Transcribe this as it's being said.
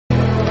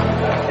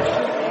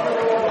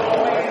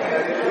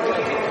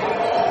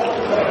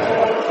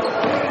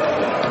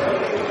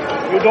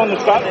we doing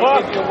the shot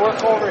clock? You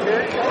work over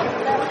here.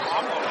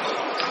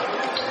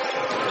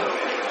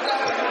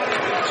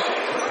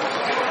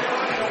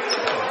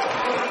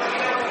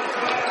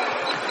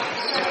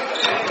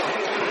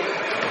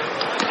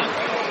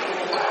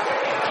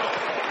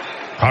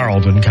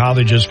 Carleton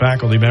College's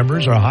faculty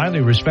members are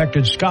highly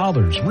respected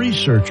scholars,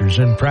 researchers,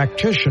 and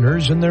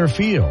practitioners in their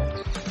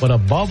field. But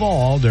above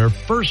all, their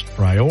first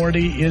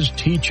priority is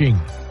teaching.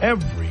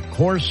 Every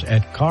course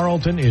at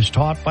Carleton is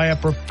taught by a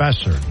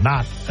professor,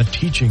 not a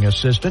teaching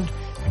assistant,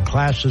 and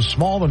classes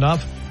small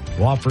enough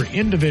to offer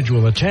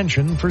individual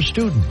attention for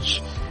students.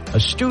 A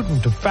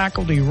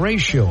student-to-faculty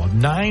ratio of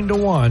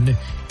 9-to-1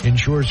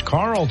 ensures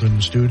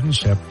Carleton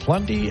students have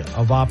plenty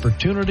of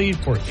opportunity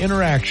for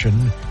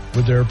interaction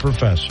with their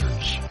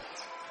professors.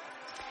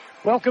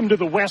 Welcome to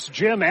the West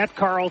Gym at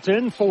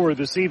Carleton for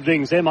this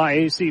evening's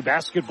MIAC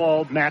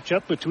basketball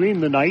matchup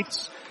between the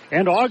Knights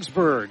and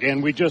Augsburg.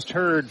 And we just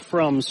heard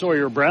from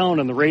Sawyer Brown,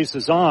 and the race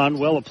is on.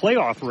 Well, a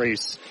playoff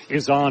race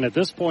is on at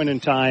this point in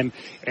time,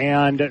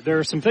 and there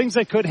are some things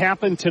that could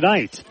happen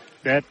tonight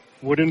that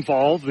would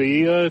involve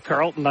the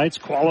Carleton Knights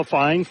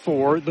qualifying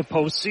for the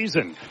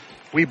postseason.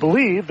 We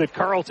believe that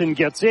Carleton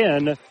gets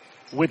in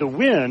with a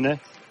win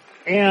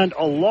and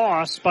a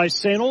loss by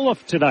St.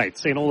 Olaf tonight.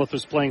 St. Olaf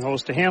is playing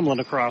host to Hamlin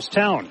across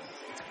town.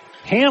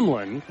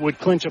 Hamlin would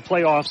clinch a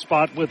playoff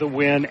spot with a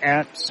win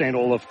at St.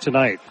 Olaf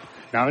tonight.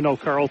 Now, I know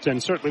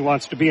Carleton certainly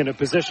wants to be in a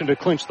position to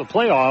clinch the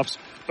playoffs,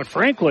 but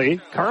frankly,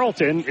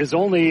 Carleton is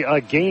only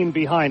a game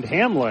behind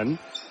Hamlin,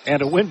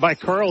 and a win by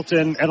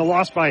Carleton and a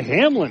loss by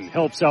Hamlin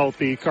helps out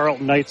the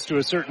Carleton Knights to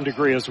a certain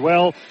degree as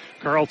well.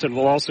 Carleton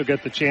will also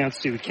get the chance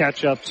to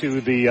catch up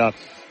to the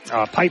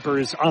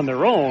Pipers on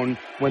their own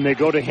when they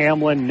go to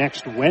Hamlin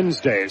next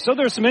Wednesday. So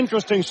there's some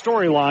interesting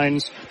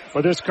storylines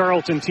for this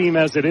Carleton team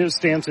as it is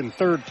stands in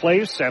third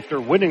place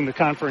after winning the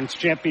conference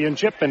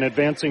championship and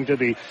advancing to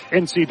the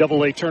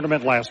NCAA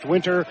tournament last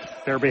winter.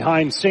 They're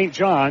behind St.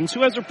 John's,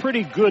 who has a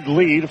pretty good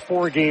lead,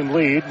 4-game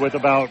lead with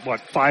about,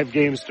 5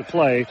 games to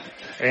play.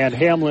 And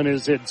Hamlin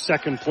is in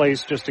second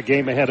place, just a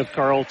game ahead of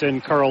Carleton.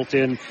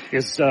 Carleton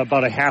is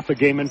about a half a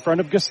game in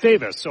front of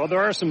Gustavus. So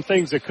there are some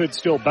things that could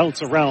still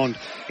bounce around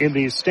in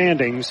these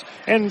standings.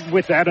 And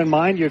with that in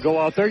mind, you go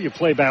out there, you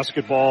play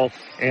basketball,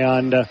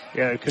 and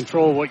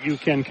control what you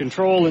can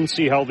control and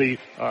see how the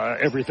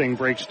everything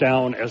breaks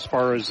down as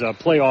far as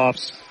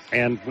playoffs.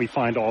 And we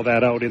find all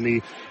that out in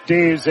the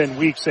days and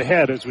weeks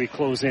ahead as we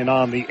close in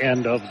on the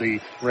end of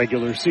the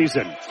regular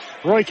season.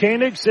 Roy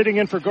Koenig sitting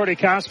in for Gordy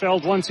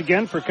Kosfeld once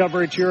again for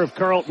coverage here of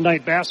Carleton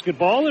Knight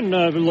basketball, and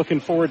looking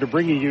forward to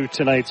bringing you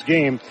tonight's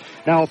game.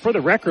 Now, for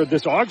the record,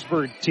 this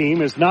Augsburg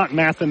team is not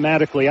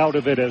mathematically out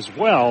of it as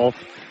well.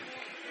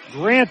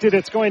 Granted,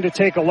 it's going to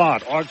take a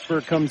lot.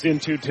 Augsburg comes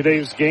into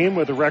today's game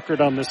with a record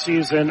on the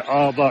season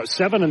of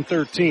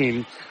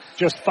 7-13.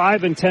 Just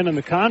 5-10 in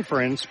the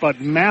conference,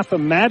 but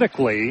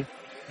mathematically,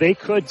 they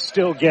could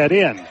still get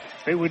in.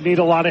 They would need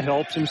a lot of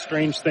help. Some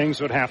strange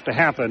things would have to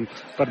happen,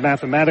 but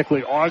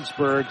mathematically,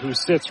 Augsburg, who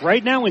sits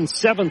right now in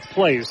 7th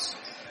place,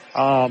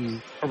 or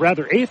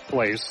rather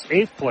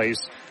 8th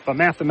place, but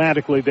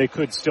mathematically they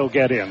could still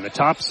get in. The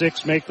top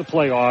 6 make the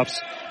playoffs.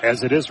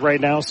 As it is right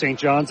now, St.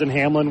 John's and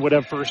Hamlin would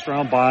have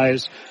first-round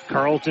byes.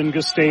 Carleton,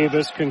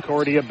 Gustavus,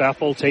 Concordia,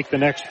 Bethel take the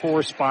next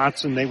 4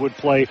 spots, and they would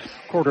play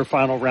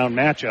quarterfinal round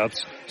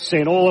matchups.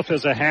 St. Olaf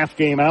is a half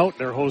game out.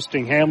 They're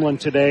hosting Hamlin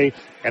today.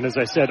 And as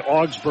I said,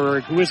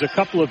 Augsburg, who is a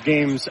couple of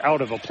games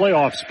out of a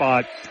playoff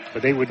spot,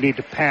 but they would need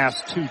to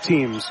pass 2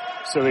 teams,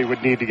 so they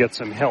would need to get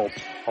some help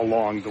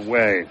along the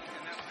way.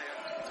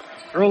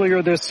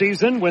 Earlier this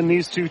season, when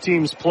these 2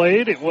 teams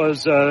played, it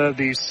was the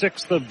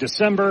 6th of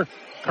December.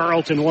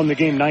 Carleton won the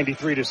game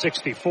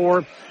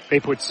 93-64.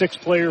 They put 6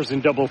 players in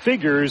double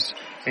figures,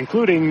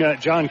 including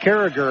John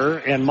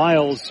Carragher and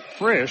Miles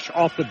Frisch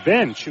off the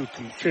bench, who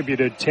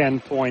contributed 10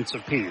 points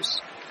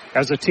apiece.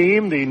 As a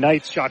team, the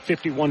Knights shot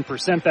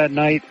 51% that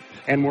night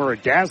and were a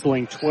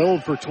dazzling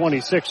 12 for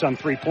 26 on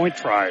 3-point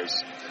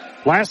tries.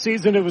 Last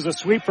season, it was a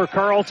sweep for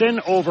Carleton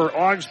over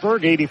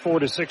Augsburg,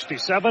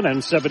 84-67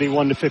 and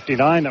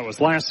 71-59. That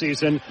was last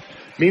season.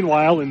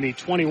 Meanwhile, in the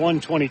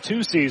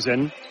 21-22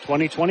 season,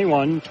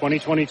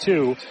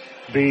 2021-2022,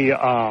 the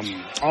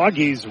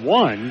Augies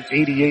won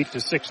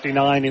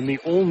 88-69 in the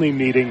only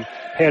meeting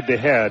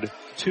head-to-head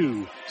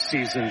 2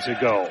 seasons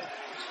ago.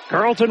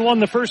 Carleton won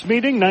the first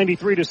meeting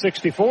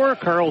 93-64.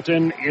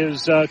 Carleton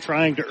is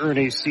trying to earn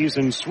a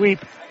season sweep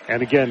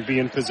and again be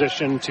in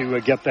position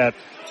to get that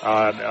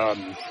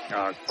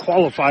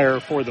qualifier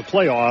for the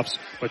playoffs,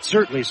 but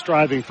certainly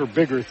striving for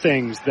bigger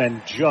things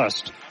than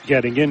just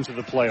getting into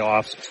the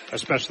playoffs,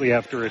 especially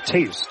after a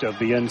taste of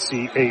the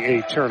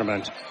NCAA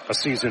tournament a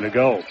season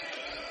ago.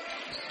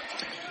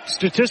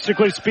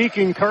 Statistically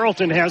speaking,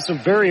 Carleton has some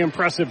very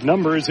impressive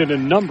numbers in a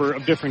number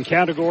of different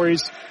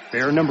categories. They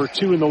are number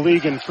 2 in the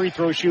league in free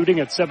throw shooting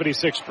at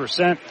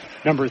 76%,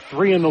 number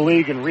 3 in the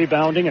league in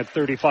rebounding at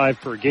 35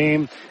 per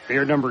game. They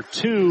are number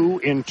 2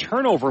 in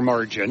turnover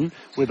margin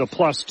with a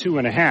plus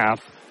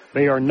 2.5.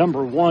 They are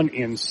number 1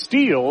 in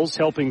steals,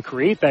 helping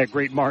create that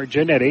great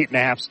margin at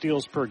 8.5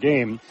 steals per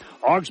game.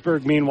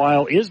 Augsburg,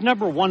 meanwhile, is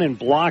number 1 in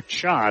blocked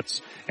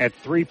shots at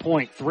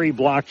 3.3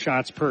 blocked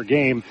shots per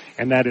game,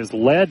 and that is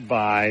led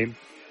by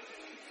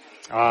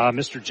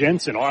Mr.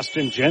 Jensen,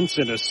 Austin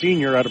Jensen, a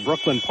senior out of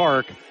Brooklyn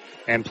Park,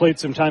 and played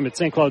some time at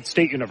St. Cloud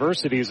State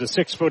University as a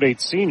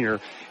 6'8" senior.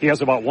 He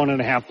has about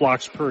 1.5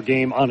 blocks per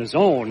game on his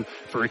own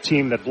for a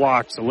team that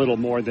blocks a little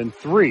more than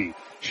 3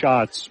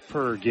 shots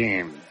per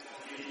game.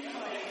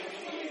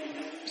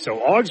 So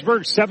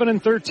Augsburg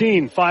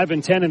 7-13,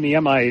 5-10 in the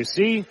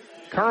MIAC.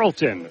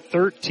 Carleton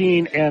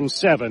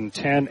 13-7,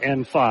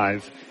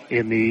 10-5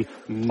 in the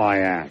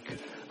MIAC.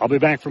 I'll be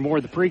back for more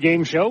of the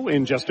pregame show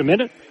in just a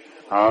minute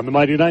on the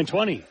Mighty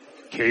 920.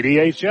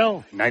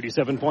 KDHL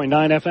 97.9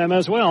 FM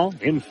as well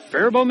in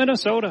Faribault,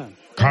 Minnesota.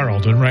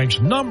 Carleton ranks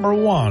number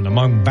 1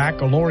 among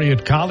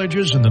baccalaureate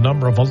colleges in the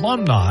number of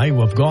alumni who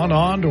have gone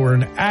on to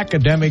earn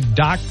academic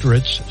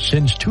doctorates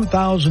since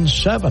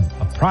 2007.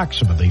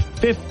 Approximately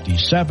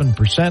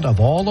 57%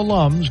 of all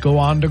alums go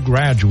on to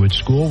graduate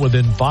school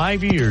within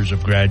 5 years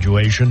of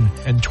graduation,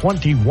 and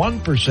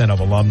 21%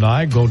 of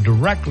alumni go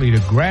directly to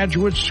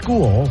graduate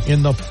school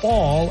in the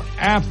fall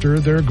after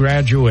their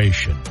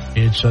graduation.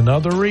 It's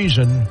another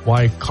reason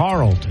why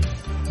Carleton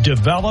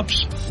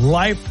develops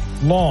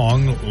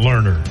lifelong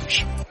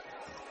learners.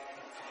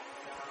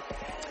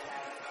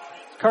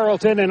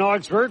 Carleton and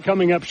Augsburg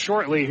coming up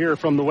shortly here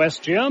from the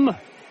West Gym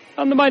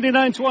on the Mighty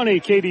 920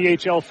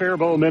 KDHL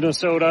Faribault,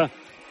 Minnesota.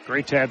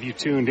 Great to have you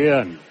tuned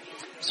in.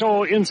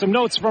 So in some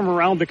notes from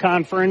around the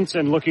conference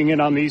and looking in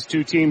on these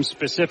two teams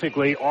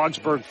specifically,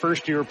 Augsburg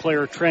first-year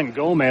player Trent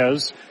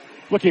Gomez,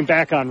 looking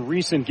back on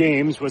recent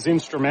games, was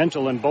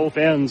instrumental in both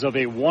ends of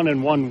a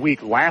 1-1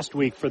 week last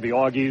week for the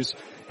Augies,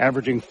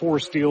 averaging 4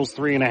 steals,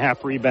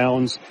 3.5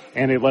 rebounds,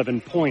 and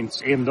 11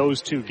 points in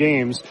those 2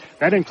 games.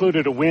 That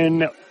included a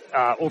win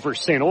over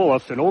St.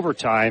 Olaf in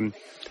overtime,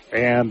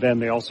 and then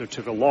they also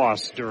took a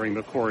loss during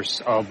the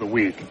course of the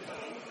week.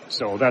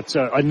 So that's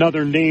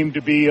another name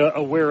to be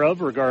aware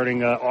of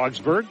regarding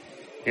Augsburg,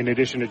 in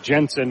addition to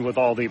Jensen with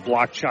all the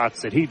blocked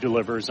shots that he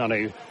delivers on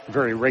a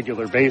very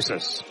regular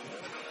basis.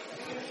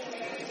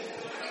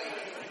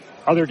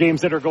 Other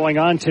games that are going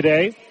on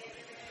today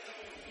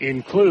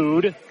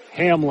include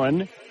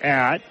Hamlin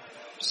at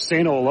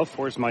St. Olaf.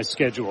 Where's my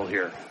schedule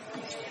here?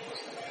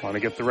 Want to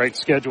get the right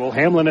schedule.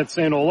 Hamlin at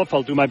St. Olaf.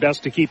 I'll do my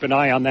best to keep an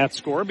eye on that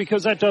score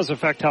because that does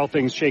affect how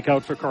things shake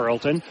out for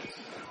Carleton.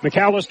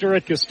 McAllister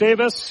at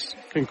Gustavus,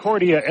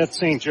 Concordia at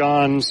St.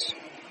 John's,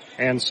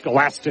 and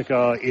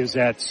Scholastica is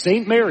at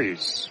St.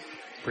 Mary's.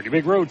 Pretty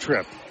big road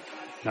trip.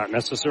 Not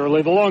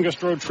necessarily the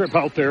longest road trip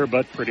out there,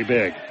 but pretty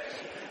big.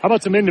 How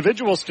about some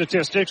individual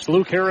statistics?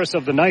 Luke Harris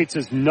of the Knights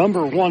is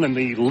number 1 in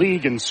the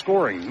league in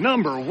scoring.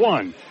 Number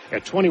 1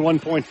 at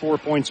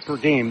 21.4 points per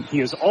game. He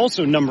is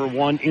also number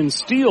 1 in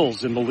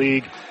steals in the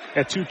league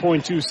at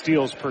 2.2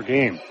 steals per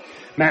game.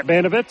 Matt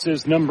Banovitz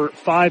is number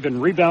 5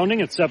 in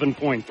rebounding at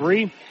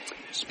 7.3.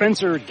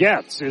 Spencer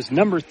Getz is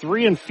number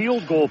 3 in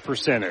field goal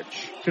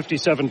percentage,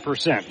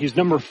 57%. He's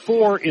number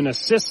 4 in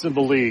assists in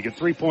the league at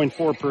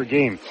 3.4 per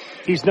game.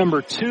 He's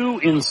number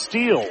 2 in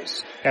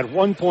steals at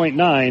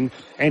 1.9,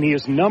 and he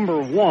is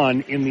number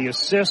 1 in the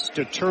assist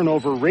to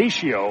turnover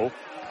ratio.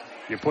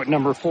 You put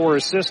number 4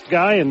 assist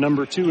guy and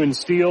number 2 in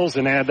steals,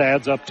 and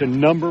adds up to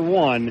number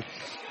 1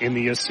 in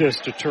the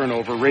assist to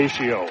turnover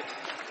ratio.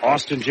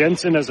 Austin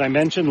Jensen, as I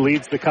mentioned,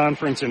 leads the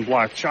conference in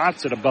blocked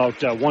shots at about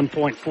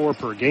 1.4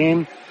 per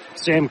game.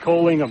 Sam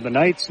Coling of the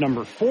Knights,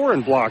 number 4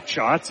 in blocked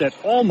shots at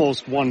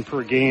almost 1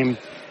 per game.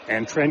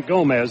 And Trent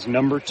Gomez,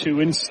 number 2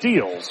 in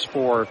steals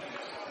for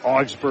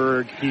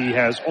Augsburg. He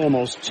has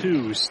almost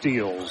 2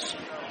 steals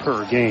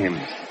per game.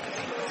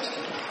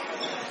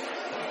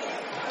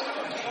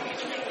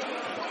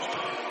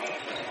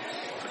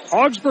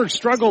 Augsburg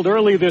struggled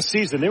early this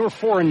season. They were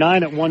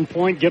 4-9 at one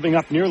point, giving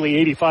up nearly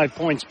 85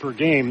 points per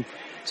game.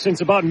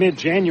 Since about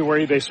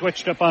mid-January, they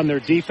switched up on their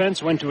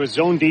defense, went to a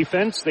zone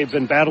defense. They've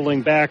been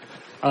battling back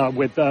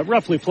with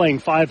roughly playing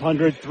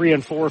 500,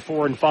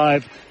 3-4,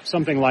 4-5,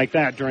 something like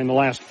that during the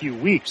last few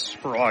weeks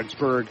for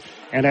Augsburg,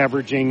 and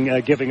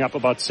averaging, giving up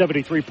about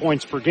 73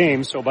 points per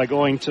game. So by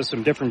going to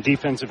some different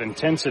defensive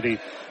intensity,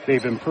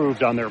 they've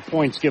improved on their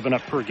points given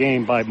up per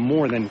game by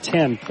more than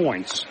 10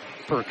 points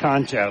per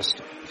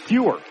contest.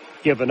 Fewer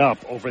given up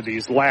over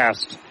these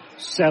last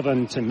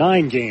 7 to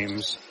 9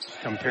 games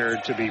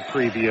compared to the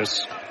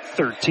previous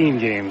 13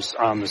 games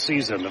on the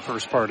season, the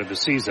first part of the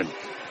season.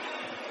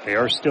 They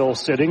are still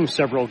sitting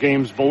several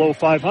games below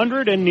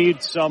 500 and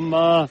need some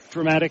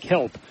dramatic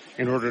help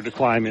in order to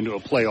climb into a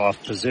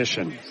playoff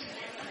position.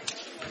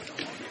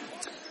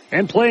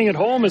 And playing at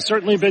home has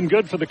certainly been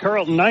good for the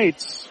Carleton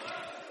Knights.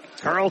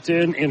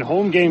 Carleton in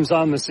home games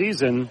on the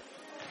season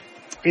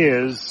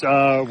is,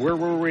 where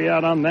were we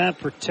at on that?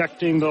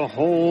 Protecting the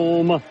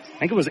home. I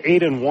think it was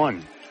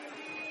 8-1.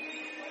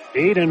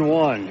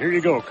 8-1. Here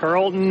you go,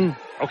 Carleton.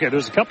 Okay,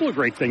 there's a couple of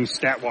great things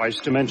stat-wise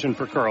to mention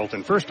for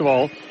Carleton. First of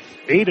all,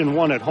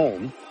 8-1 at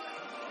home.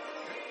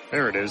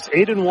 There it is.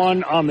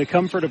 8-1 on the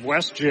comfort of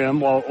West Gym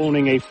while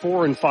owning a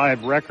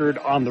 4-5 record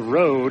on the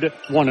road,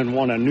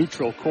 1-1 on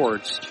neutral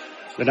courts.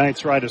 The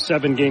Knights ride a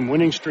 7-game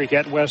winning streak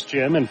at West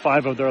Gym, and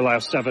 5 of their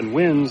last 7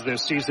 wins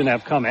this season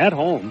have come at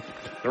home.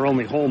 Their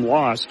only home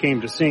loss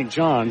came to St.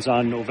 John's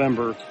on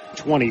November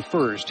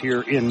 21st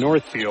here in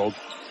Northfield.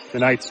 The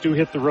Knights do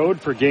hit the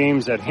road for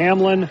games at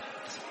Hamlin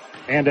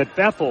and at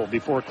Bethel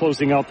before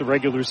closing out the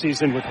regular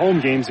season with home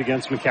games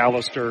against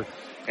McAllister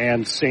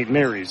and St.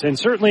 Mary's. And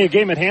certainly a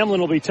game at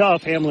Hamlin will be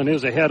tough. Hamlin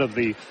is ahead of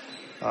the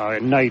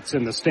Knights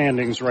in the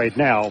standings right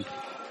now.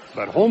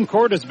 But home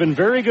court has been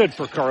very good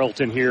for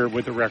Carleton here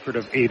with a record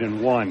of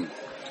 8-1.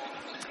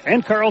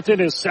 And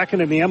Carleton is second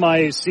in the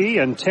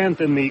MIAC and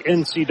 10th in the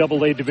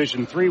NCAA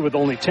Division III with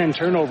only 10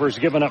 turnovers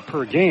given up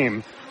per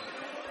game.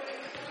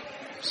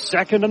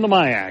 Second in the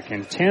MIAC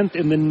and 10th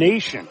in the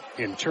nation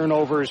in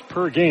turnovers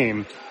per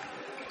game.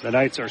 The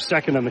Knights are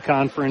second in the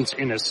conference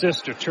in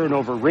assist to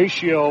turnover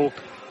ratio.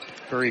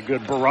 Very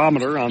good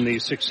barometer on the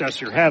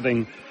success you're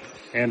having,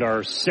 and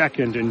are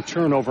second in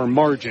turnover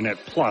margin at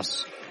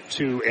plus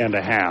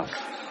 2.5.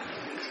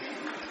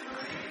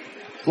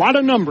 A lot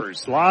of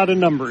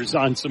numbers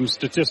on some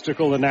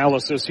statistical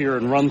analysis here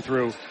and run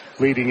through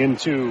leading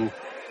into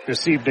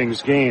this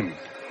evening's game.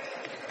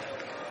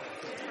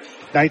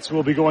 Knights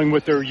will be going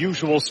with their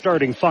usual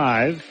starting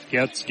 5.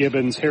 Getz,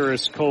 Gibbons,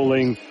 Harris,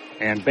 Kohling,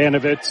 and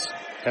Banovitz.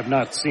 Have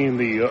not seen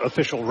the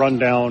official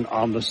rundown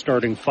on the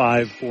starting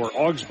 5 for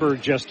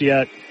Augsburg just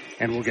yet,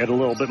 and we'll get a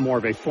little bit more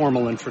of a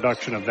formal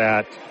introduction of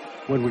that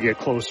when we get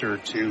closer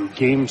to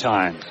game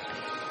time.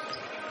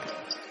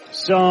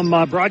 Some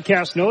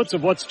broadcast notes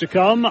of what's to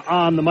come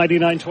on the Mighty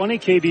 920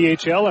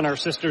 KDHL and our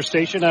sister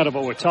station out of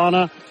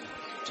Owatonna.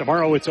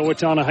 Tomorrow it's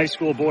Owatonna High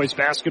School boys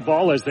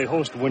basketball as they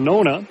host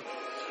Winona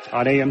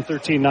on AM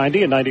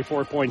 1390 and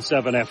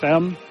 94.7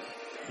 FM.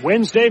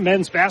 Wednesday,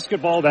 men's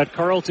basketball, that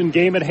Carleton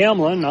game at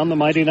Hamlin on the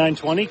Mighty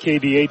 920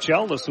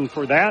 KDHL. Listen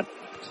for that.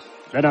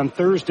 Then on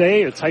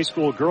Thursday, it's high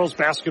school girls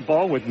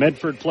basketball with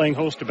Medford playing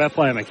host to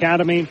Bethlehem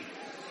Academy.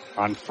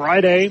 On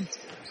Friday,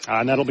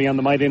 and that'll be on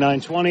the Mighty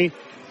 920.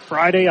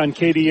 Friday on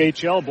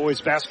KDHL,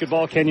 boys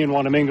basketball, Kenyon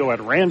Wanamingo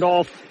at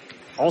Randolph.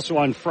 Also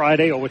on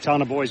Friday,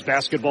 Owatonna boys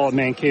basketball at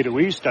Mankato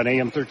East on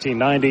AM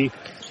 1390.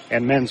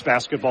 And men's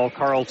basketball,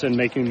 Carleton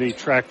making the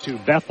trek to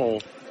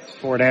Bethel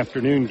for an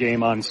afternoon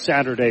game on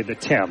Saturday the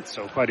 10th.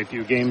 So quite a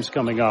few games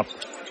coming up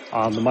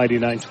on the Mighty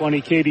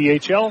 920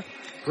 KDHL.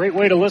 Great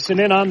way to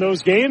listen in on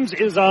those games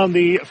is on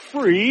the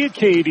free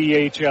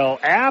KDHL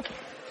app.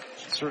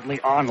 Certainly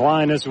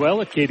online as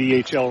well at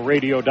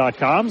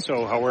KDHLradio.com.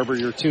 So however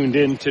you're tuned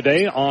in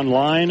today,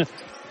 online,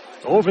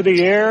 over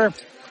the air,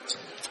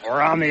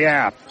 or on the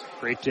app.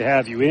 Great to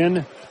have you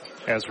in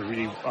as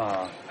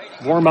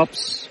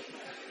warm-ups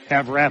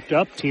have wrapped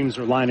up. Teams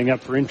are lining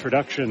up for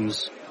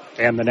introductions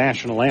and the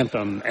national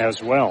anthem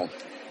as well.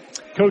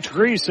 Coach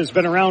Grease has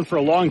been around for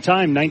a long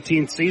time,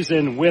 19th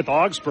season with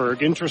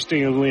Augsburg.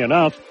 Interestingly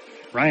enough,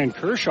 Ryan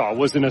Kershaw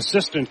was an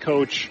assistant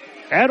coach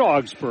at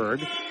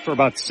Augsburg for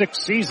about 6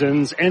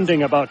 seasons,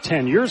 ending about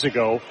 10 years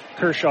ago.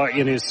 Kershaw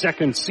in his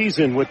second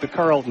season with the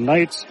Carleton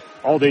Knights.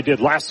 All they did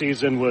last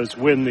season was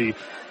win the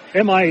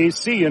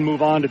MIAC and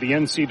move on to the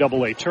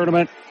NCAA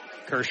tournament.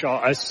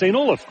 Kershaw, a St.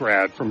 Olaf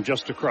grad from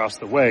just across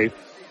the way.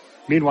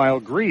 Meanwhile,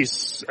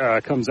 Grease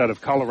comes out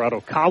of Colorado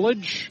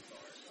College,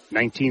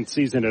 19th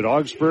season at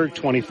Augsburg,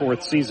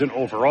 24th season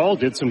overall,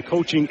 did some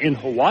coaching in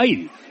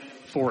Hawaii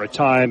for a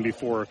time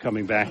before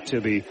coming back to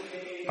the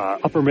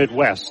upper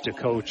Midwest to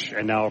coach,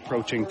 and now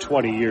approaching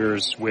 20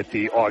 years with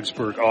the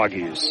Augsburg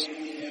Augies.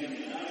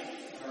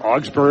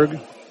 Augsburg,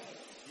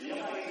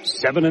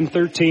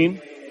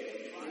 7-13,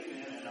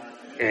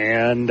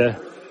 and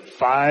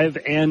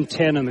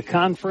 5-10 in the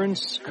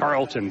conference.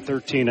 Carleton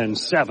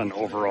 13-7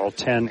 overall,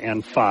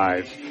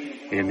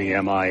 10-5 in the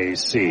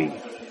MIAC.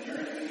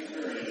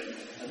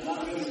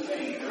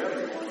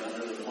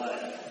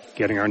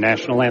 Getting our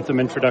national anthem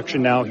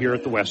introduction now here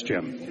at the West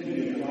Gym.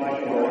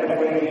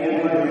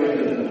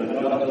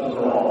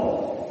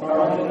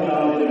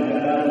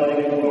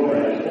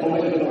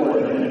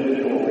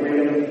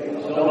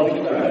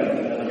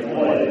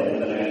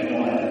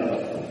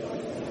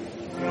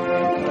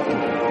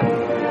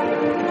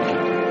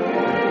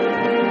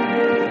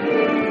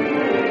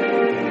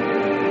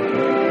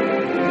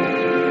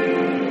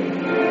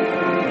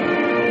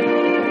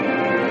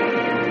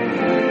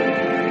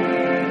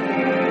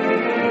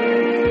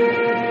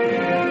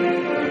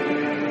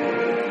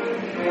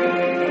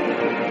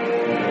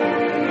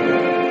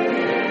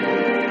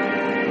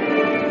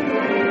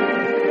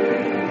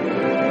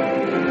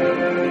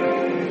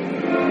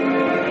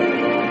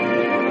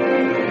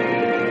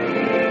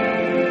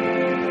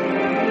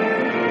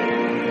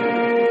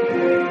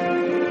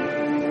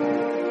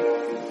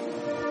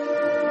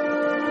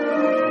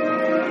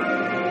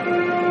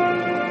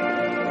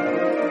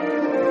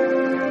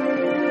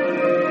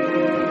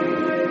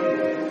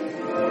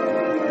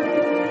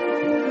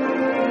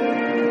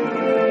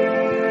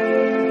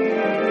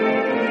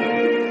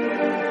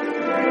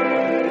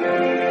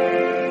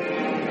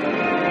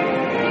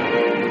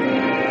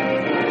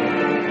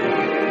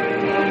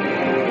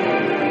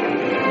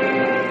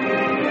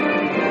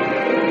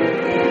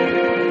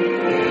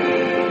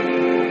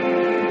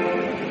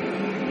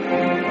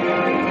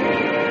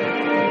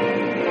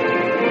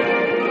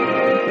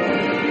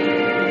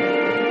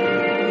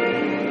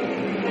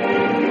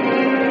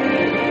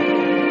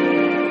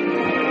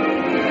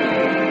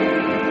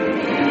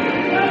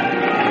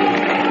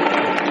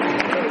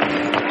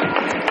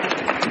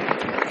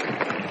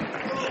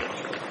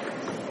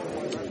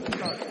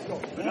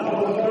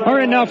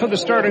 now for the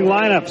starting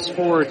lineups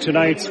for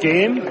tonight's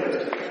game.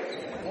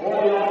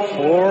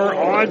 For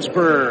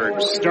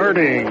Augsburg,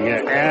 starting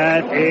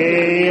at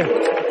a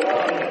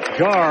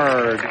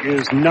guard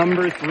is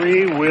number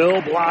 3,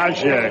 Will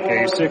Blazek,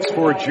 a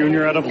 6'4"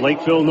 junior out of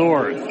Lakeville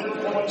North.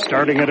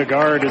 Starting at a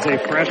guard is a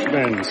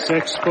freshman,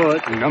 6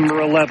 foot, number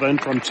 11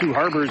 from Two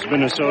Harbors,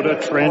 Minnesota,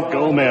 Trent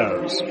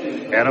Gomez.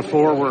 At a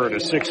forward, a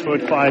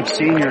 6'5"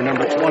 senior,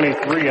 number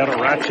 23 out of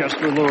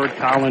Rochester, Lord,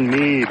 Colin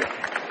Mead.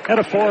 At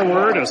a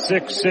forward, a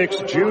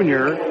 6'6"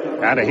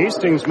 junior out of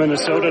Hastings,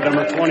 Minnesota,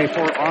 number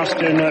 24,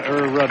 Austin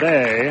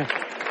Rabe.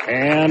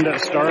 And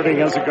starting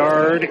as a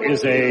guard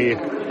is a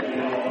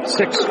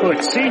 6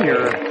 foot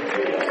senior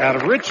out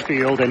of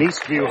Richfield and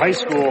Eastview High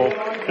School,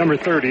 number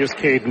 30 is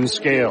Caden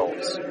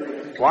Scales.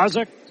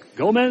 Blazek,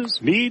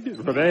 Gomez, Mead,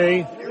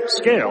 Rabe,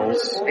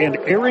 Scales, and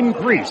Aaron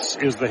Grease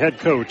is the head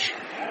coach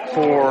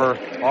for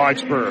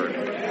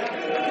Augsburg.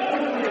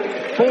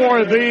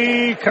 For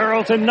the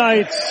Carleton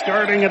Knights,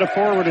 starting at a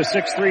forward, a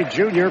 6'3"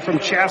 junior from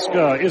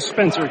Chaska is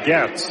Spencer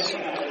Getz.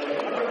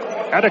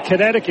 Out of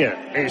Connecticut,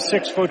 a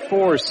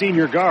 6'4"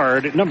 senior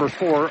guard, number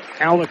 4,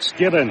 Alex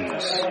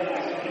Gibbons.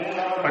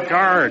 A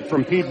guard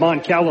from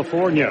Piedmont,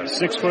 California,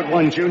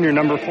 6'1" junior,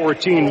 number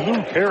 14,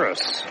 Luke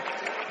Harris.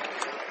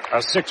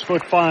 A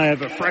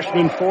 6'5"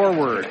 freshman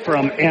forward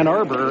from Ann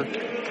Arbor,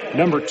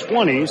 number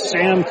 20,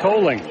 Sam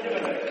Coling.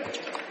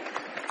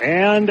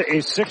 And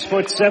a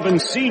 6'7"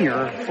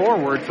 senior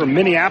forward from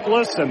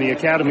Minneapolis and the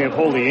Academy of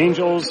Holy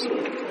Angels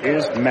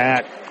is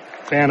Matt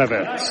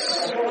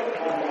Banovitz.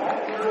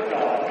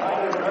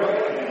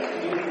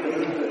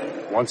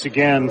 Once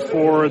again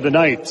for the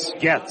Knights,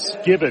 Getz,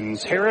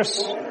 Gibbons,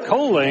 Harris,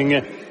 Coling,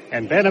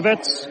 and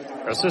Banovitz.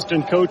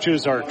 Assistant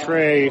coaches are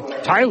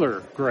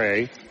Tyler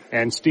Gray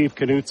and Steve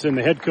Knutson.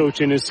 The head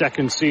coach in his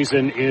second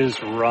season is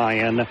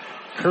Ryan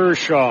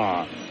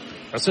Kershaw.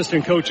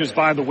 Assistant coaches,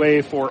 by the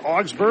way, for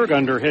Augsburg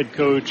under head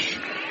coach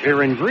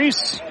Aaron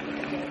Grease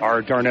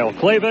are Darnell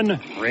Clavin,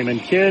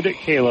 Raymond Kidd,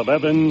 Caleb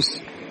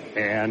Evans,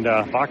 and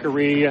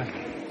Bakary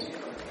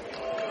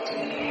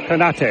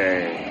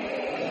Kanate.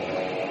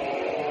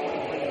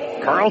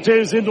 Carleton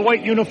is in the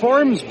white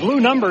uniforms, blue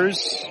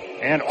numbers,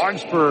 and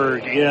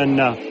Augsburg in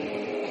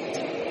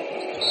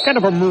kind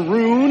of a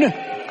maroon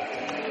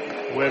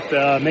with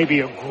maybe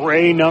a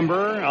gray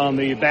number on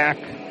the back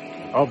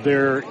of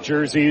their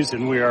jerseys,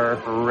 and we are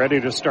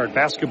ready to start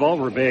basketball.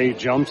 Rabe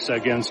jumps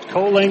against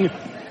Coling.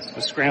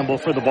 The scramble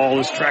for the ball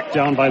is tracked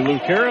down by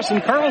Luke Harris,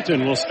 and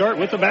Carleton will start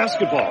with the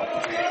basketball.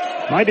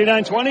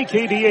 99-20,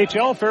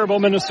 KDHL, Faribault,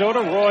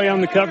 Minnesota. Roy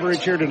on the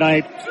coverage here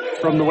tonight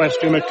from the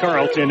West Gym at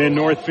Carleton in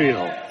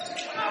Northfield.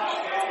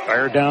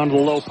 Fired down to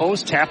the low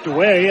post, tapped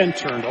away, and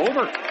turned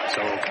over.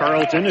 So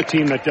Carleton, a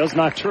team that does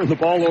not turn the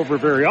ball over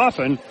very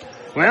often,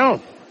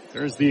 well,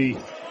 there's the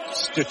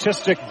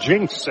statistic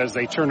jinx as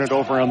they turn it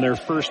over on their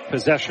first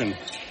possession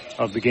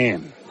of the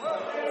game.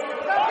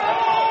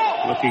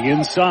 Looking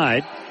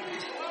inside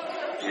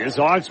is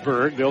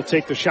Augsburg. They'll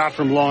take the shot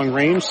from long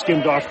range,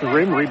 skimmed off the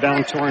rim,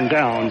 rebound torn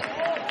down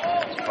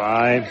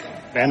by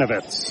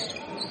Banovitz.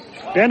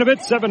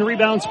 Banovitz, 7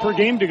 rebounds per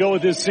game to go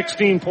with his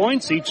 16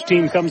 points. Each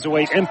team comes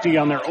away empty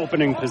on their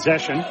opening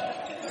possession.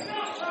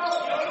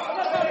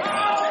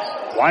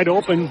 Wide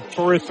open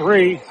for a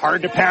 3.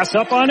 Hard to pass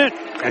up on it,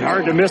 and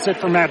hard to miss it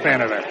for Matt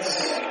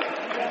Banovitz.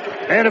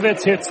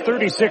 Banovitz hits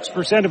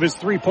 36% of his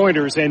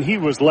three-pointers, and he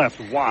was left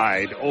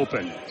wide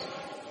open.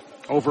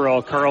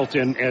 Overall,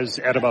 Carleton is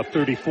at about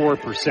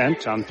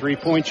 34% on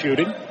three-point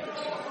shooting.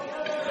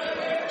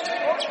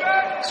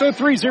 So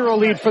 3-0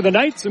 lead for the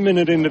Knights a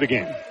minute into the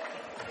game.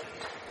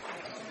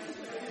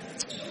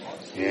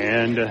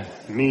 And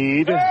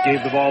Mead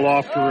gave the ball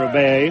off to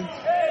Rabe.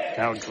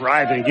 Now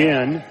driving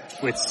in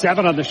with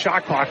 7 on the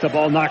shot clock. The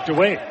ball knocked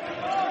away.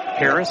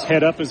 Harris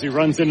head up as he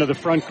runs into the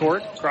front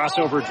court.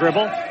 Crossover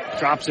dribble.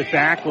 Drops it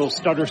back. Little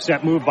stutter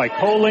step move by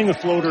Coling. A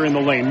floater in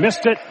the lane.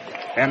 Missed it.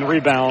 And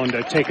rebound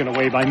taken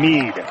away by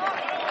Mead.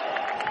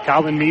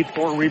 Colin Mead,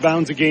 4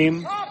 rebounds a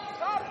game.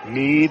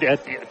 Mead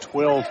at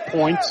 12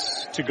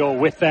 points to go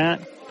with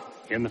that.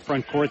 In the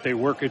front court, they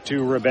work it to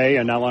Rabe,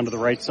 and now onto the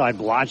right side,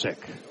 Blazek.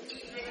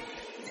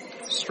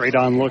 Straight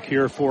on look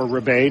here for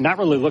Rabe. Not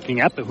really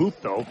looking at the hoop,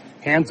 though.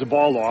 Hands the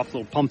ball off.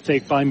 Little pump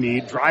fake by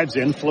Mead. Drives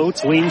in,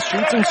 floats, leans,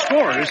 shoots, and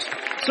scores.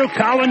 So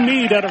Colin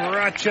Mead out of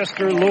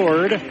Rochester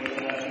Lord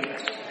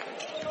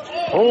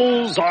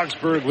pulls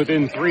Augsburg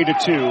within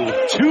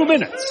 3-2. 2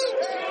 minutes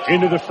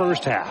into the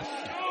first half.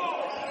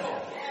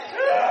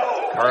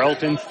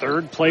 Carleton,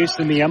 3rd place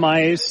in the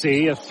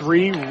MIAC. A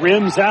 3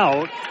 rims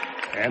out.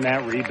 And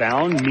that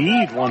rebound,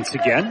 Mead once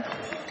again.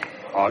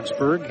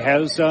 Augsburg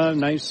has a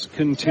nice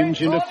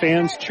contingent of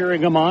fans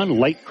cheering them on.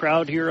 Light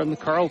crowd here on the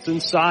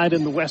Carleton side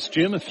in the West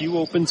Gym. A few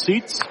open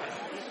seats.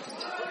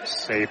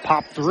 A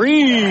pop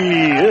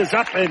 3 is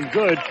up and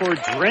good for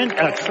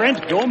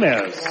Trent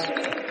Gomez.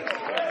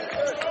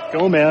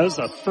 Gomez,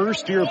 a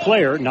first-year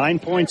player, 9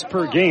 points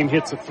per game,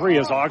 hits a 3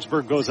 as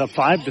Augsburg goes up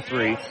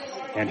 5-3.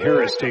 And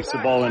Harris takes the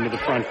ball into the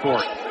front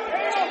court.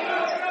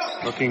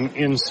 Looking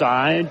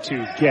inside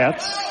to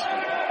Getz.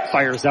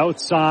 Fires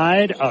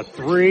outside, a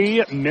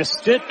three,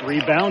 missed it,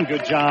 rebound,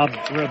 good job,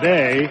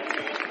 Rebbe,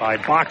 by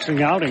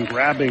boxing out and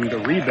grabbing the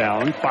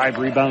rebound. 5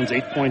 rebounds,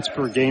 8 points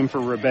per game for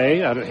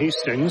Rebbe out of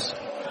Hastings.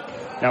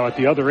 Now at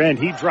the other end,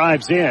 he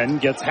drives in,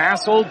 gets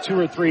hassled, 2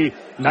 or 3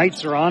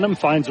 Knights are on him,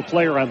 finds a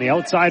player on the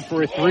outside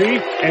for a three,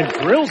 and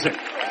drills it.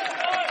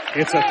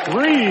 It's a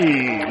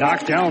three,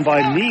 knocked down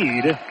by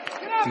Meade.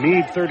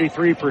 Meade,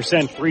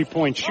 33%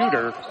 three-point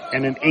shooter,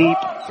 and an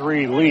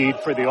 8-3 lead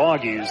for the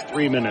Augies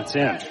 3 minutes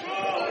in.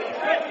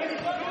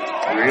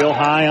 Real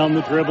high on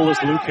the dribble is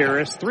Luke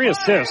Harris. 3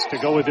 assists to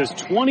go with his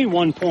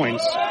 21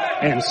 points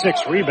and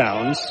 6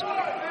 rebounds.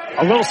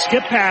 A little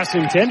skip pass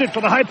intended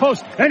for the high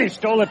post, and he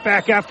stole it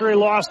back after he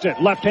lost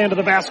it. Left hand of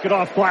the basket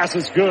off glass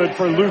is good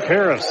for Luke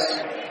Harris.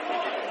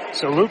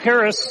 So Luke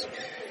Harris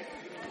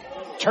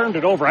turned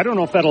it over. I don't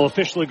know if that'll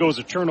officially go as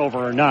a turnover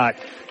or not.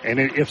 And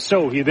if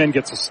so, he then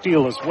gets a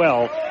steal as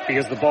well,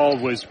 because the ball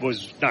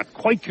was not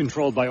quite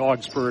controlled by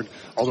Augsburg,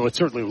 although it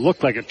certainly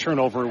looked like a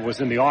turnover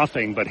was in the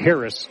offing, but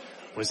Harris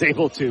was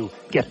able to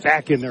get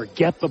back in there,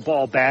 get the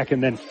ball back,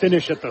 and then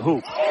finish at the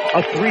hoop.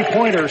 A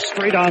three-pointer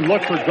straight on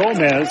look for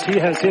Gomez. He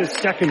has his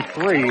second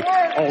three.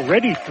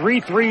 Already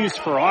 3 threes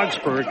for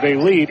Augsburg. They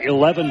lead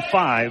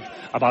 11-5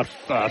 about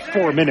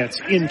 4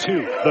 minutes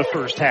into the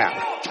first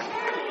half.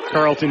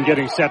 Carleton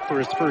getting set for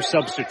his first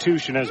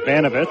substitution as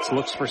Banovitz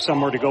looks for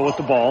somewhere to go with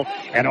the ball.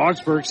 And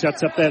Augsburg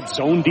sets up that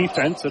zone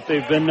defense that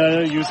they've been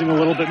using a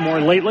little bit more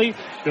lately.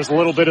 There's a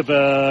little bit of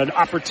an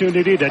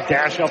opportunity to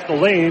dash up the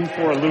lane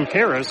for Luke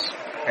Harris.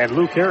 And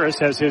Luke Harris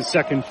has his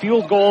second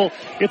field goal.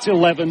 It's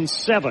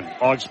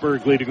 11-7.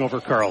 Augsburg leading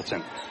over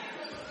Carleton.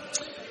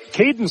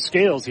 Caden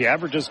Scales, he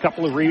averages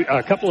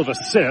a couple of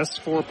assists,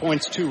 4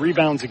 points, 2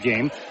 rebounds a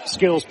game.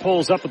 Scales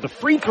pulls up at the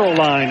free throw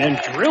line and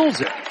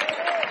drills it.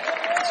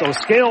 So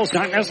Scales,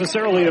 not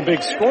necessarily a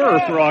big scorer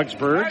for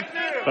Augsburg,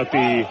 but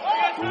the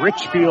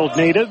Richfield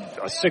native,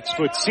 a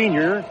 6-foot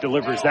senior,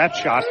 delivers that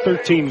shot,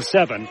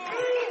 13-7.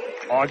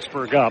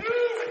 Augsburg up,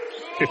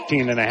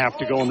 15.5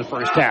 to go in the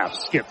first half.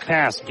 Skip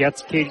pass,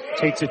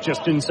 takes it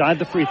just inside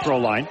the free throw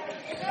line.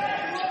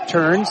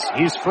 Turns,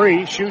 he's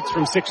free, shoots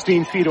from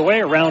 16 feet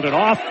away, around and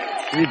off,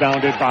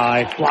 rebounded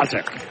by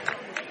Blazek.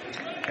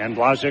 And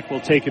Blazek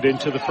will take it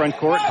into the front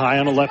court, high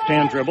on a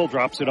left-hand dribble,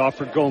 drops it off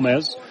for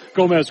Gomez.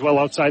 Gomez well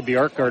outside the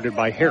arc, guarded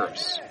by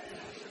Harris.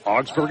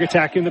 Augsburg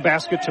attacking the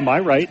basket to my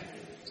right,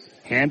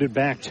 handed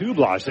back to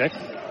Blazek.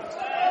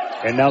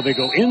 And now they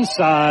go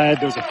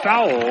inside. There's a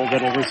foul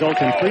that'll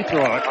result in free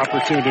throw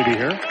opportunity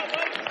here.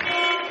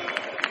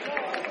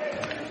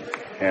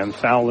 And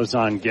foul is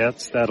on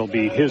Getz. That'll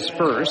be his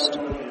first.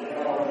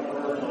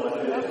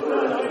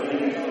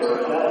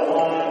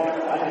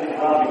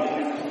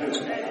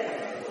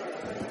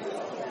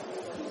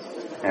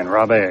 And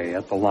Rabe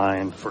at the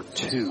line for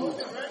 2.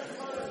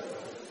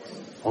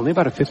 Only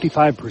about a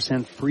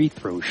 55% free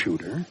throw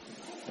shooter.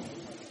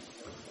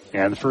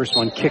 And the first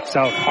one kicks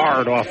out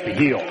hard off the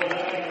heel.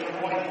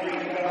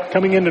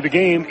 Coming into the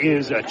game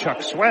is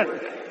Chuck Sweat.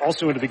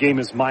 Also into the game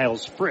is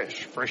Miles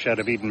Frisch. Frisch out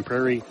of Eden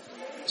Prairie.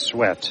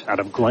 Sweat out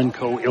of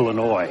Glencoe,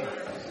 Illinois.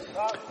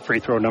 Free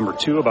throw number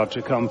 2 about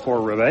to come for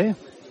Rabe.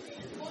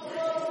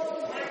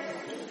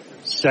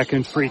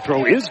 Second free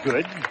throw is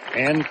good.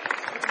 And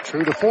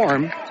true to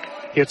form,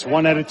 hits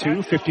 1 out of 2,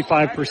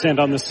 55%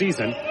 on the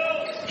season.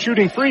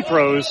 Shooting free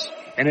throws,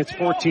 and it's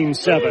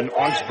 14-7.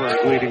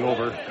 Augsburg leading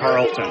over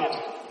Carleton.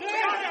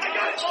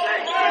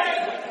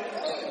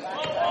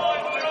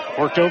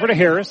 Worked over to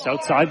Harris,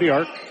 outside the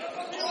arc.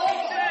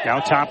 Now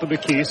top of the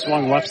key,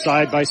 swung left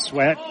side by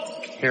Sweat.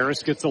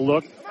 Harris gets a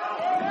look.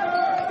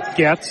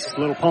 Gets,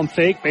 little pump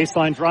fake,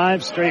 baseline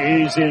drive,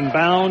 stays in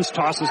bounds,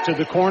 tosses to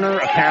the corner,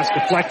 a pass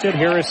deflected.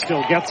 Harris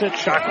still gets it,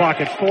 shot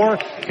clock at 4.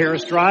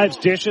 Harris drives,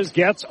 dishes,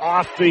 gets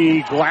off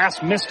the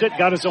glass, missed it,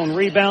 got his own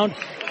rebound.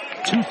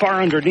 Too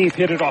far underneath,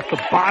 hit it off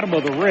the bottom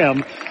of the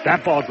rim.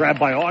 That ball grabbed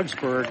by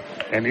Augsburg,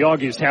 and the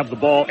Augies have the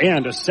ball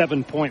and a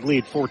 7-point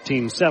lead,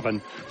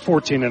 14-7,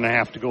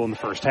 14.5 to go in the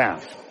first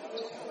half.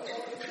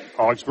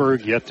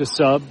 Augsburg yet to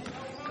sub.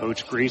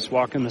 Coach Grease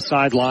walking the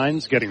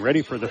sidelines, getting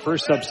ready for the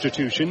first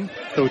substitution.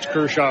 Coach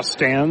Kershaw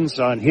stands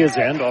on his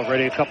end,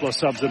 already a couple of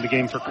subs in the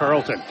game for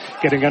Carleton.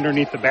 Getting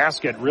underneath the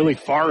basket, really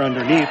far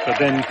underneath, but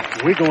then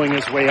wiggling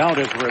his way out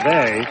is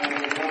Reve.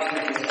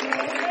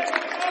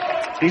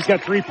 He's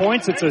got 3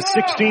 points. It's a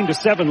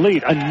 16-7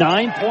 lead, a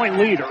 9-point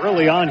lead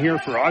early on here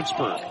for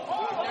Augsburg.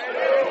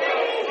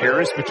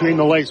 Harris between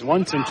the legs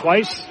once and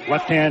twice.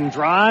 Left-hand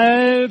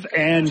drive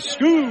and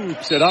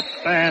scoops it up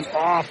and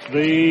off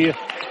the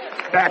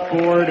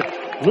backboard.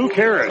 Luke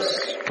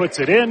Harris puts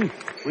it in.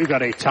 We've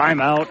got a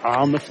timeout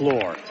on the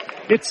floor.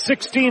 It's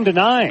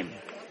 16-9.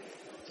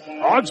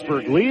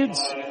 Augsburg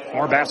leads.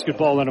 More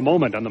basketball in a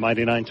moment on the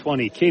Mighty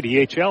 920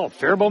 KDHL,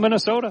 Faribault,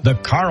 Minnesota. The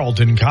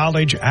Carleton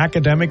College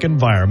academic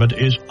environment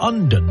is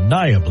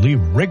undeniably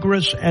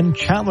rigorous and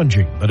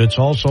challenging, but it's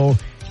also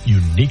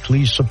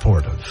uniquely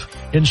supportive.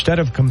 Instead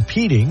of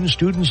competing,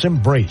 students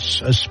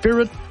embrace a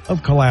spirit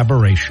of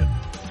collaboration.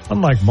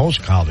 Unlike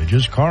most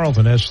colleges,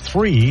 Carleton has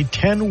 3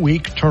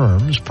 10-week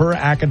terms per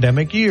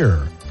academic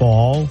year: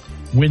 fall,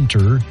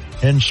 winter,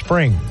 and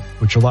spring,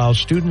 which allows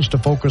students to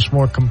focus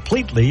more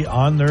completely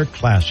on their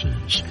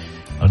classes.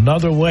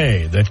 Another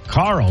way that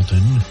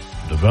Carleton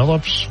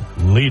develops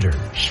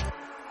leaders.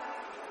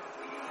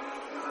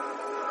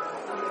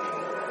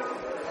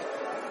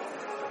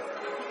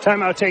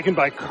 Timeout taken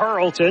by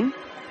Carleton.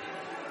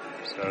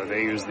 So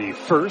they use the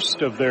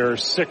first of their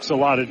 6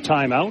 allotted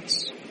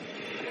timeouts.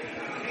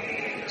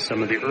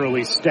 Some of the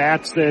early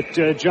stats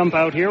that jump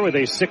out here with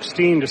a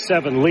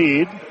 16-7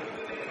 lead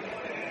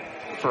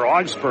for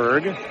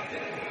Augsburg.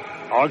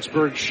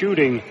 Augsburg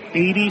shooting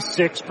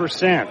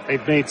 86%.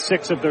 They've made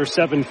 6 of their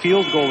 7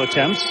 field goal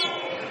attempts.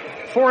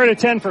 4 out of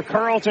 10 for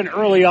Carleton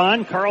early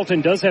on.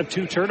 Carleton does have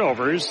 2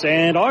 turnovers,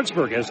 and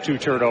Augsburg has 2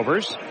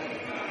 turnovers.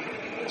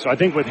 So I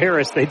think with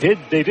Harris, they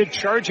did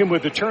charge him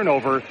with the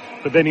turnover,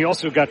 but then he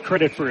also got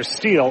credit for a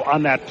steal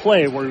on that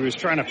play where he was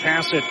trying to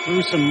pass it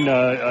through some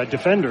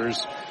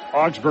defenders.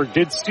 Augsburg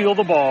did steal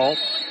the ball,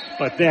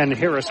 but then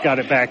Harris got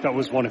it back. That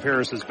was one of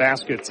Harris's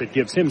baskets. It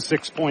gives him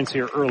 6 points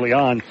here early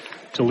on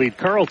to lead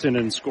Carleton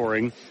in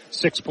scoring.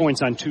 6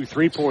 points on 2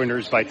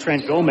 3-pointers by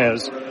Trent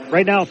Gomez.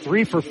 Right now,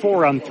 3 for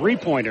 4 on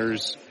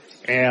 3-pointers,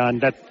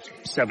 and that's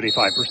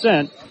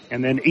 75%,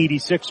 and then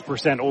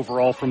 86%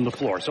 overall from the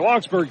floor. So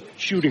Augsburg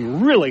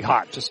shooting really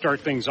hot to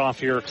start things off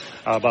here,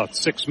 about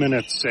 6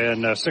 minutes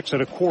and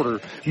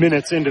 6.25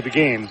 minutes into the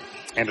game,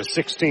 and a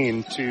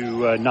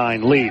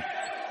 16-9 lead.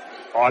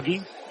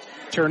 Augie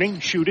turning,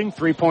 shooting,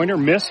 3-pointer,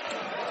 missed.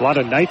 A lot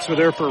of Knights were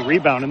there for a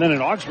rebound, and then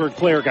an Augsburg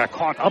player got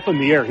caught up in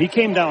the air. He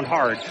came down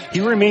hard.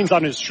 He remains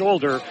on his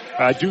shoulder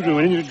due to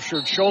an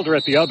injured shoulder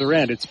at the other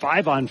end. It's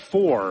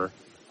 5-on-4,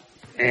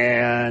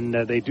 and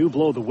they do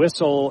blow the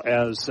whistle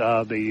as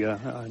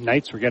the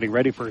Knights were getting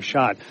ready for a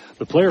shot.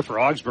 The player for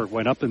Augsburg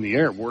went up in the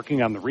air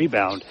working on the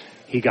rebound.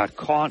 He got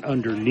caught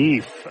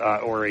underneath,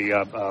 or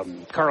a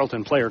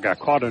Carleton player got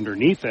caught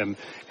underneath him,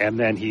 and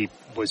then he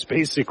was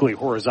basically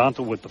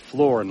horizontal with the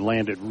floor and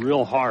landed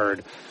real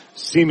hard,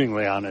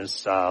 seemingly on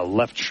his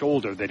left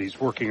shoulder that he's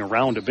working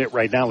around a bit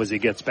right now as he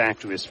gets back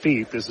to his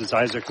feet. This is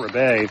Isaac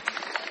Rebay.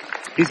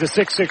 He's a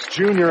 6'6"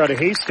 junior out of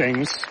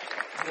Hastings.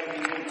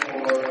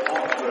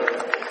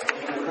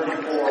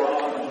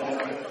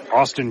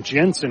 Austin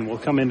Jensen will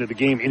come into the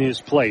game in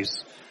his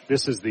place.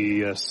 This is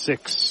the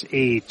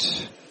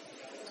 6'8"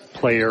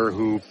 player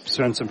who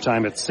spent some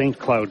time at St.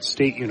 Cloud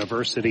State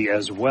University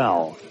as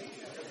well.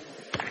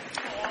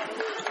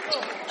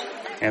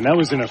 And that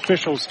was an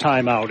official's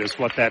timeout is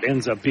what that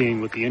ends up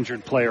being with the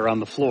injured player on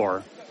the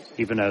floor,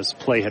 even as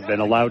play had been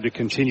allowed to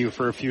continue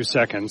for a few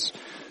seconds.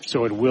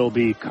 So it will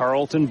be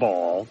Carleton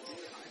ball.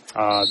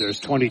 There's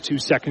 22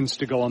 seconds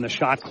to go on the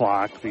shot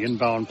clock. The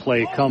inbound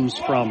play comes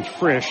from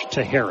Frisch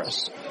to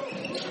Harris.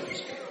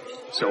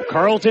 So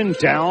Carleton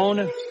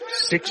down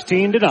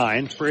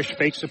 16-9. Frisch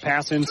fakes a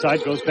pass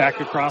inside, goes back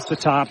across the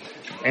top,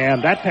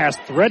 and that pass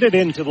threaded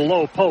into the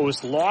low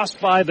post, lost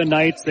by the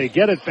Knights. They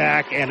get it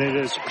back, and it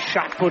is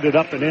shot-putted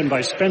up and in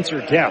by Spencer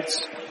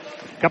Getz.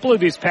 A couple of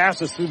these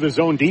passes through the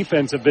zone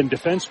defense have been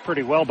defensed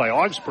pretty well by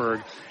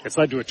Augsburg. It's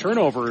led to a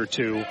turnover or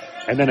two,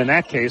 and then in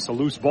that case, a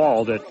loose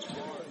ball that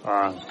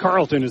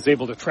Carleton is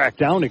able to track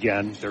down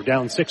again. They're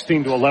down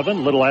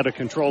 16-11. Little out of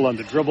control on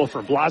the dribble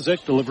for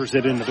Blazic. Delivers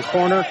it into the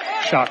corner.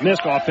 Shot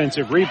missed.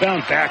 Offensive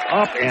rebound. Back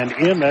up and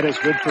in. That is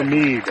good for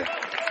Meade.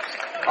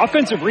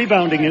 Offensive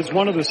rebounding is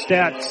one of the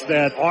stats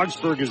that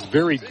Augsburg is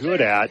very good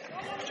at.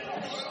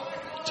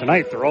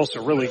 Tonight, they're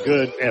also really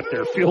good at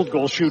their field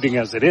goal shooting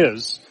as it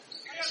is.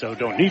 So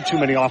don't need too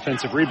many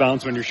offensive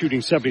rebounds when you're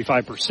shooting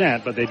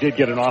 75%, but they did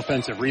get an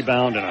offensive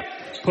rebound and a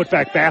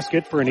putback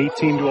basket for an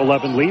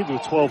 18-11 lead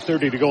with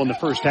 12:30 to go in the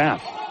first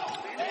half.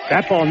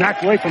 That ball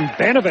knocked away from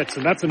Banovitz,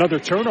 and that's another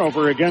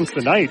turnover against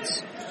the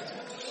Knights.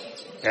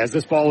 As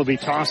this ball will be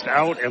tossed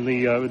out, and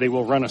they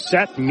will run a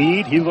set.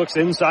 Meade, he looks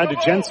inside to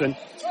Jensen.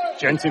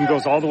 Jensen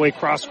goes all the way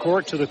cross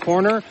court to the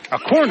corner. A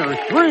corner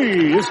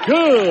three is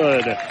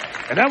good.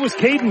 And that was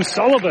Caden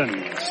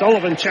Sullivan.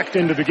 Sullivan checked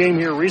into the game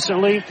here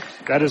recently.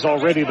 That is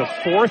already the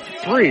 4th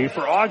three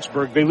for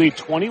Augsburg. They lead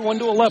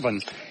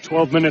 21-11.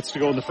 12 minutes to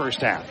go in the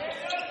first half.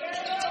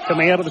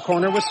 Coming out of the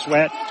corner with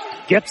Sweat.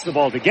 Gets the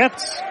ball to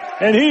Getz.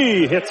 And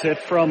he hits it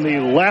from the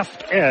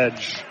left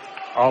edge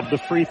of the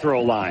free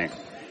throw line.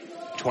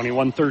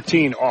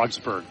 21-13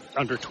 Augsburg.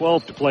 Under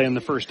 12 to play in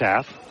the first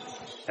half.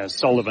 As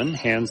Sullivan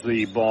hands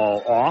the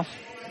ball off.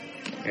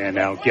 And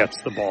now gets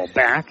the ball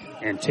back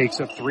and takes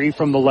a three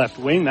from the left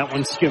wing. That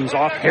one skims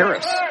off.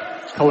 Harris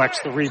collects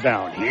the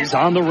rebound. He's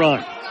on the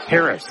run.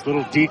 Harris,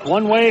 little deep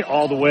one way,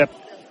 all the way up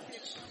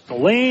the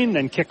lane,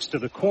 then kicks to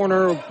the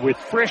corner with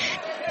Frisch.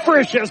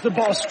 Frisch has the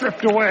ball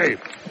stripped away.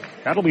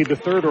 That'll be the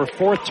 3rd or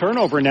 4th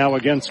turnover now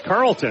against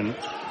Carleton.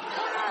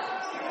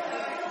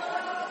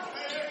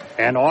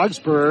 And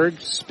Augsburg,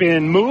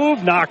 spin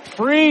move, knocked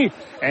free,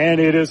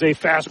 and it is a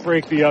fast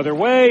break the other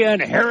way,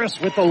 and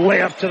Harris with the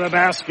layup to the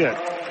basket.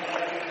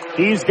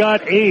 He's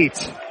got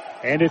 8,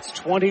 and it's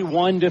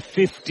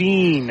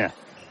 21-15.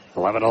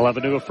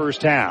 11-11 to a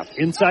first half.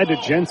 Inside to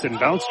Jensen.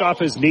 Bounced off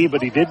his knee,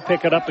 but he did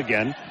pick it up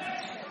again.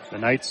 The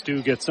Knights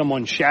do get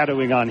someone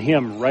shadowing on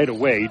him right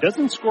away. He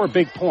doesn't score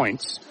big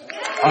points.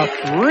 A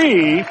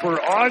three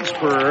for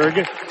Augsburg.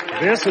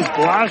 This is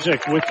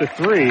Blazek with the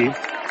three.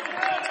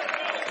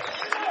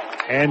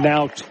 And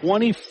now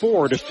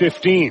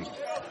 24-15.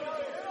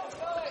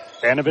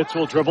 Banovitz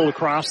will dribble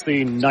across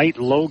the Knight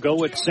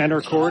logo at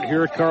center court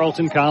here at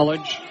Carleton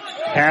College.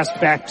 Pass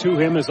back to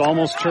him is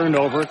almost turned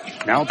over.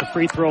 Now at the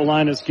free throw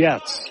line is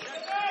Getz.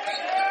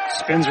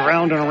 Spins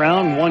around and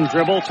around. One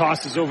dribble,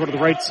 tosses over to the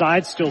right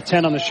side. Still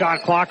 10 on the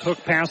shot clock.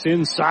 Hook pass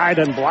inside,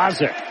 and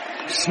Blazek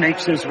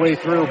snakes his way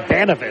through.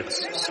 Banovitz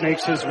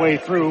snakes his way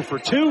through for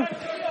two.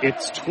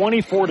 It's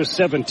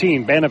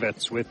 24-17.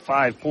 Banovitz with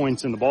 5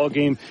 points in the ball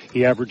game.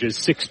 He averages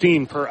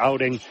 16 per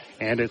outing,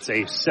 and it's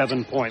a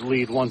 7-point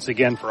lead once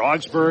again for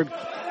Augsburg.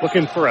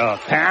 Looking for a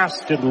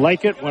pass, didn't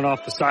like it, went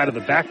off the side of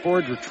the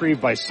backboard,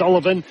 retrieved by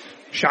Sullivan.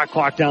 Shot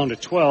clock down to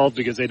 12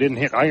 because they didn't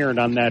hit iron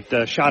on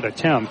that shot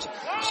attempt.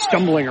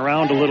 Stumbling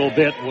around a little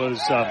bit was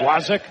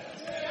Blazek.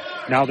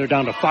 Now they're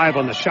down to 5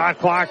 on the shot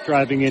clock.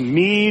 Driving in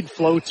Mead,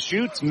 floats,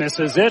 shoots,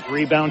 misses it.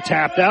 Rebound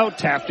tapped out,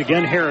 tapped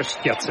again. Harris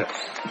gets it.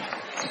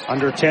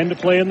 Under 10 to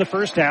play in the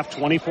first half,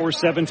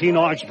 24-17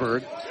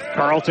 Augsburg.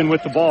 Carleton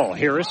with the ball.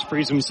 Harris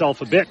frees himself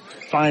a bit,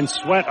 finds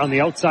Sweat on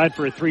the outside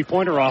for a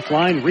three-pointer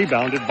offline,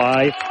 rebounded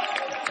by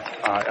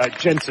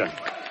Jensen.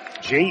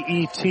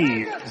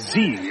 Jetzen,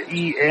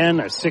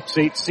 a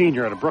 6'8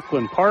 senior out of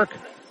Brooklyn Park.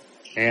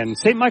 And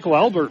St. Michael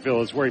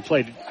Albertville is where he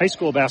played high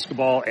school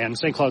basketball, and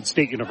St. Cloud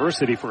State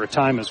University for a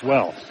time as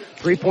well.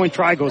 Three-point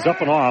try goes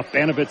up and off.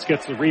 Banovitz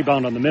gets the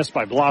rebound on the miss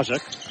by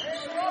Blazek.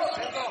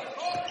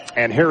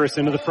 And Harris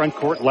into the front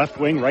court, left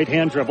wing,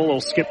 right-hand dribble,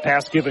 little skip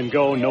pass, give and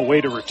go, no way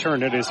to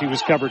return it as he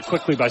was covered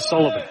quickly by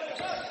Sullivan.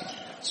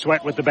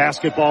 Sweat with the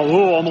basketball.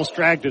 Ooh, almost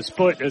dragged his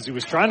foot as he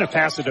was trying to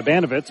pass it to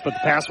Banovitz, but the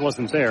pass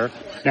wasn't there.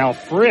 Now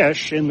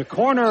Frisch in the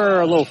corner,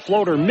 a little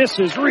floater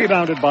misses,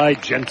 rebounded by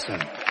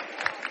Jensen.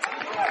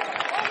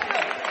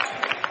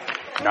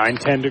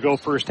 9:10 to go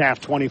first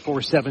half,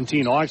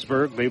 24-17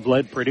 Augsburg. They've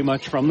led pretty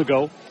much from the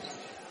go.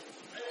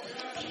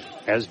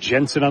 As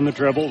Jensen on the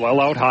dribble,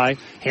 well out high,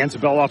 hands the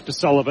ball off to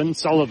Sullivan.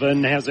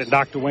 Sullivan has it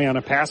knocked away on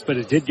a pass, but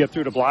it did get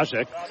through to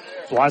Blazek.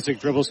 Blazek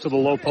dribbles to the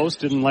low post,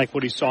 didn't like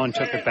what he saw and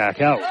took it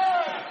back out.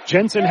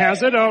 Jensen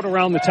has it out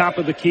around the top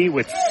of the key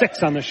with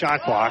 6 on the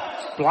shot clock.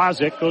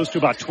 Blazek goes to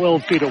about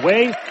 12 feet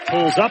away,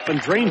 pulls up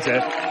and drains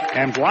it.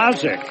 And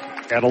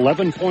Blazek at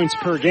 11 points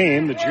per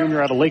game, the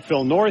junior out of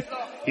Lakeville North.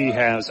 He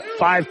has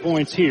 5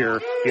 points here.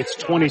 It's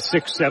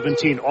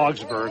 26-17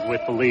 Augsburg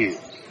with the lead.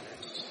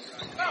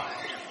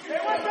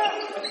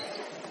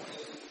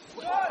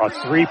 A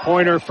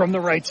three-pointer from the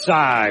right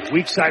side.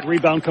 Weak side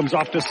rebound comes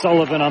off to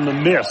Sullivan on the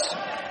miss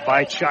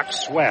by Chuck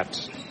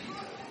Sweat.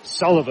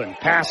 Sullivan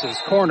passes,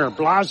 corner,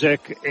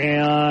 Blazek,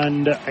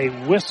 and a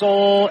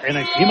whistle, and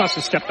he must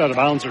have stepped out of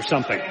bounds or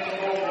something.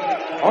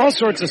 All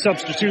sorts of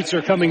substitutes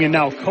are coming in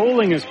now.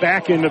 Coling is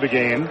back into the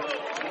game.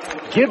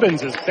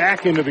 Gibbons is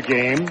back into the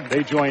game.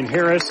 They join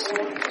Harris,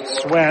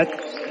 Sweat,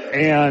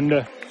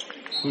 and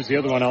who's the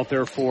other one out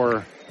there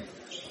for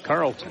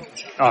Carleton?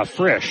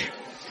 Frisch.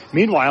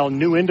 Meanwhile,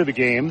 new into the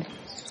game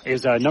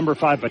is number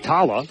 5,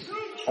 Batala.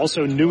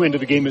 Also new into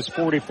the game is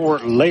 44,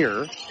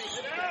 Lair.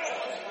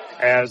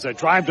 As a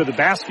drive to the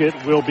basket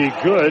will be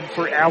good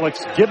for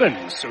Alex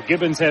Gibbons. So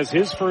Gibbons has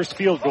his first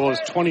field goal,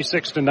 is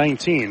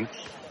 26-19.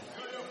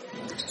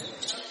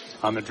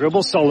 On the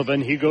dribble,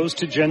 Sullivan, he goes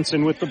to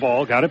Jensen with the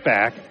ball, got it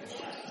back.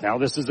 Now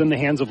this is in the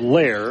hands of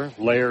Lair.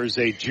 Lair is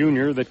a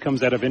junior that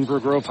comes out of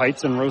Inver Grove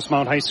Heights and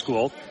Rosemount High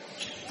School.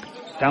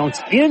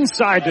 Bounce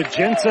inside to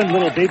Jensen.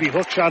 Little baby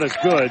hook shot is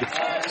good.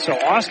 So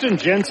Austin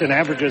Jensen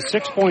averages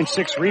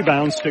 6.6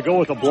 rebounds to go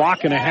with a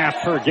block and a half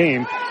per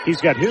game.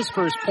 He's got his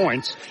first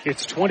points.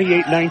 It's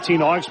 28-19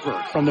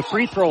 Augsburg. From the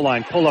free throw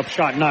line, pull-up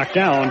shot knocked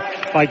down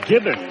by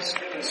Gibbons.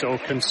 So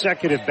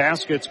consecutive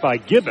baskets by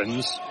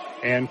Gibbons.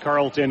 And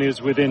Carleton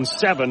is within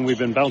 7. We've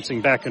been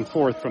bouncing back and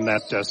forth from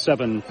that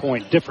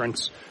 7-point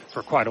difference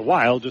for quite a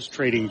while, just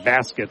trading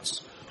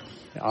baskets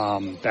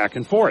back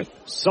and forth.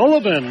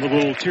 Sullivan with a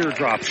little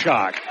teardrop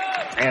shot.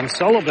 And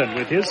Sullivan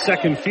with his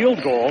second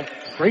field goal.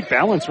 Great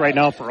balance right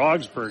now for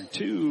Augsburg.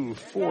 2,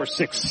 4,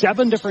 6,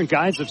 7 different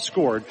guys have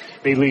scored.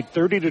 They lead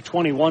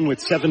 30-21 with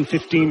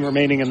 7:15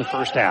 remaining in the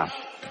first half.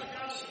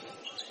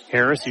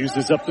 Harris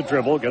uses up the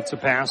dribble, gets a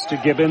pass to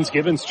Gibbons.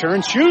 Gibbons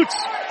turns, shoots,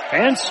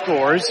 and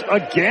scores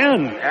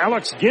again.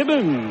 Alex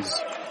Gibbons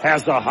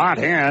has the hot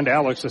hand.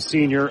 Alex, a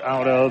senior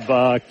out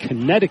of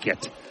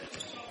Connecticut.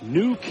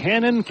 New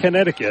Canaan,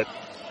 Connecticut.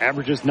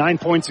 Averages 9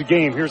 points a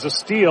game. Here's a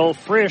steal.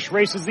 Frisch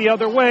races the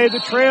other way. The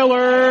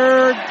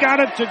trailer got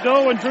it to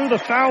go and drew the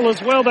foul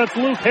as well. That's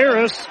Luke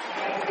Harris.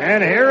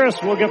 And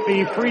Harris will get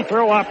the free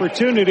throw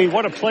opportunity.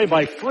 What a play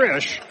by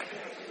Frisch.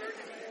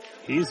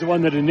 He's the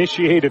one that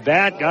initiated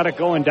that. Got it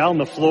going down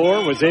the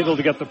floor. Was able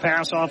to get the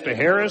pass off to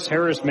Harris.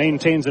 Harris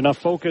maintains enough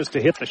focus to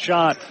hit the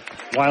shot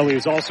while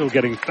he's also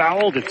getting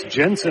fouled. It's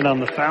Jensen on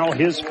the foul.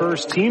 His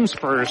first, team's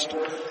first.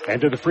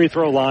 And to the free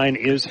throw line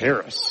is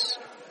Harris.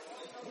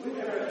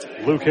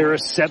 Luke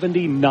Harris,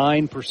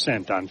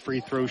 79% on free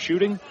throw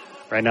shooting.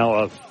 Right now,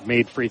 a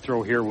made free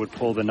throw here would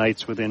pull the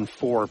Knights within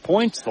 4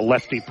 points. The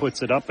lefty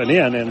puts it up and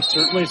in, and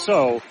certainly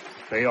so.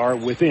 They are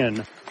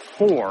within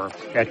 4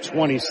 at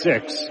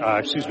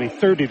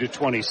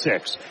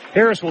 30-26.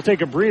 Harris will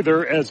take a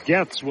breather as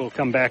Getz will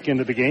come back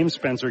into the game.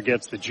 Spencer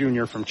Getz, the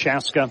junior from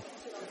Chaska.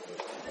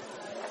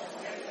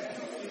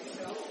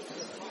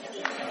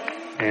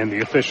 And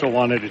the official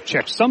wanted to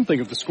check something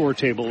of the score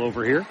table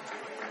over here.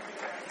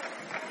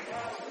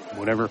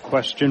 Whatever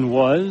question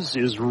was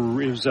is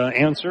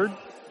answered.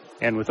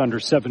 And with under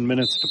 7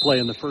 minutes to play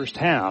in the first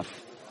half,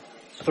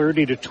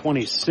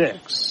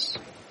 30-26.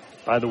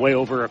 By the way,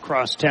 over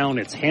across town,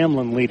 it's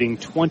Hamlin leading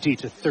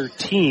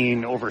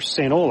 20-13 over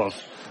St.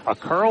 Olaf. A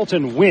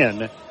Carleton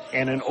win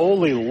and an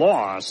Ole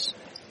loss,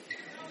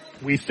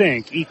 we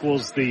think,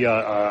 equals the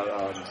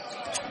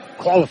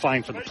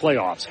qualifying for the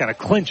playoffs, kind of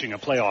clinching a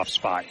playoff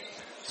spot.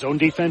 Zone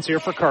defense here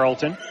for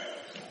Carleton.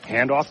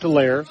 Hand off to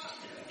Lair.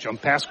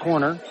 Jump pass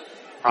corner.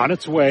 On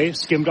its way,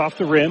 skimmed off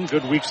the rim.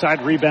 Good weak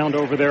side rebound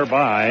over there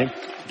by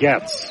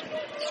Getz.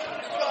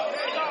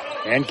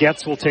 And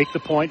Getz will take the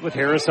point with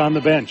Harris on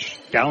the bench.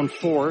 Down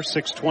 4,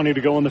 6:20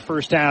 to go in the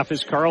first half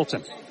is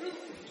Carleton.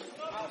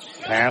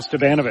 Pass to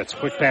Banovitz.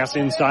 Quick pass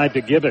inside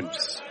to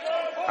Gibbons.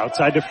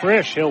 Outside to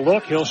Frisch. He'll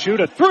look. He'll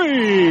shoot a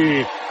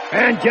 3.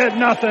 And get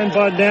nothing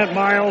but net.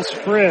 Miles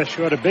Frisch,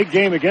 who had a big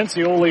game against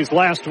the Ole's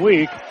last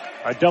week.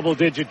 A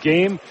double-digit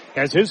game,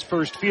 has his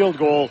first field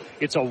goal.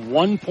 It's a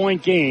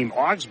 1-point game.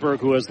 Augsburg,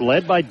 who has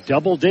led by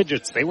double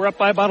digits. They were up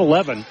by about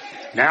 11.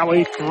 Now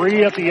a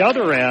 3 at the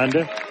other end.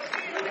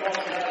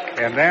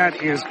 And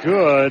that is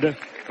good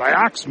by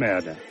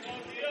Oxmed.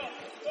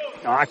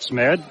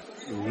 Oxmed,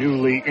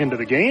 newly into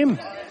the game,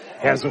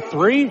 has a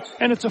 3,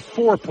 and it's a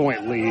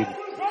 4-point lead.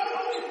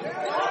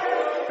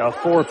 A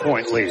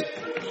 4-point lead.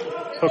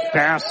 Hook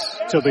pass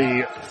to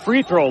the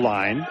free throw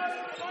line.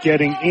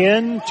 Getting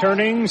in,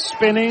 turning,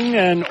 spinning,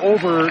 and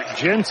over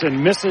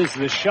Jensen. Misses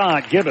the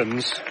shot.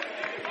 Gibbons.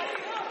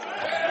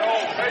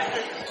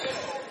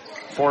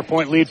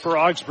 4-point lead for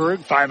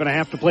Augsburg.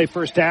 5.5 to play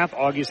first half.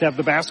 Augies have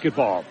the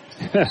basketball.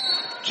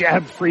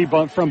 Jab free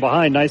bump from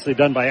behind. Nicely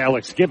done by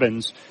Alex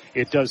Gibbons.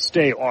 It does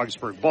stay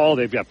Augsburg ball.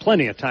 They've got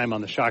plenty of time on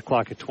the shot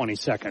clock at 20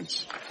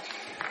 seconds.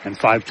 And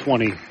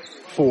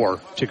 5:24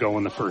 to go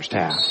in the first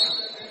half.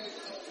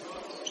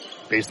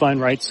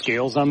 Baseline right,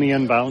 Scales on the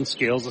inbound.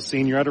 Scales, a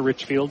senior out of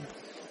Richfield.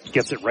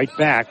 Gets it right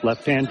back.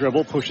 Left-hand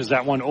dribble, pushes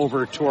that one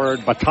over toward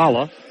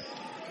Batala.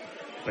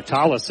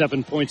 Batala,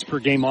 7 points per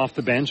game off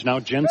the bench. Now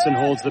Jensen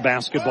holds the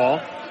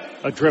basketball.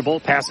 A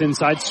dribble, pass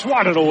inside,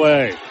 swatted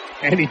away.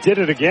 And he did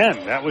it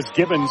again. That was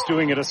Gibbons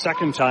doing it a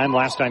second time.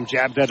 Last time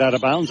jabbed that out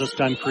of bounds. This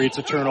time creates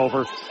a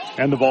turnover.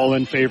 And the ball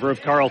in favor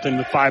of Carleton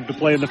with 5 to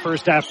play in the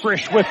first half.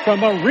 Frisch with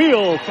from a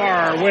real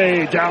far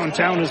way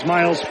downtown is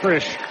Miles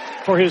Frisch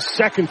for his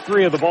second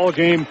 3 of the ball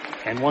game.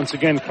 And once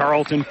again,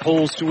 Carleton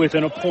pulls to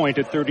within a point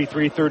at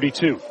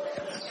 33-32.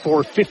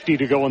 4:50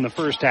 to go in the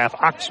first half.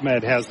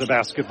 Oxmed has the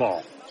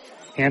basketball.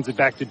 Hands it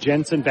back to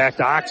Jensen, back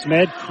to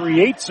Oxmed.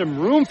 Creates some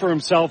room for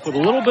himself with a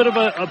little bit of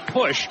a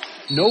push.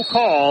 No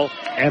call.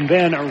 And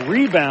then a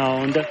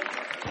rebound.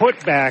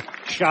 Put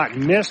back. Shot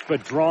missed,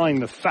 but drawing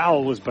the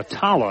foul was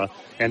Batala.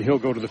 And he'll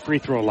go to the free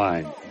throw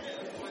line.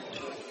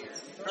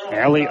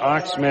 Ali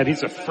Oxmed,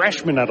 he's a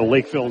freshman out of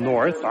Lakeville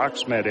North.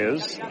 Oxmed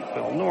is.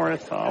 Lakeville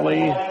North,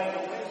 Ali.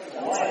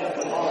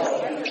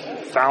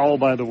 Foul,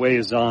 by the way,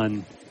 is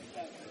on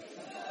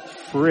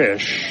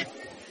Frisch.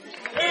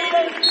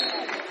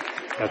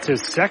 That's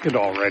his second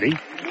already.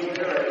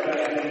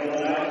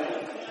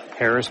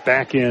 Harris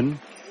back in.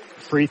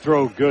 Free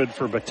throw good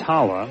for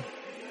Batala.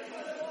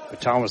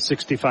 Batala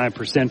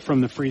 65%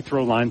 from the free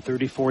throw line,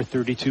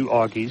 34-32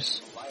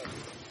 Augies.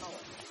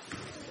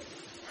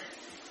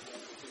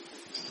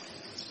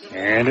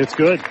 And it's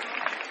good.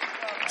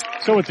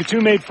 So with the 2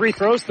 made free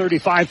throws,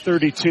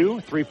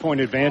 35-32, 3-point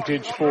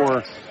advantage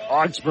for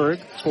Augsburg.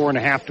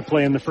 4.5 to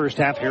play in the first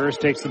half. Harris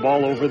takes the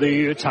ball over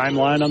the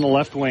timeline on the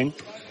left wing.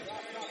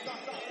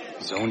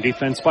 Zone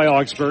defense by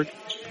Augsburg.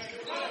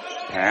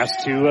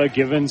 Pass to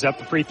Gibbons at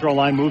the free throw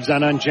line. Moves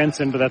on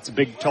Jensen, but that's a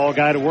big, tall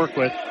guy to work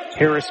with.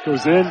 Harris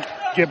goes in.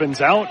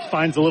 Gibbons out.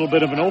 Finds a little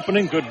bit of an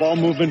opening. Good ball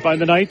movement by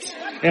the Knights.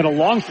 And a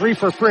long 3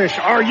 for Frisch.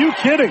 Are you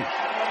kidding?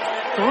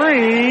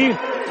 3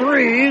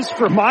 threes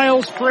for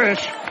Miles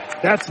Frisch.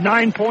 That's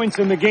 9 points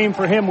in the game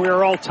for him. We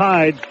are all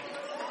tied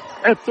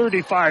at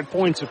 35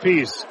 points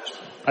apiece.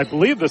 I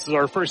believe this is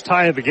our first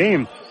tie of the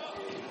game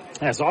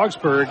as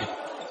Augsburg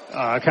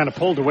kind of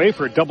pulled away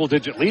for a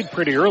double-digit lead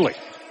pretty early.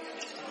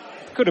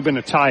 Could have been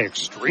a tie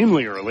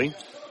extremely early,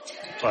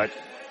 but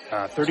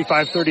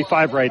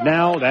 35-35 right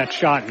now. That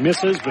shot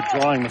misses, but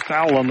drawing the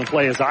foul on the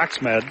play is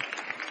Oxmed.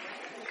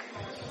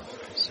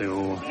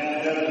 So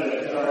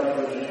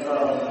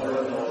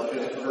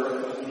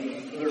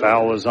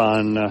foul is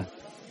on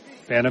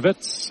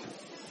Banovitz.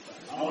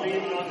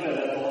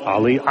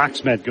 Ali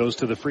Oxmed goes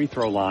to the free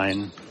throw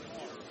line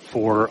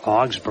for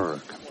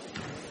Augsburg.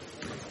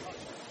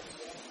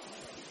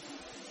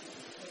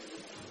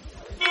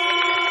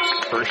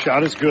 First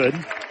shot is good.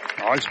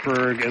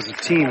 Augsburg as a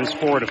team is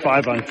 4 to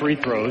 5 on free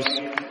throws.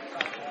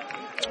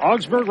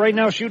 Augsburg right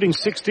now shooting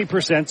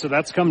 60%, so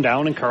that's come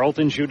down, and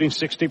Carleton shooting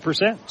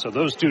 60%. So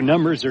those two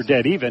numbers are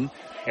dead even,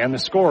 and the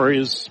score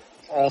is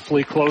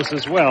awfully close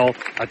as well.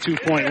 A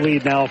 2-point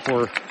lead now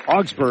for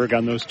Augsburg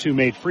on those two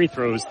made free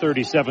throws,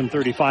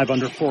 37-35,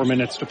 under 4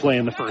 minutes to play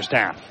in the first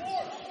half.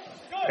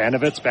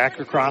 Banovitz back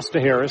across to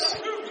Harris.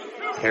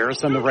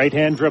 Harris on the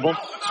right-hand dribble,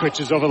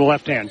 switches over the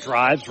left-hand,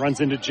 drives, runs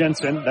into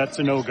Jensen. That's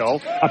a no-go.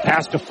 A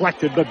pass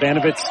deflected, but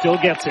Banovitz still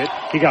gets it.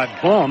 He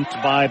got bumped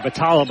by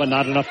Batala, but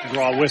not enough to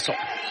draw a whistle.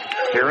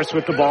 Harris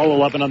with the ball,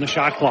 11 on the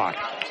shot clock.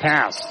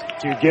 Pass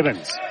to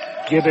Gibbons.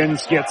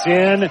 Gibbons gets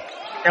in,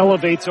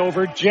 elevates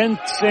over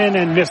Jensen,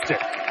 and missed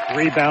it.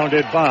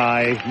 Rebounded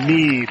by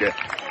Meade.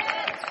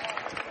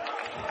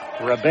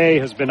 Rebay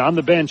has been on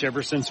the bench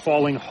ever since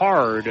falling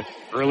hard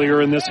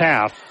earlier in this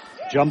half.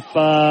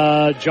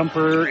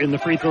 Jumper in the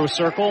free throw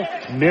circle,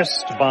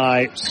 missed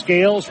by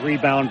Scales,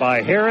 rebound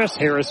by Harris.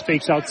 Harris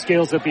fakes out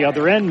Scales at the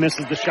other end,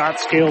 misses the shot,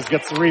 Scales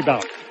gets the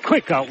rebound.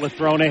 Quick outlet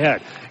thrown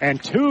ahead.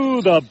 And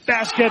to the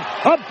basket,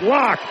 a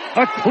block,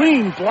 a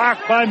clean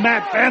block by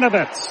Matt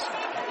Banovitz.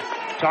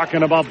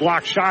 Talking about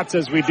block shots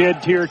as we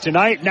did here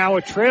tonight. Now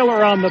a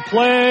trailer on the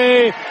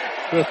play.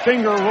 The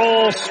finger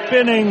roll,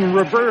 spinning,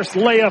 reverse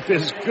layup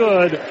is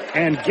good.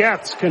 And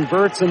Getz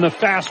converts in the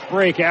fast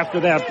break after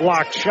that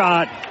blocked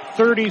shot.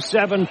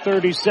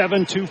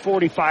 37-37,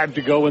 2:45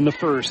 to go in the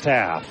first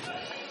half.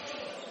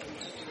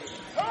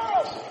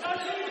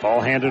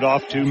 Ball handed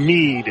off to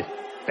Meade.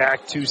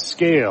 Back to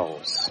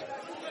Scales.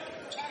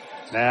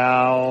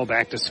 Now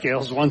back to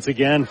Scales once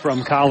again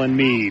from Colin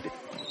Meade.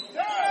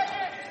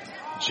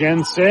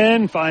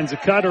 Jensen finds a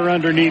cutter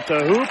underneath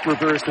the hoop.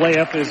 Reverse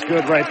layup is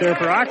good right there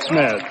for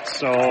Oxmed.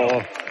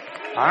 So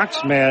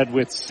Oxmed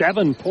with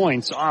 7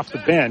 points off the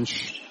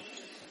bench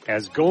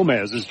as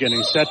Gomez is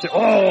getting set to,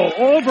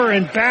 over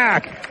and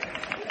back.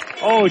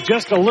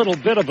 Just a little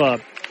bit of a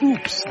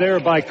oops there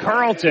by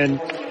Carleton.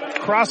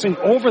 Crossing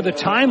over the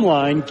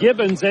timeline,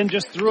 Gibbons then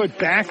just threw it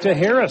back to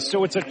Harris.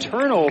 So it's a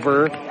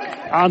turnover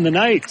on the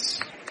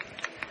Knights.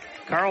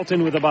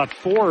 Carleton with about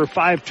 4 or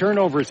 5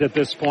 turnovers at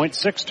this point,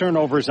 6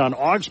 turnovers on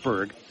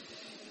Augsburg.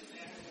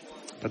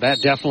 But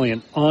that definitely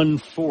an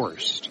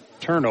unforced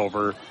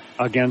turnover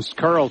against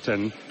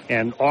Carleton.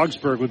 And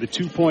Augsburg with a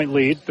 2-point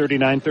lead,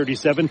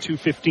 39-37,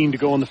 2:15 to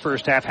go in the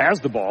first half, has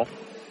the ball.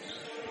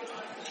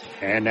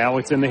 And now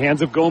it's in the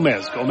hands of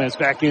Gomez. Gomez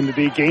back into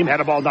the game, had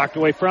a ball knocked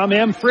away from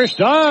him. Frisch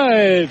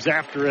dives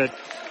after it.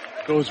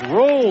 Goes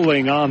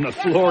rolling on the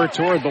floor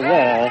toward the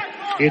wall.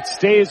 It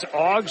stays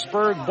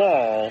Augsburg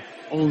ball.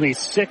 Only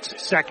 6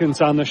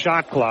 seconds on the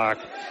shot clock.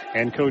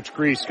 And Coach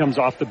Grease comes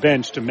off the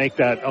bench to make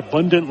that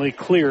abundantly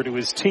clear to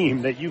his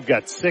team that you've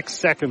got 6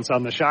 seconds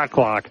on the shot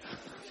clock.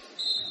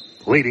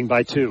 Leading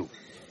by 2.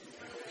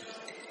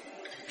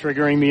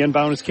 Triggering the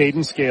inbound is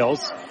Caden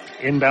Scales.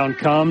 Inbound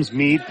comes,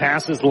 Meade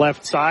passes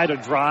left side, a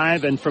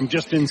drive, and from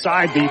just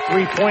inside the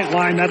 3-point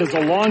line, that is a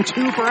long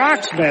 2 for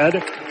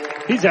Oxmed.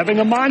 He's having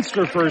a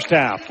monster first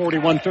half.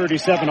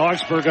 41-37,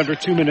 Augsburg under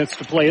 2 minutes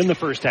to play in the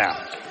first half.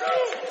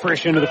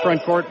 Frisch into the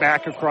front court,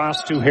 back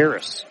across to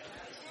Harris.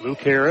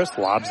 Luke Harris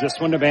lobs this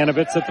one to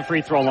Banovitz at the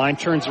free throw line,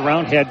 turns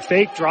around, head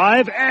fake,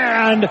 drive,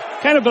 and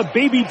kind of a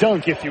baby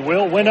dunk, if you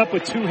will. Went up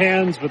with 2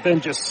 hands, but then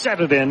just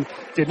set it in.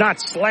 Did not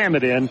slam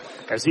it in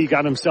as he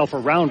got himself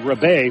around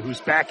Rebay,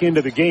 who's back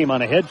into the game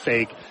on a head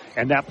fake.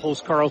 And that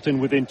pulls Carleton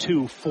within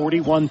 2,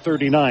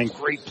 41-39.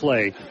 Great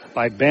play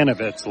by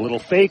Banovitz. A little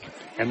fake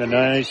and the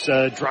nice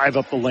drive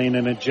up the lane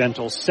and a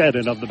gentle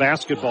set-in of the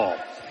basketball.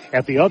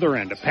 At the other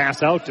end, a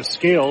pass out to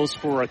Scales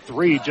for a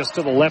 3 just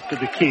to the left of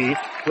the key.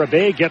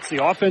 Rebay gets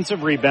the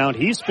offensive rebound.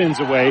 He spins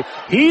away.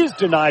 He's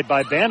denied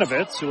by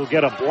Banovitz, who will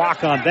get a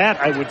block on that.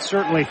 I would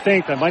certainly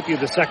think that might be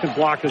the second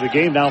block of the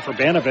game now for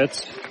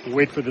Banovitz. We'll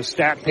wait for the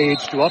stat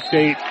page to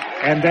update.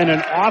 And then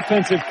an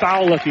offensive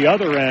foul at the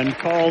other end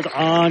called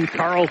on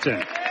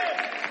Carleton.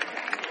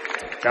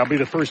 That'll be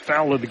the first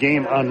foul of the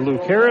game on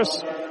Luke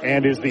Harris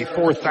and is the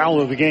 4th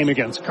foul of the game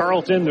against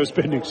Carleton. There's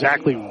been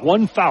exactly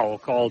 1 foul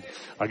called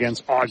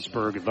against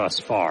Augsburg thus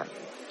far.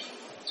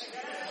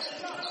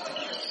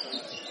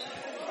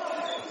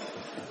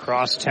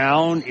 Across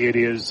town, it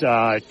is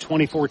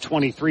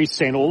 24-23.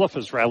 St. Olaf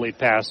has rallied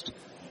past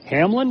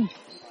Hamlin.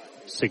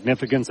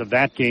 Significance of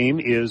that game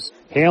is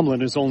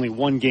Hamlin is only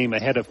 1 game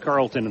ahead of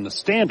Carleton in the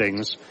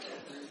standings.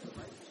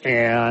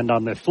 And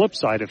on the flip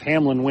side, if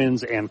Hamlin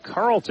wins and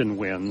Carleton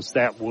wins,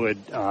 that would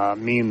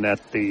mean that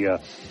the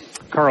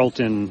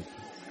Carleton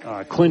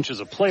clinches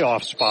a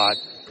playoff spot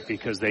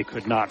because they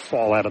could not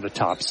fall out of the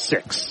top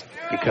 6.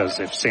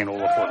 Because if St.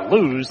 Olaf were to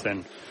lose,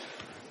 then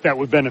that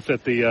would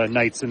benefit the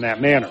Knights in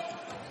that manner.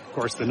 Of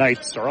course, the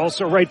Knights are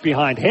also right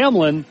behind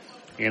Hamlin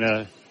in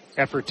an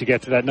effort to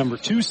get to that number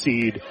 2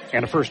 seed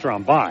and a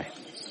first-round bye.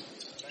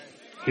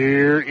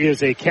 Here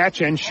is a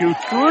catch-and-shoot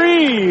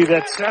 3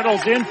 that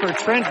settles in for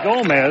Trent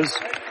Gomez.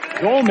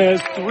 Gomez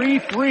 3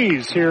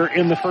 threes here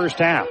in the first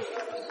half.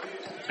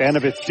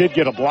 Banovitz did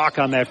get a block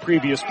on that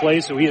previous play,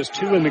 so he has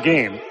 2 in the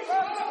game.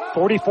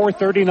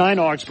 44-39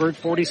 Augsburg,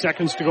 40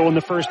 seconds to go in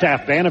the first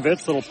half.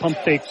 Banovitz, little pump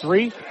fake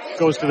three,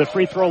 goes to the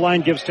free throw line,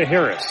 gives to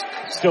Harris.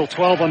 Still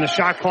 12 on the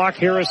shot clock.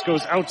 Harris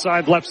goes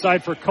outside, left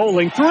side for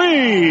Kohling.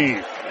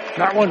 Three!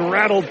 That one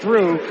rattled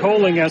through.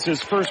 Kohling has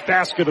his first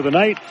basket of the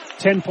night.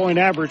 10-point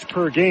average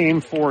per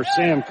game for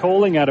Sam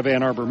Kohling out of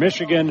Ann Arbor,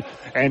 Michigan.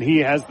 And he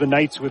has the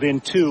Knights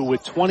within 2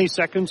 with 20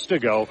 seconds to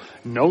go.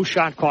 No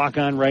shot clock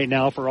on right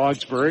now for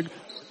Augsburg.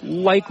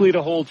 Likely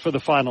to hold for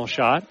the final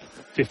shot.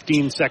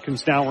 15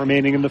 seconds now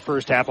remaining in the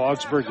first half.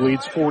 Augsburg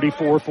leads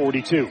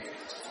 44-42.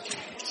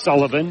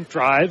 Sullivan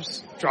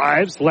drives,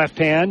 left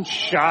hand,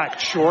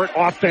 shot short,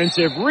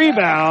 offensive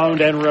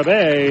rebound, and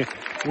Rabe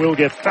will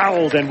get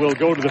fouled and will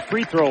go to the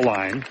free throw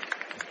line.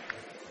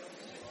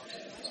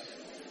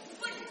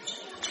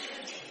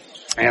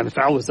 And the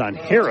foul is on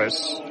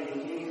Harris.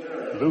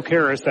 Luke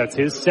Harris, that's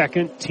his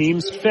second,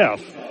 team's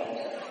fifth.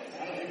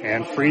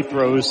 And free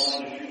throws,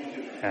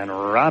 and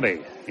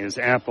Rabe is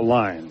at the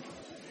line.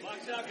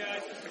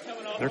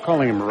 They're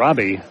calling him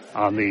Rabe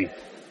on the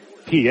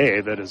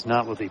PA. That is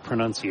not what the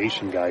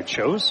pronunciation guide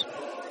shows.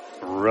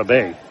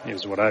 Rabe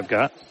is what I've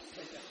got.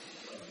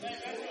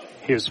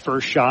 His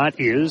first shot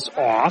is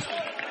off.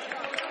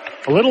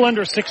 A little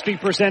under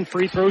 60%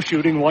 free throw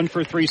shooting, 1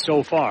 for 3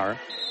 so far.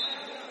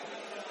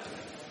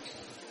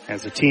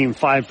 As a team,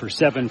 5 for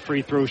 7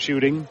 free throw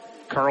shooting.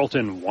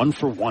 Carleton 1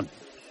 for 1.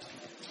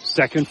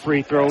 Second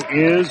free throw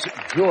is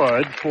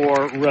good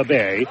for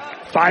Rabe.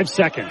 5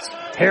 seconds.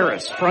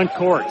 Harris, front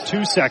court,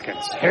 2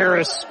 seconds.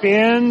 Harris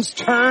spins,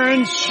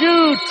 turns,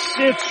 shoots.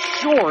 It's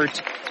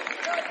short.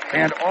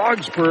 And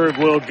Augsburg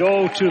will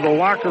go to the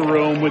locker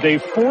room with a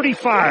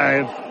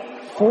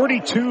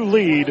 45-42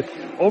 lead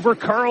over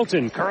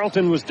Carleton.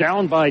 Carleton was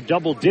down by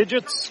double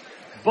digits,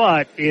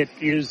 but it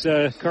is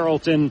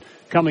Carleton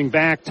coming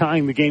back,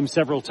 tying the game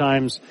several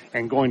times,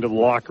 and going to the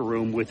locker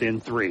room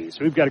within 3.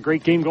 So we've got a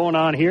great game going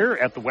on here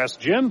at the West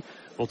Gym.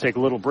 We'll take a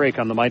little break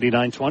on the Mighty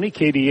 920.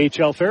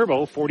 KDHL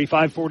Faribault,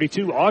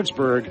 45-42,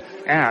 Augsburg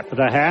at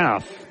the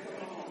half.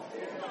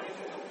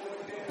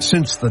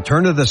 Since the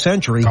turn of the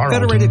century,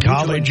 Carleton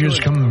College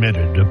is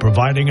committed to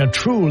providing a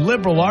true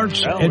liberal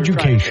arts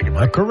education,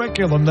 a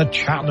curriculum that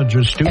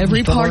challenges students.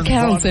 Every part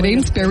counts at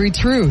Amesbury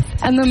Truth,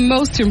 and the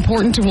most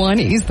important one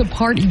is the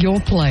part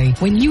you'll play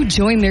when you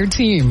join their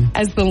team.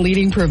 As the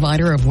leading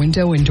provider of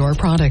window and door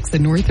products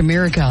in North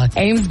America,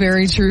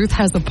 Amesbury Truth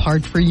has a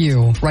part for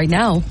you. Right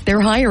now,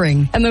 they're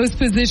hiring, and those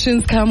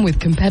positions come with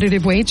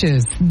competitive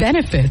wages,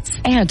 benefits,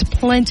 and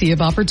plenty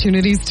of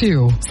opportunities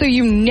too. So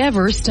you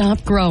never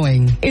stop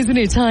growing. Isn't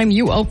it time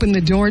you open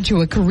the door to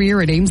a career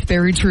at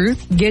Amesbury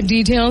Truth? Get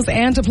details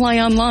and apply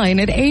online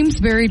at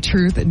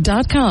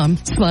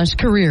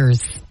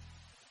amesburytruth.com/careers.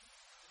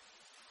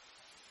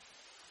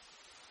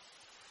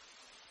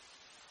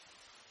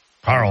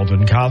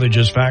 Carleton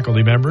College's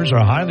faculty members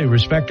are highly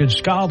respected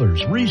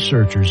scholars,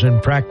 researchers,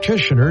 and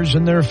practitioners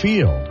in their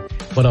field.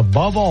 But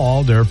above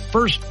all, their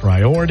first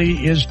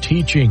priority is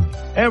teaching.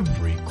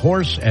 Every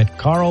course at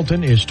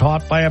Carleton is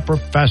taught by a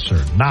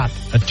professor, not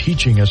a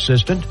teaching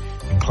assistant,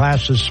 and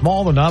classes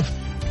small enough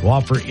to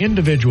offer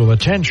individual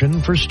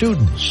attention for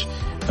students.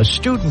 A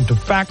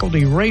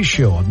student-to-faculty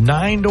ratio of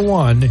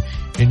 9-to-1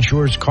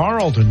 ensures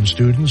Carleton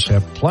students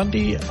have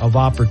plenty of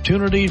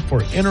opportunity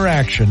for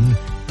interaction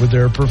with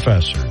their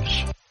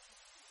professors.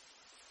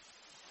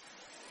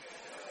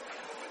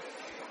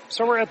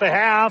 So we're at the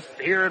half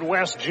here at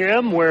West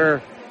Gym,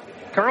 where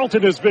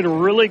Carleton has been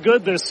really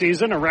good this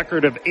season, a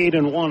record of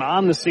 8-1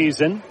 on the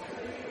season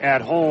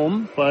at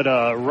home, but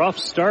a rough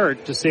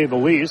start to say the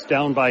least,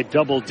 down by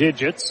double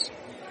digits.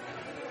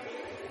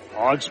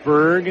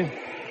 Augsburg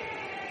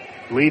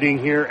leading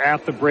here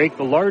at the break.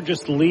 The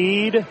largest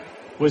lead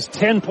was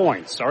 10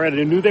 points. All right,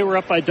 I knew they were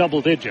up by double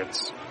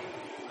digits.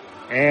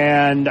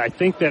 And I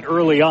think that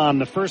early on,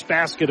 the first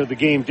basket of the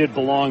game did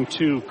belong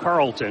to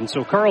Carleton.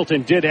 So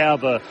Carleton did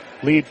have a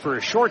lead for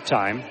a short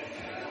time.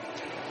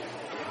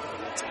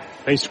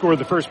 They scored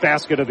the first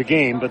basket of the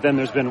game, but then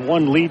there's been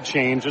one lead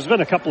change. There's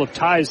been a couple of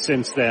ties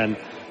since then,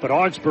 but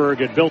Augsburg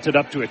had built it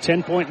up to a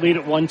 10-point lead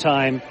at one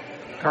time.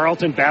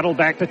 Carleton battled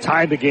back to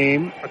tie the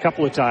game a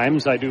couple of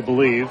times, I do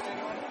believe.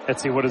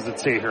 Let's see, what does it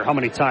say here? How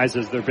many ties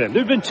has there been?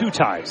 There have been 2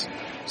 ties.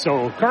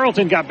 So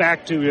Carleton got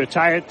back to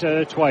tie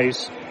it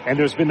twice, and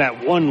there's been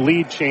that one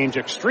lead change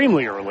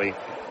extremely early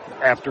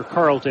after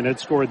Carleton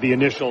had scored the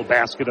initial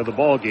basket of the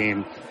ball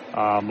game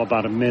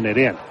about a minute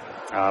in.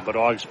 But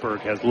Augsburg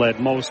has led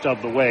most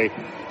of the way.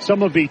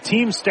 Some of the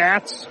team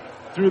stats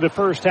through the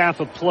first half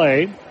of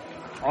play.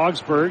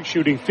 Augsburg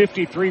shooting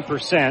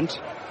 53%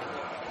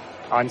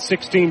 on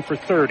 16 for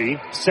 30,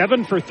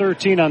 7 for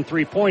 13 on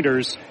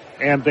three-pointers,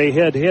 and they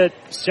had hit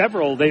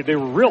several. They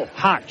were real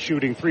hot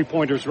shooting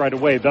three-pointers right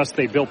away, thus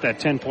they built that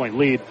 10-point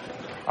lead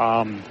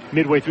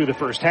midway through the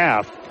first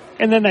half.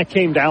 And then that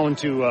came down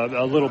to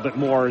a little bit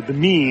more the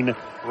mean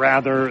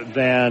rather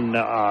than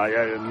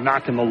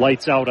knocking the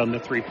lights out on the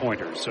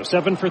three-pointers. So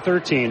 7 for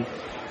 13.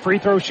 Free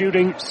throw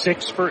shooting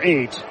 6 for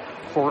 8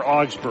 for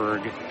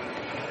Augsburg.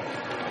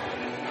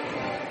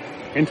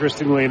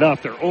 Interestingly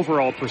enough, their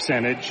overall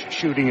percentage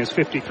shooting is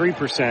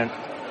 53%.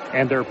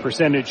 and their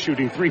percentage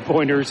shooting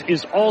three-pointers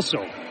is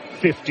also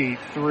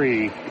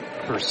 53%.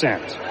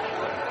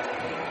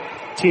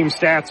 Team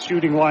stats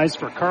shooting-wise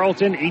for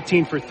Carleton,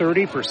 18 for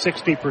 30 for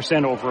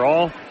 60%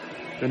 overall.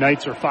 The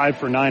Knights are 5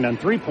 for 9 on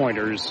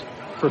three-pointers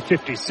for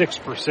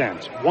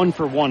 56%. 1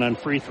 for 1 on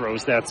free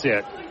throws, that's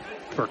it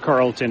for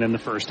Carleton in the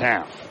first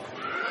half.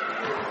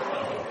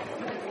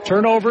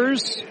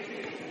 Turnovers,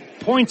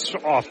 points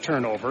off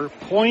turnovers.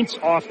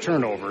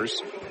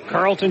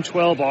 Carleton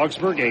 12,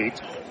 Augsburg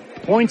 8.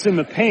 Points in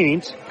the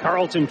paint,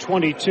 Carleton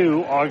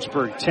 22,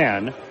 Augsburg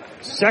 10.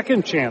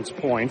 Second chance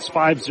points,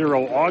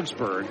 5-0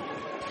 Augsburg.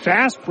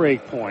 Fast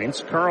break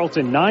points,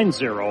 Carleton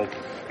 9-0.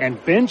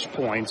 And bench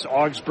points,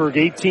 Augsburg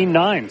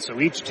 18-9. So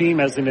each team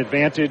has an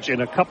advantage in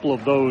a couple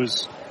of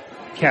those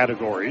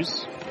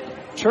categories.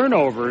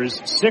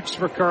 Turnovers, 6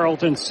 for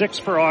Carleton, 6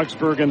 for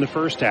Augsburg in the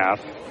first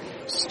half.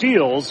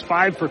 Steals,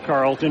 5 for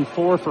Carleton,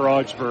 4 for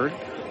Augsburg.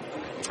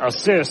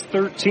 Assists,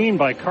 13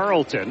 by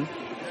Carleton,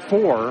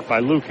 4 by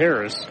Luke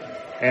Harris.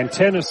 And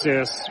 10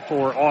 assists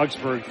for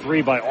Augsburg,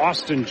 3 by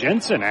Austin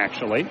Jensen,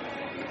 actually.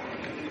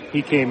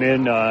 He came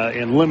in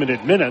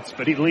limited minutes,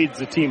 but he leads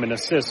the team in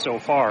assists so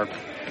far.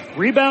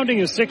 Rebounding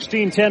is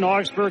 16-10.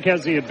 Augsburg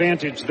has the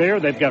advantage there.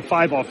 They've got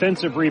 5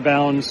 offensive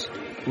rebounds,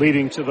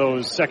 leading to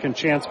those second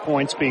chance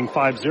points being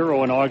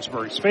 5-0 in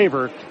Augsburg's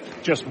favor.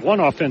 Just 1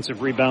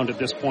 offensive rebound at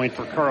this point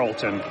for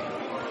Carleton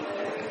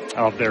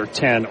of their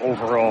 10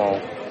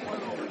 overall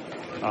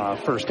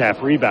first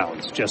half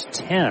rebounds. Just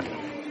 10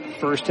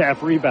 first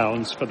half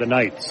rebounds for the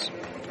Knights.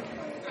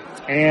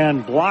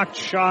 And blocked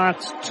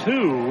shots,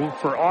 2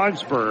 for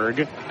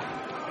Augsburg.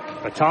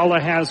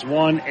 Batala has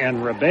 1 and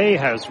Rabe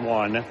has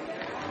 1.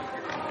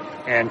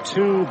 And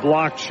 2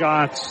 blocked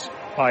shots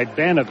by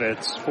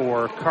Banovitz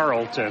for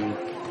Carleton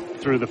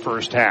through the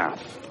first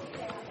half.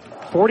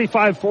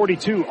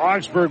 45-42,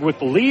 Augsburg with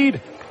the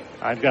lead.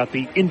 I've got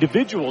the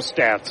individual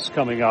stats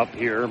coming up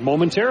here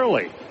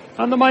momentarily.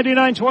 On the Mighty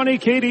 920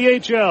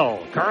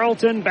 KDHL,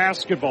 Carleton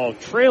basketball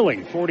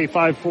trailing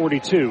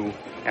 45-42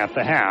 at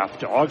the half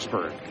to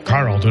Augsburg.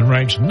 Carleton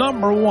ranks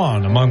number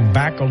 1 among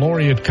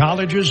baccalaureate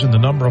colleges in the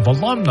number of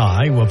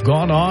alumni who have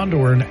gone on to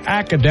earn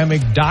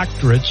academic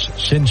doctorates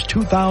since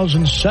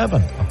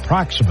 2007.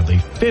 Approximately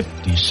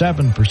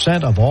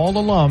 57% of all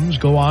alums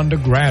go on to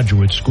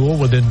graduate school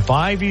within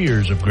 5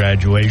 years of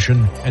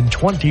graduation, and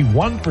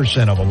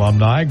 21% of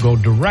alumni go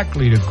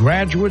directly to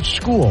graduate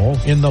school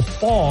in the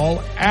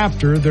fall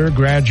after their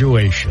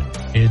graduation.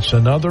 It's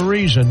another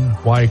reason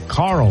why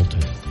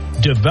Carleton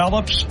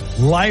develops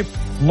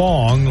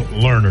lifelong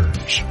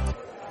learners.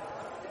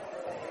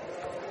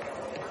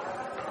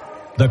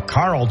 The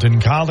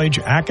Carleton College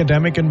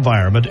academic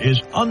environment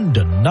is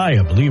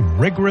undeniably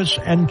rigorous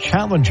and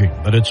challenging,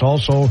 but it's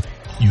also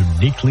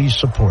uniquely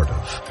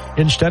supportive.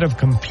 Instead of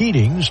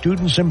competing,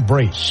 students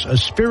embrace a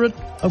spirit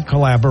of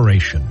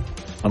collaboration.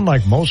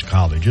 Unlike most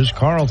colleges,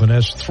 Carleton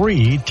has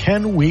 3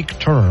 10-week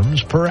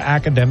terms per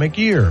academic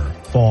year: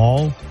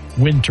 fall,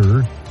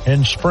 winter,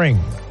 and spring,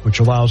 which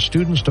allows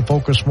students to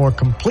focus more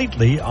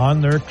completely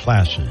on their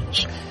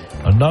classes.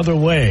 Another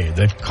way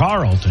that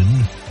Carleton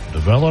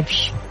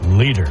develops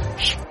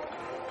leaders.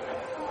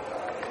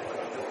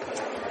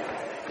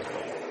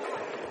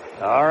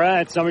 All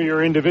right, some of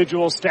your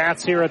individual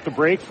stats here at the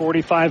break.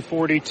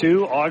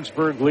 45-42,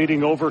 Augsburg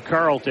leading over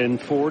Carleton,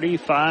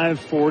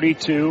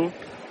 45-42.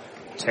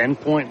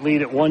 10-point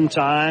lead at one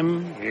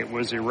time. It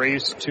was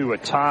erased to a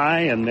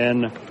tie, and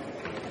then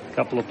a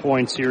couple of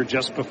points here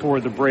just before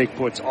the break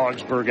puts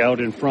Augsburg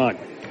out in front.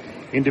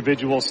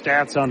 Individual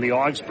stats on the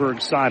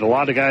Augsburg side. A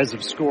lot of guys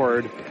have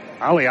scored.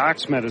 Ali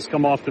Oxmed has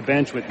come off the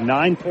bench with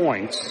 9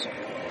 points.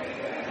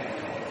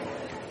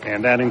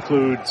 And that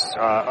includes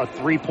a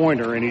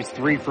three-pointer, and he's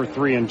 3 for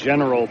 3 in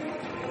general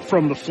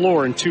from the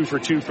floor and 2 for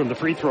 2 from the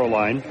free throw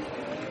line.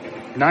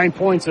 9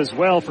 points as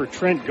well for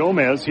Trent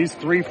Gomez. He's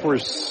 3 for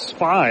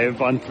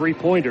 5 on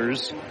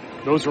three-pointers.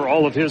 Those are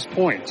all of his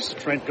points.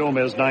 Trent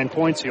Gomez, 9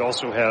 points. He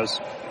also has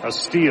a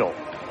steal.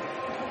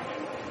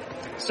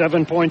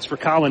 7 points for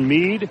Colin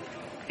Meade.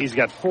 He's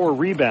got 4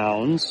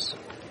 rebounds,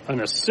 an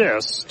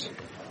assist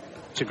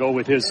to go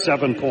with his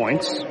 7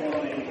 points.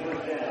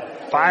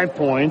 5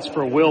 points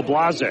for Will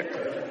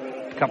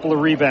Blazik. A couple of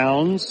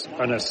rebounds,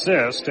 an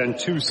assist, and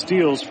 2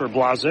 steals for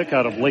Blazik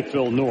out of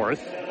Lakeville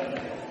North.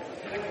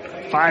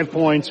 5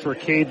 points for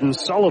Caden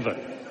Sullivan.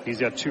 He's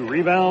got 2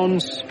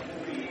 rebounds,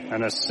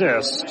 an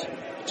assist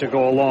to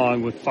go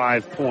along with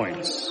 5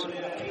 points.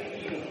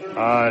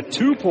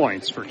 2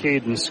 points for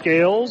Caden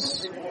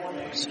Scales.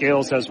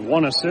 Scales has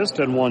 1 assist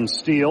and 1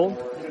 steal.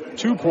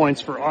 2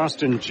 points for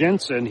Austin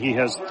Jensen. He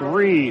has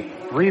 3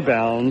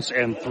 rebounds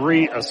and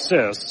 3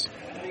 assists.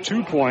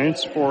 2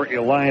 points for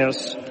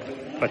Elias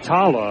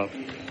Batala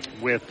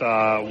with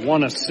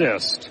 1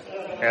 assist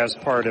as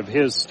part of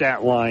his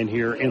stat line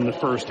here in the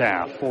first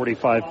half.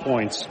 45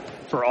 points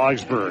for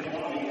Augsburg.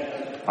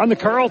 On the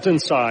Carleton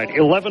side,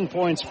 11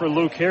 points for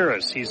Luke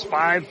Harris. He's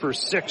 5 for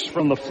 6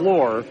 from the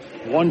floor,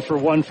 1 for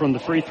 1 from the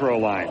free throw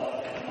line.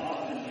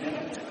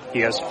 He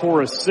has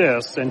 4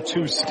 assists and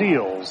 2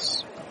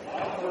 steals.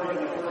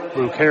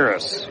 Luke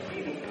Harris.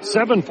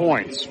 7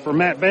 points for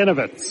Matt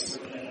Benovitz.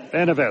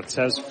 Benovitz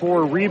has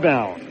 4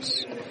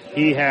 rebounds.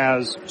 He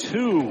has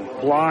 2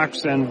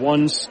 blocks and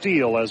 1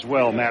 steal as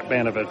well, Matt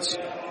Benovitz,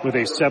 with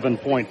a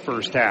 7-point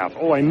first half.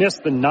 Oh, I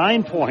missed the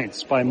 9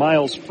 points by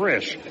Miles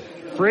Frisch.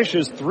 Frisch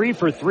is 3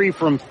 for 3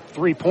 from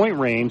 3-point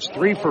range,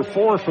 3 for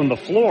 4 from the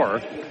floor.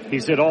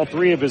 He's hit all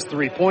 3 of his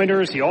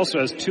 3-pointers. He also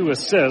has 2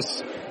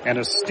 assists and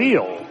a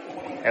steal,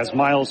 as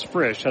Miles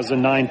Frisch has a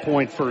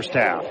 9-point first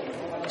half.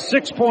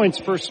 6 points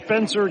for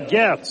Spencer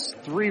Getz,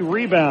 3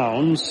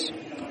 rebounds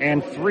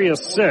and 3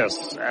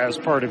 assists as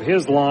part of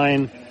his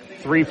line.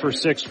 3 for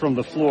 6 from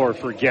the floor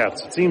for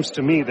Getz. It seems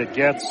to me that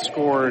Getz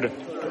scored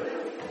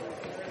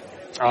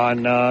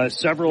on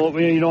several,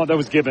 that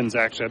was Gibbons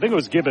actually. I think it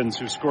was Gibbons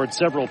who scored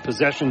several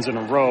possessions in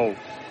a row.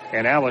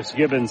 And Alex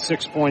Gibbons,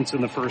 6 points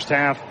in the first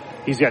half.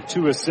 He's got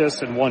 2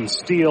 assists and 1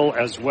 steal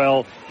as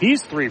well.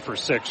 He's 3 for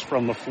 6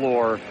 from the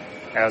floor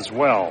as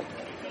well.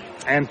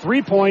 And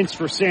 3 points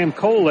for Sam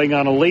Coling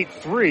on a late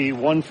 3,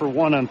 1 for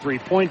 1 on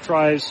 3-point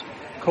tries.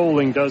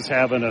 Coling does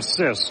have an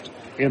assist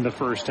in the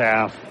first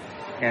half.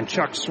 And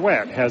Chuck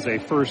Sweat has a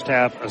first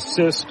half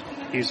assist.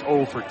 He's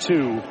 0 for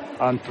 2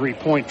 on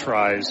 3-point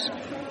tries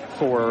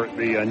for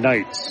the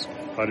Knights,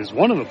 but is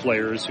one of the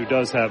players who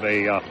does have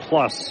a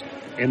plus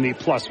in the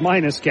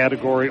plus-minus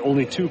category.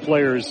 Only 2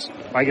 players,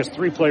 I guess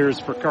 3 players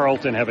for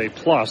Carleton have a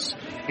plus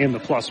in the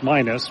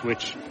plus-minus,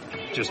 which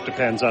just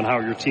depends on how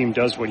your team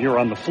does when you're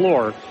on the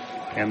floor.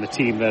 And the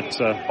team that's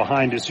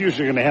behind is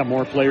usually going to have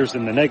more players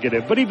in the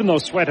negative. But even though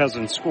Sweat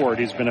hasn't scored,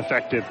 he's been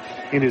effective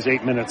in his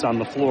 8 minutes on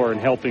the floor and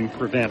helping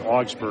prevent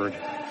Augsburg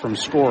from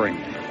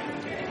scoring.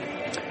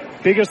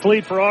 Biggest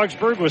lead for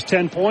Augsburg was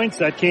 10 points.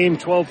 That came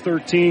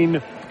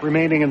 12-13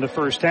 remaining in the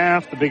first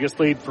half. The biggest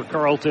lead for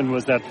Carleton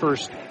was that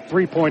first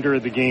 3-pointer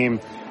of the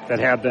game that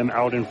had them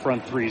out in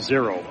front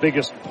 3-0.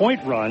 Biggest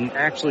point run,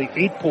 actually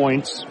 8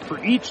 points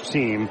for each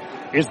team,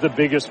 is the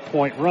biggest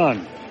point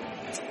run.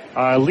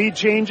 Lead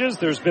changes.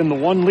 There's been the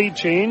 1 lead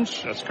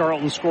change as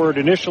Carleton scored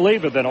initially,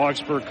 but then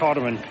Augsburg caught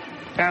him and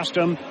passed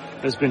him.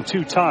 There's been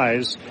 2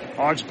 ties.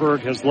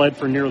 Augsburg has led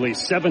for nearly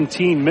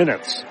 17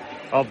 minutes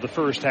of the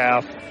first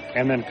half,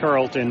 and then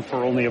Carleton for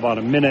only about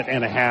a minute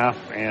and a half,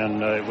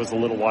 and it was a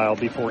little while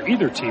before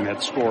either team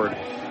had scored.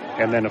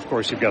 And then, of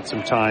course, you've got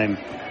some time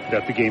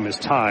that the game is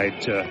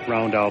tied to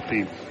round out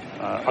the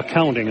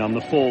accounting on the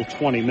full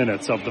 20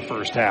 minutes of the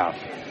first half.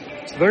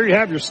 So there you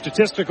have your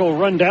statistical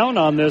rundown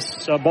on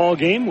this ball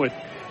game, with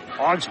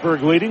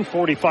Augsburg leading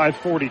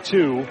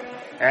 45-42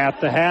 at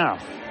the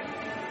half.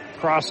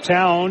 Cross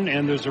town,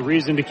 and there's a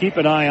reason to keep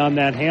an eye on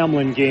that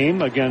Hamlin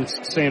game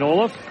against St.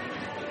 Olaf.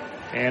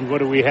 And what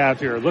do we have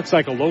here? It looks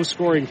like a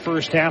low-scoring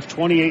first half,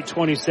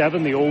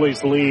 28-27. The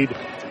Ole's lead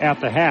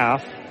at the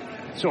half.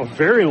 So a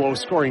very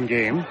low-scoring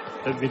game.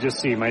 Let me just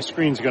see. My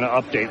screen's going to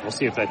update. We'll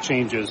see if that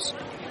changes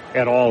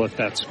at all, if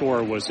that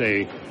score was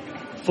a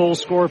full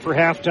score for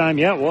halftime.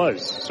 Yeah, it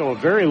was. So a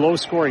very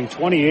low-scoring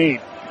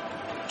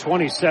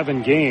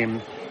 28-27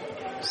 game.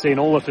 St.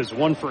 Olaf is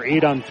 1 for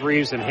 8 on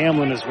threes, and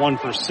Hamlin is 1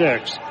 for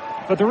 6.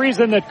 But the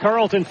reason that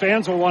Carleton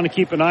fans will want to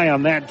keep an eye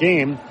on that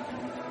game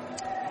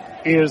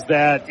is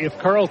that if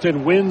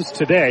Carleton wins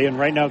today, and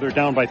right now they're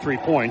down by 3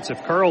 points,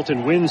 if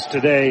Carleton wins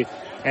today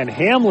and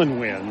Hamlin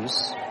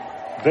wins,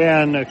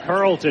 then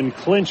Carleton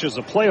clinches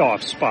a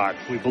playoff spot.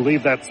 We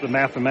believe that's the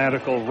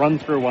mathematical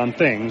run-through on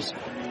things.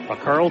 A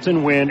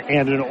Carleton win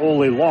and an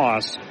Ole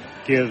loss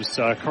gives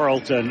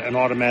Carleton an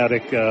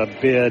automatic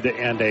bid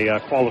and a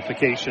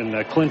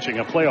qualification clinching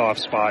a playoff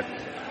spot.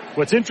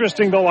 What's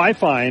interesting, though, I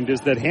find, is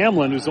that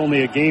Hamlin, who's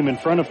only a game in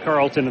front of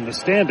Carleton in the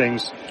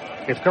standings,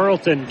 if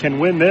Carleton can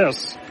win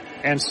this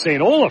and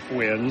St. Olaf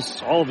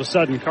wins, all of a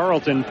sudden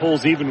Carleton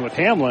pulls even with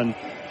Hamlin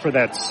for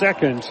that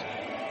second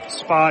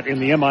spot in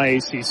the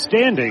MIAC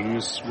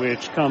standings,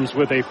 which comes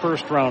with a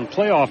first-round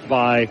playoff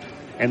bye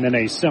and then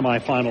a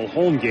semifinal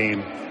home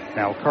game.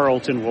 Now,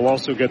 Carleton will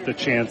also get the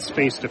chance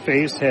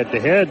face-to-face,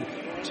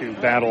 head-to-head, to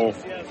battle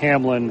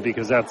Hamlin,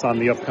 because that's on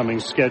the upcoming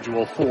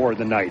schedule for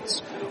the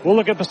Knights. We'll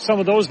look at some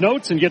of those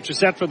notes and get you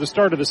set for the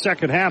start of the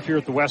second half here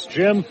at the West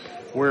Gym,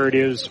 where it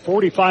is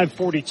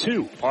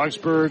 45-42.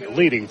 Augsburg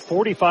leading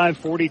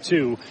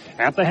 45-42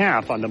 at the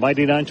half on the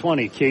Mighty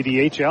 920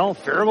 KDHL,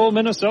 Faribault,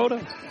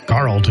 Minnesota.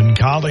 Carleton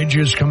College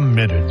is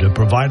committed to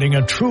providing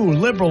a true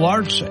liberal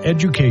arts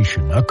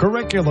education, a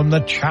curriculum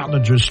that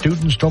challenges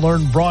students to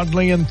learn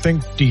broadly and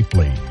think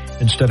deeply.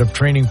 Instead of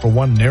training for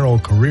one narrow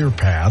career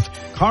path,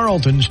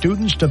 Carleton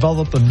students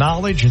develop the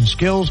knowledge and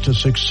skills to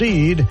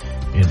succeed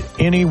in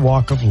any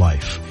walk of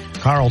life.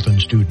 Carleton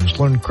students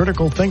learn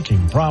critical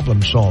thinking,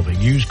 problem solving,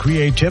 use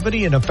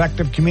creativity and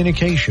effective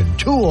communication,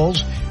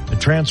 tools that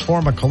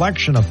transform a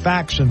collection of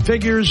facts and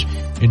figures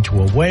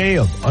into a way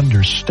of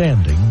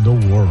understanding the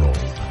world.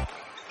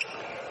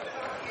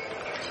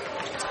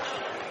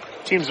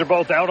 Teams are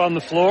both out on the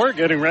floor,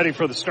 getting ready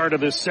for the start of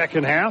this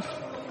second half.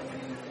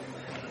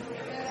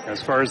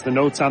 As far as the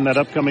notes on that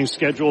upcoming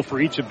schedule for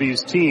each of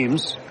these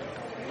teams,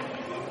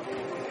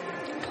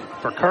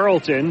 for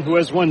Carleton, who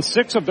has won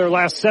 6 of their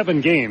last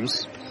 7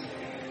 games,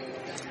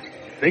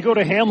 They go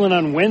to Hamlin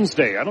on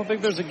Wednesday. I don't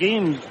think there's a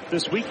game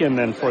this weekend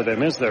then for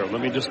them, is there?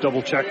 Let me just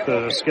double check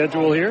the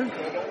schedule here.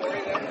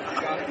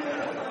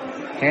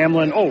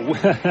 Hamlin,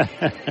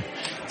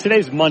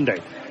 today's Monday.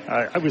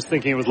 I was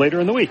thinking it was later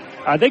in the week.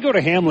 They go to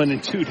Hamlin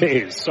in 2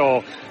 days.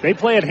 So they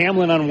play at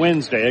Hamlin on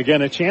Wednesday.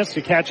 Again, a chance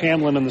to catch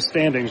Hamlin in the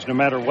standings no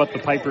matter what the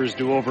Pipers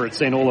do over at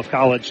St. Olaf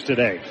College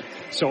today.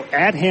 So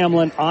at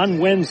Hamlin on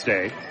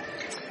Wednesday.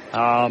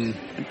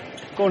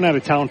 Going out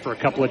of town for a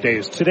couple of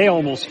days. Today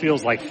almost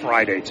feels like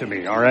Friday to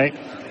me, all right?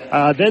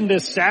 Then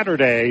this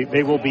Saturday,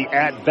 they will be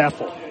at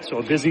Bethel. So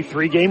a busy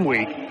 3-game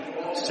week.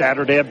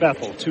 Saturday at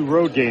Bethel, 2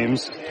 road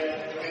games.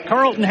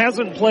 Carleton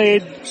hasn't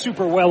played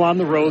super well on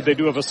the road. They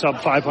do have a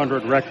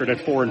sub-500 record at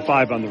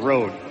 4-5 on the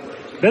road.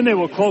 Then they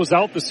will close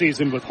out the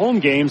season with home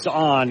games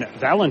on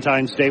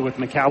Valentine's Day with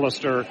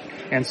McAllister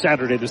and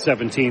Saturday the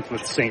 17th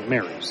with St.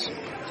 Mary's.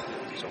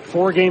 So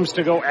 4 games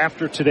to go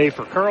after today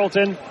for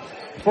Carleton.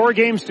 4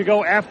 games to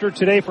go after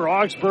today for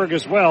Augsburg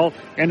as well.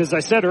 And as I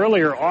said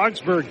earlier,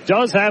 Augsburg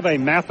does have a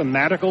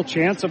mathematical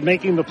chance of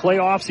making the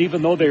playoffs,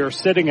 even though they are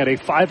sitting at a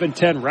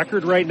 5-10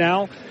 record right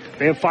now.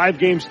 They have 5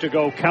 games to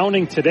go,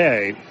 counting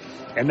today.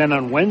 And then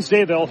on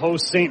Wednesday, they'll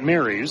host St.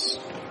 Mary's.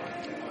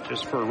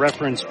 Just for a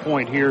reference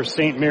point here,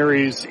 St.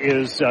 Mary's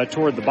is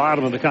toward the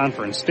bottom of the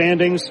conference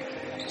standings.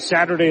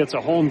 Saturday, it's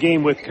a home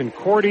game with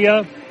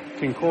Concordia.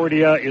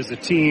 Concordia is a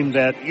team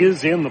that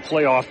is in the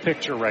playoff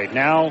picture right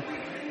now.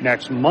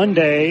 Next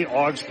Monday,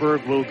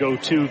 Augsburg will go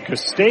to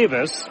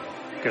Gustavus.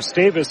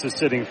 Gustavus is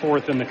sitting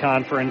 4th in the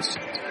conference.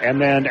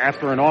 And then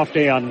after an off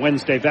day on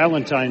Wednesday,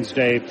 Valentine's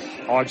Day,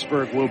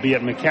 Augsburg will be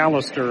at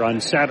McAllister on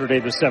Saturday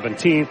the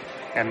 17th.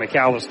 And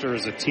McAllister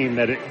is a team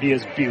that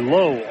is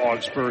below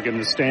Augsburg in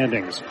the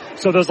standings.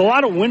 So there's a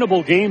lot of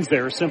winnable games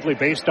there simply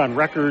based on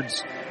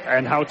records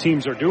and how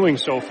teams are doing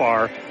so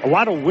far. A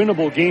lot of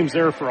winnable games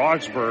there for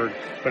Augsburg,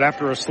 but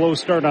after a slow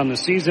start on the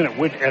season,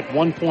 at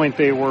one point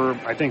they were,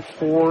 I think,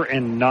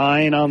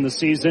 4-9 on the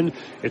season.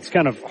 It's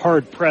kind of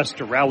hard pressed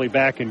to rally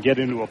back and get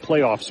into a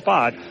playoff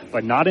spot,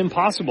 but not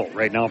impossible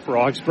right now for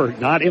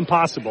Augsburg. Not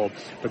impossible,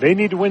 but they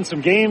need to win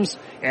some games,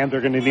 and they're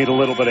going to need a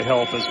little bit of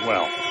help as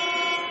well.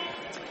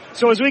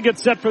 So as we get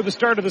set for the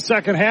start of the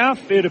second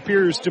half, it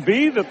appears to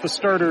be that the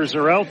starters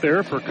are out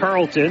there for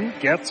Carleton.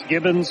 Getz,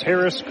 Gibbons,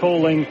 Harris,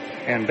 Coling,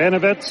 and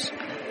Benovitz.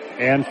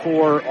 And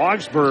for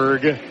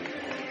Augsburg,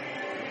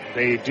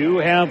 they do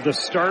have the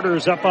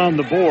starters up on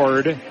the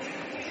board.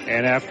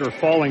 And after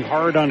falling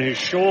hard on his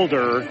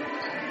shoulder,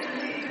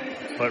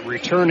 but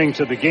returning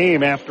to the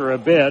game after a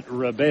bit,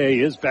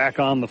 Rebay is back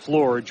on the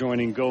floor,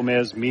 joining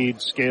Gomez,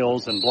 Meade,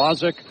 Scales, and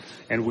Blazik.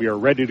 And we are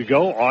ready to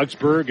go.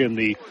 Augsburg in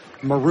the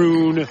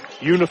maroon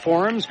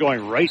uniforms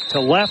going right to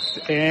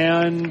left,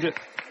 and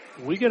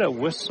we get a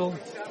whistle.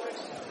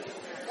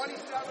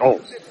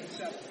 Oh,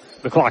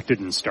 the clock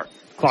didn't start.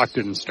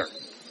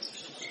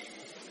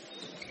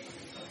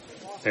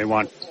 They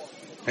want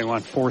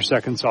 4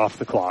 seconds off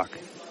the clock.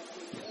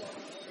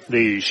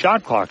 The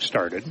shot clock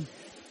started,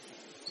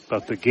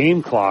 but the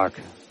game clock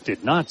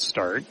did not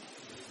start.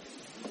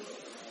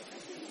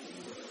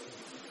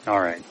 All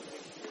right.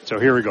 So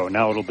here we go.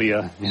 Now it'll be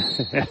an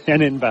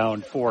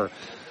inbound for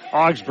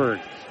Augsburg.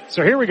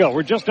 So here we go.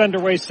 We're just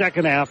underway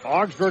second half.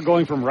 Augsburg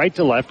going from right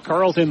to left.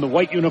 Carleton, the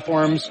white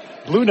uniforms,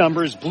 blue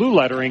numbers, blue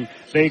lettering.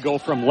 They go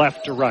from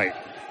left to right.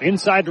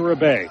 Inside to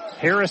Rebay.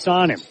 Harris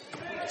on him.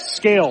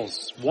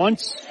 Scales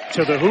once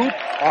to the hoop,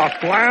 off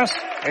glass,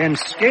 and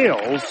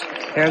Scales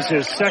has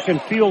his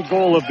second field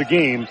goal of the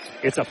game.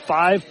 It's a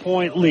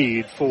 5-point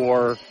lead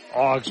for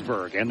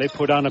Augsburg, and they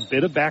put on a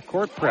bit of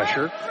backcourt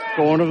pressure.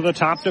 Going over the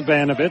top to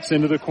Banovitz,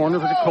 into the corner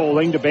to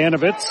Coling, to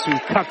Banovitz, who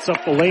cuts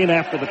up the lane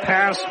after the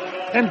pass,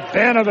 and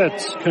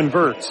Banovitz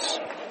converts.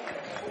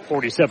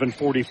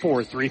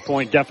 47-44,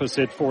 3-point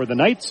deficit for the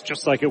Knights,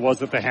 just like it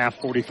was at the half,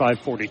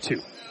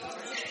 45-42.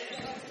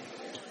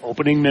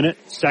 Opening minute,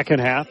 second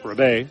half,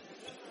 Rebay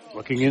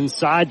looking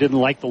inside, didn't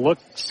like the look.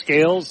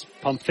 Scales,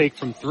 pump fake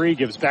from 3,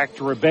 gives back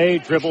to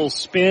Rebay, dribbles,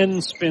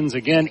 spins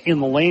again in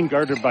the lane,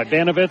 guarded by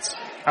Banovitz.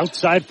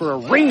 Outside for a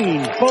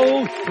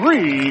rainbow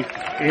 3.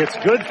 It's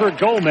good for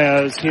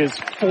Gomez, his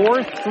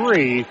 4th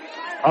 3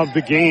 of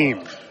the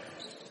game.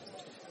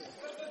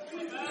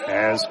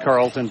 As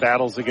Carleton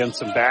battles against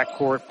some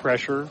backcourt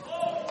pressure.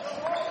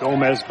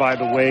 Gomez, by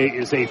the way,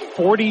 is a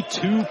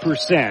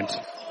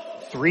 42%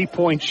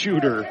 3-point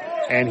shooter,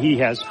 and he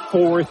has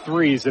 4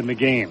 threes in the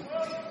game.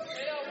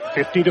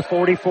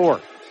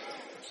 50-44.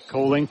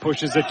 Coling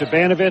pushes it to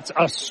Banovitz,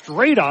 a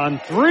straight-on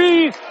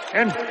 3,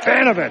 and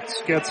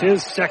Banovitz gets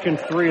his second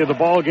 3 of the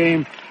ball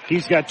game.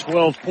 He's got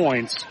 12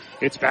 points.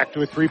 It's back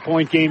to a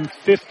 3-point game,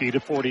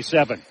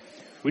 50-47.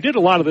 We did a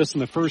lot of this in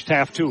the first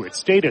half, too. It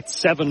stayed at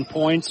 7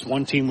 points.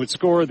 One team would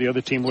score, the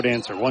other team would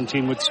answer. One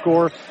team would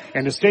score,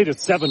 and it stayed at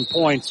 7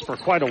 points for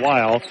quite a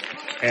while.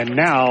 And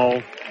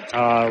now,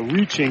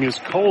 reaching is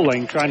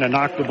Coling, trying to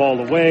knock the ball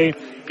away.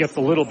 Gets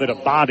a little bit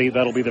of body.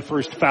 That'll be the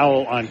first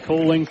foul on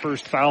Coling.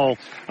 First foul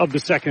of the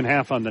second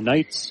half on the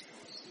Knights.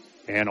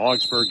 And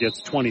Augsburg gets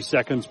 20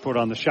 seconds put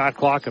on the shot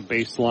clock. A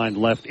baseline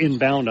left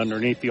inbound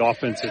underneath the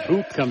offensive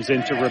hoop comes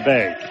into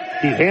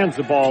Rebay. He hands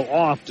the ball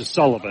off to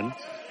Sullivan.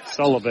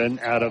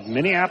 Sullivan out of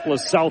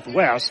Minneapolis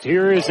Southwest.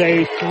 Here is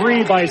a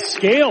three by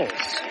Scales.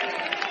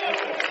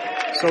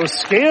 So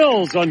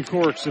Scales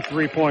uncorks a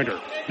three-pointer.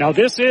 Now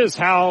this is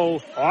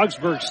how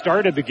Augsburg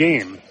started the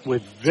game,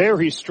 with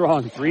very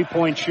strong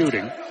three-point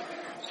shooting.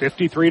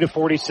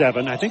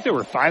 53-47. I think they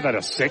were 5 out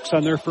of 6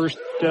 on their first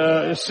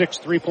 6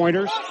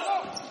 three-pointers.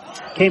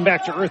 Came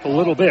back to earth a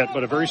little bit,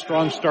 but a very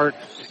strong start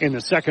in the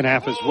second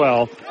half as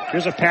well.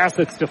 Here's a pass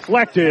that's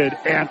deflected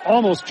and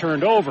almost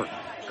turned over.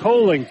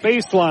 Coling,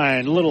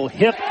 baseline, little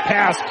hip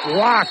pass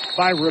blocked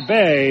by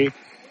Rebay.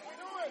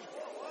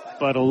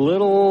 But a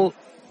little,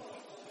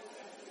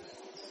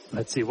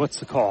 let's see, what's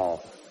the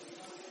call?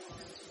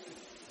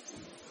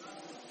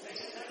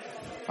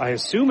 I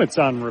assume it's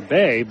on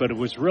Rebay, but it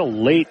was real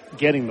late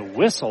getting the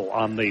whistle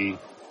on the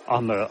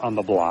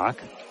block.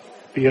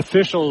 The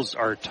officials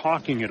are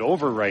talking it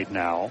over right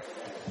now.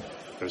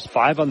 There's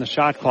 5 on the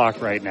shot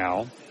clock right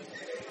now.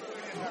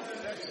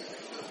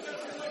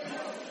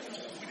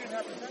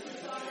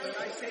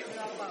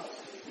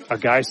 A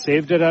guy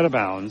saved it out of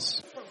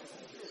bounds.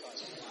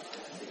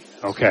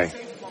 Okay.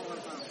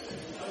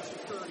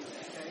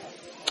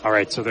 All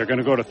right, so they're going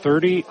to go to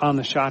 30 on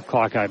the shot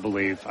clock, I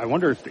believe. I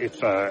wonder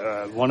if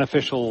one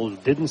official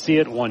didn't see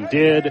it, one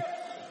did.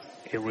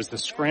 It was the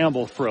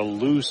scramble for a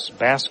loose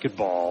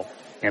basketball,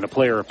 and a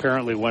player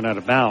apparently went out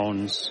of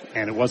bounds,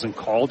 and it wasn't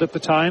called at the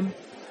time.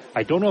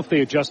 I don't know if they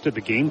adjusted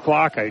the game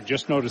clock. I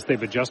just noticed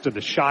they've adjusted the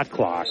shot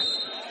clock.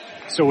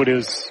 So it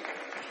is,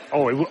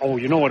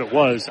 you know what it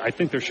was? I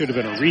think there should have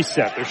been a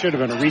reset. There should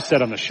have been a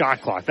reset on the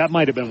shot clock. That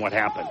might have been what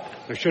happened.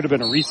 There should have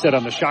been a reset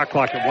on the shot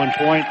clock at one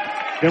point.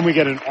 Then we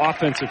get an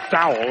offensive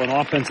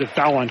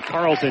foul on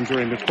Carleton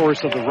during the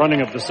course of the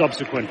running of the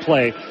subsequent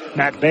play,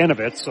 Matt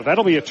Banovitz. So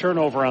that'll be a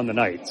turnover on the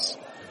Knights.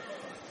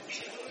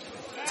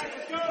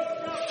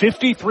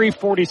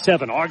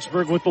 53-47.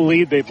 Augsburg with the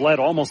lead. They've led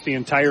almost the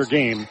entire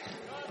game.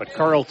 But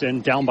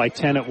Carleton, down by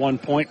 10 at one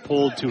point,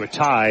 pulled to a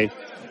tie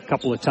a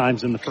couple of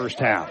times in the first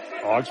half.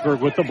 Augsburg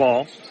with the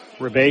ball.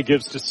 Rebay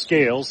gives to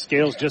Scales.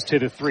 Scales just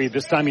hit a three.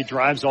 This time he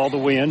drives all the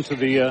way into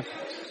the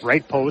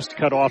right post,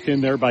 cut off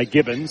in there by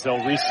Gibbons.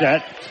 They'll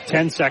reset.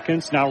 10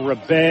 seconds. Now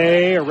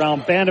Rebay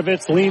around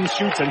Banovitz. Leans,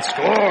 shoots, and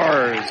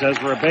scores as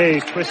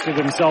Rebay twisted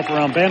himself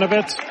around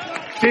Banovitz.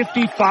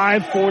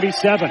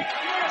 55-47.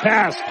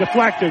 Pass,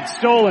 deflected,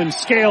 stolen,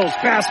 Scales,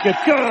 basket,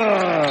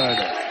 good!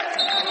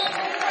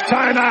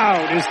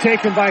 Timeout is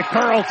taken by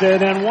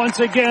Carleton, and once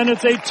again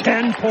it's a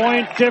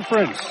 10-point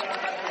difference.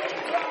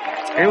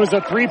 It was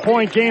a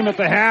 3-point game at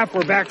the half.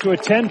 We're back to a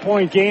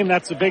 10-point game.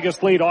 That's the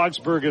biggest lead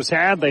Augsburg has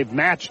had. They've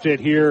matched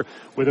it here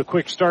with a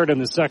quick start in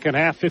the second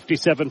half.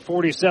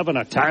 57-47,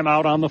 a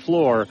timeout on the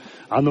floor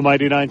on the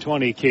Mighty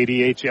 920.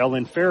 KDHL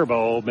in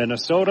Faribault,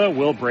 Minnesota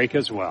will break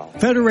as well.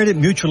 Federated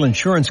Mutual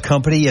Insurance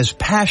Company is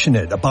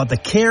passionate about the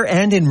care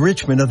and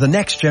enrichment of the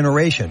next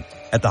generation.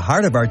 At the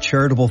heart of our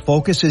charitable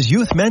focus is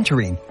youth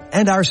mentoring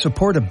and our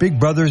support of Big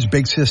Brothers,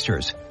 Big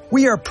Sisters.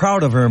 We are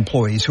proud of our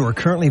employees who are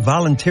currently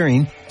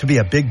volunteering to be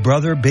a big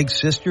brother, big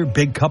sister,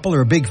 big couple,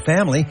 or a big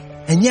family,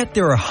 and yet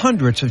there are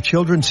hundreds of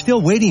children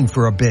still waiting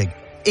for a big.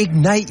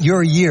 Ignite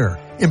your year.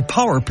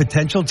 Empower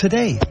potential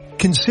today.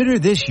 Consider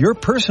this your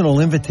personal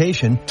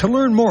invitation to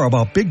learn more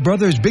about Big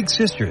Brothers, Big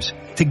Sisters.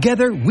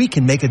 Together, we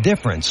can make a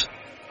difference.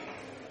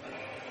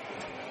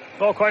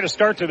 Well, quite a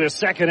start to this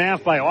second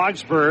half by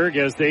Augsburg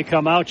as they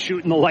come out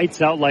shooting the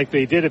lights out like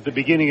they did at the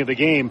beginning of the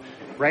game.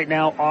 Right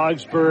now,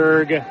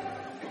 Augsburg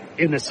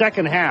in the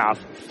second half,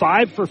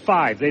 5 for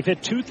 5. They've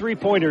hit 2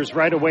 3-pointers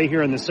right away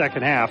here in the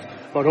second half,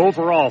 but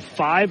overall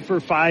 5 for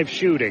 5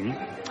 shooting.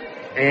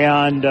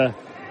 And,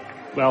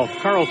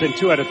 Carleton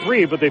 2 out of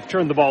 3, but they've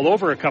turned the ball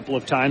over a couple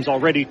of times.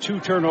 Already 2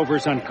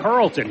 turnovers on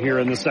Carleton here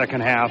in the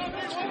second half,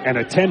 and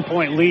a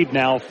 10-point lead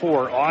now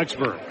for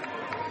Augsburg.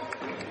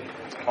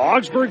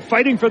 Augsburg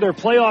fighting for their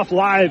playoff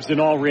lives in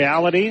all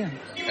reality.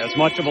 As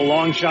much of a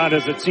long shot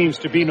as it seems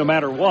to be no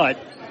matter what.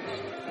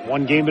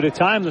 One game at a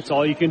time, that's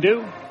all you can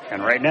do.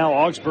 And right now,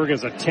 Augsburg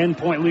has a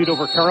 10-point lead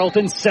over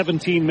Carleton.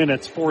 17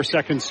 minutes, 4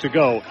 seconds to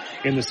go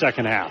in the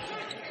second half.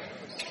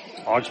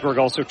 Augsburg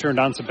also turned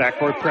on some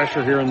backcourt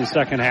pressure here in the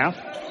second half.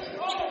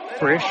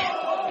 Frisch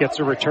gets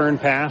a return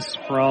pass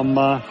from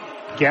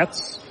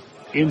Getz.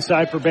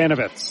 Inside for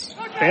Banovitz.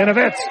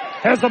 Banovitz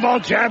has the ball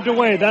jabbed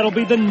away. That'll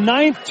be the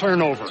 9th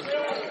turnover.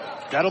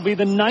 That'll be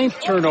the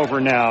 9th turnover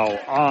now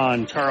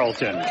on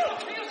Carleton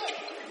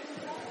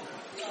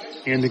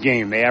in the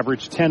game. They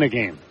average 10 a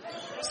game.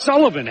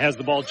 Sullivan has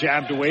the ball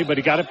jabbed away, but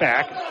he got it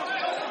back.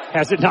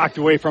 Has it knocked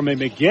away from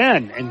him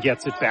again and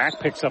gets it back.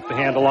 Picks up the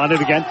handle on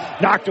it again.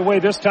 Knocked away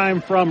this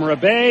time from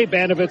Rebay.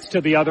 Banovitz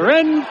to the other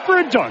end for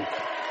a dunk.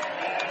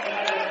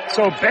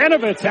 So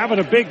Banovitz having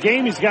a big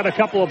game. He's got a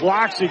couple of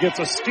blocks. He gets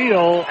a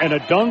steal and a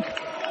dunk.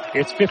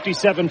 It's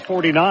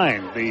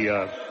 57-49.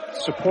 The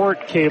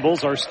support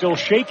cables are still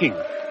shaking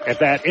at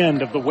that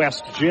end of the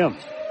West Gym.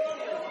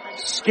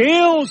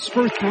 Scales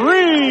for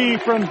 3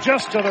 from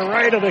just to the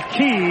right of the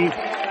key.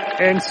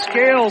 And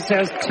Scales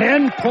has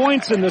 10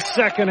 points in the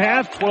second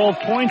half, 12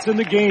 points in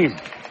the game.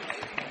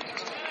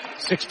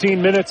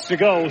 16 minutes to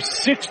go,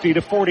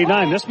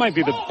 60-49. This might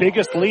be the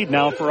biggest lead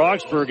now for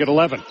Augsburg at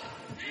 11.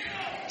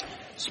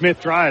 Smith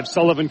drives,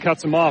 Sullivan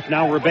cuts him off,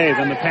 now Rebay,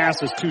 then the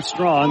pass is too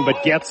strong,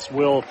 but Getz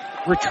will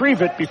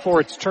retrieve it before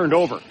it's turned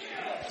over.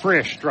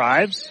 Frisch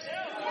drives,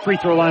 free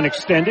throw line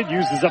extended,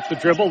 uses up the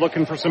dribble,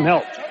 looking for some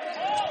help.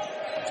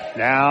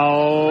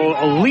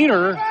 Now, a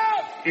leaner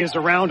is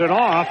around and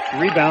off,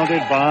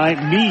 rebounded by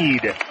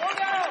Meade.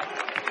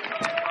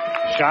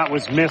 Shot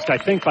was missed, I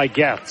think, by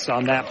Getz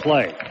on that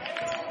play.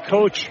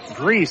 Coach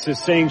Grease is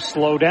saying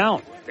slow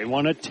down. They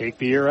want to take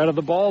the air out of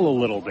the ball a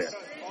little bit.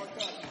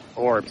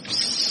 Or,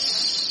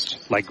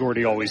 psst, like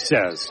Gordy always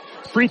says.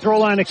 Free throw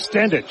line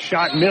extended.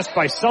 Shot missed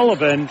by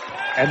Sullivan.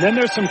 And then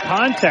there's some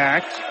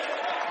contact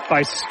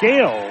by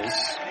Scales.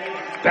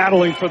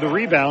 Battling for the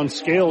rebound.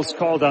 Scales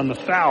called on the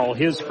foul.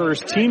 His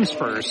first, team's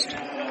first.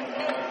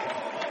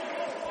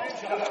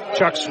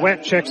 Chuck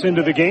Sweat checks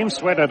into the game.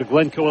 Sweat out of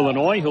Glencoe,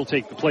 Illinois. He'll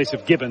take the place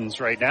of Gibbons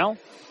right now.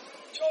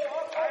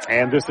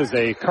 And this is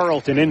a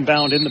Carleton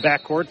inbound in the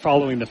backcourt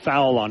following the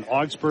foul on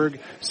Augsburg.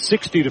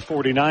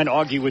 60-49.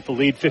 Augie with the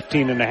lead,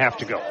 15 and a half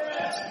to go.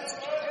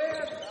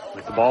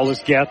 With the ball is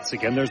Getz.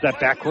 Again, there's that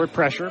backcourt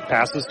pressure.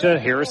 Passes to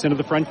Harris into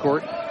the front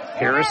court.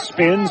 Harris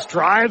spins,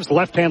 drives,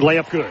 left-hand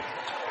layup good.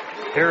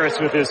 Harris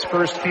with his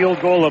first field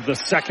goal of the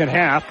second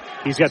half.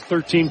 He's got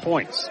 13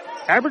 points.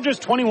 Averages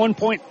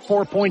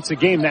 21.4 points a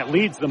game. That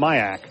leads the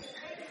MIAC.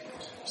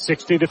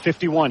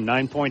 60-51.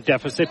 9-point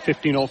deficit,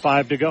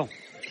 15:05 to go.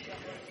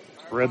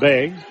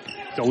 Rebay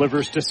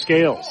delivers to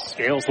Scales.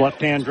 Scales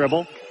left-hand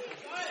dribble.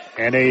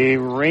 And a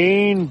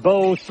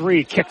rainbow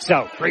three kicks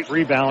out. Great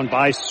rebound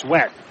by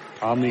Sweat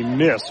on the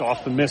miss,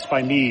 off the miss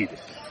by Meade.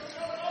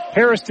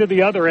 Harris to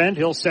the other end.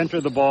 He'll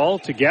center the ball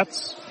to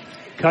Getz.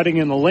 Cutting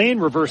in the lane,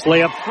 reverse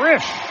layup.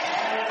 Frisch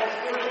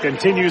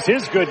continues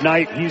his good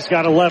night. He's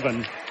got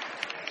 11.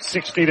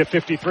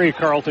 60-53.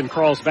 Carleton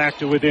crawls back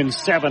to within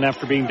 7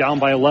 after being down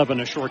by 11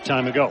 a short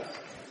time ago.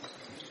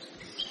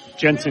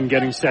 Jensen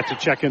getting set to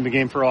check in the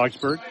game for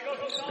Augsburg.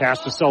 Pass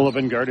to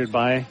Sullivan, guarded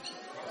by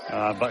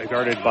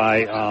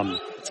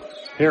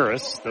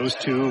Harris. Those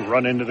two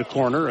run into the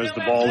corner as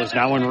the ball is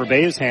now in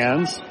Rebay's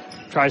hands.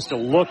 Tries to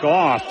look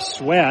off.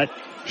 Sweat.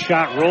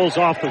 Shot rolls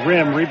off the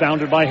rim,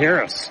 rebounded by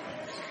Harris.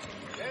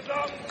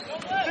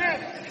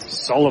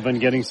 Sullivan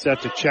getting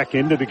set to check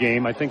into the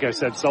game. I think I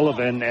said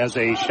Sullivan as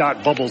a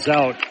shot bubbles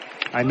out.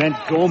 I meant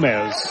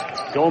Gomez.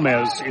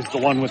 Gomez is the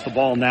one with the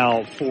ball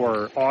now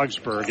for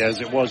Augsburg, as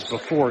it was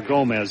before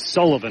Gomez.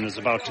 Sullivan is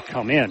about to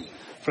come in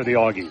for the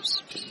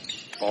Augies.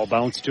 Ball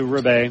bounced to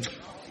Rebay.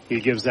 He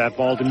gives that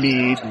ball to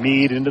Meade.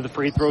 Meade into the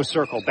free throw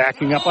circle,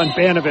 backing up on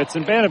Banovitz,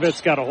 and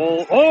Banovitz got a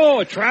hold. Oh,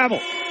 a travel.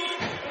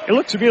 It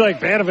looked to be like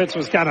Banovitz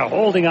was kind of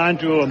holding on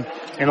to him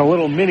in a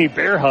little mini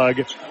bear hug,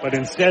 but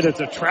instead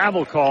it's a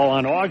travel call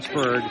on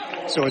Augsburg,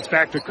 so it's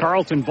back to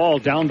Carleton ball,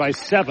 down by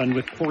 7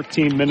 with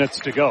 14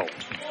 minutes to go.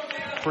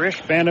 Frisch,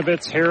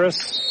 Banovitz,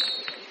 Harris,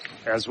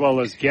 as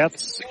well as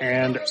Getz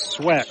and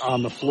Sweat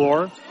on the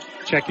floor.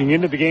 Checking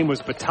into the game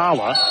was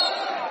Batala.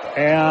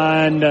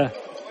 And a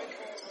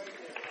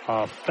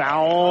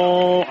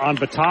foul on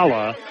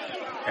Batala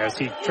as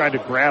he tried to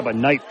grab a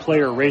Knight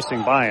player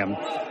racing by him.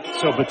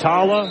 So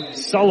Batala,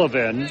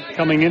 Sullivan,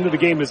 coming into the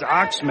game is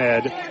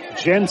Oxmed,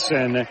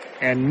 Jensen,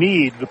 and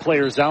Meade, the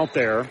players out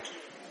there.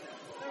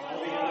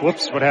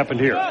 Whoops, what happened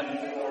here?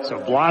 So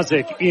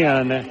Blazik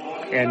in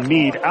and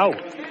Meade out.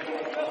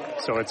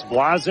 So it's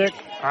Blazik,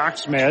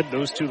 Oxmed,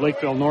 those two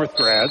Lakeville North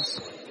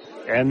grads,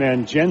 and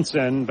then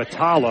Jensen,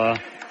 Batala,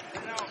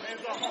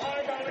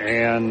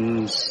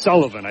 and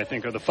Sullivan, I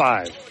think, are the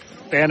 5.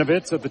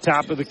 Banovitz at the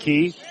top of the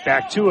key.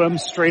 Back to him.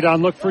 Straight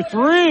on look for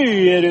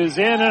 3. It is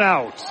in and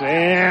out.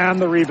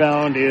 And the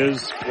rebound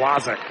is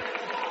Blazik.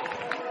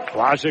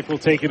 Blazik will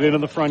take it into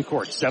the front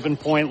court.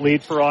 7-point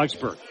lead for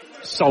Augsburg.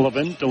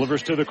 Sullivan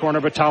delivers to the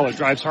corner. Batala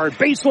drives hard.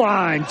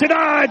 Baseline.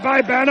 Denied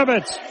by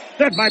Banovitz.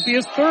 That might be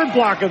his 3rd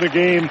block of the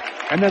game.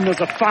 And then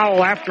there's a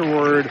foul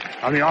afterward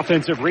on the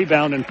offensive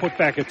rebound and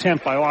putback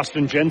attempt by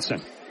Austin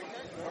Jensen.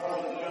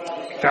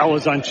 Foul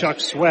is on Chuck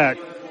Sweat.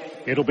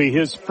 It'll be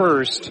his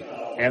first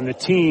and the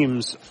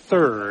team's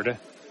 3rd.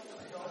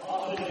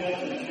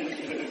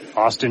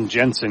 Austin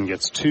Jensen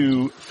gets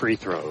 2 free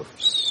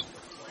throws.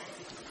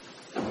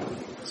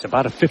 It's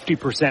about a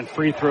 50%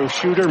 free throw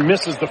shooter.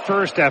 Misses the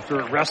first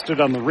after it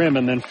rested on the rim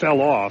and then fell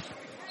off.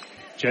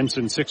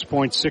 Jensen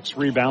 6.6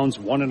 rebounds,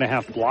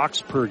 1.5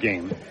 blocks per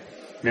game.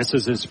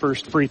 Misses his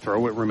first free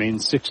throw. It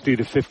remains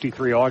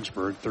 60-53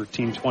 Augsburg,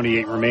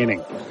 13:28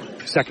 remaining.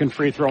 Second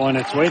free throw on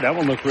its way. That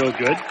one looked real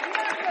good.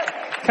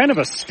 Kind of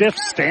a stiff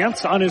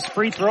stance on his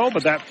free throw,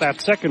 but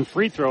that second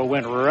free throw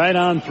went right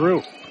on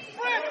through.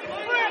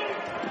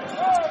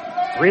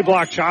 3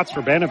 block shots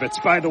for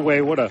Banovitz. By the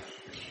way, what a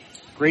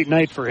great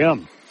night for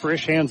him.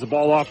 Frisch hands the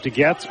ball off to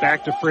Getz.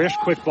 Back to Frisch.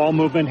 Quick ball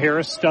movement.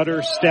 Harris,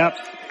 stutter, step.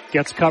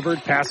 Gets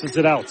covered, passes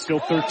it out. Still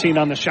 13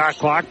 on the shot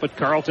clock, but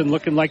Carleton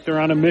looking like they're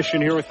on a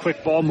mission here with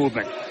quick ball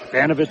movement.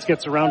 Vanovitz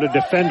gets around a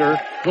defender,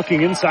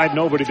 looking inside,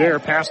 nobody there.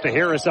 Pass to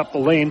Harris up the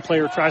lane.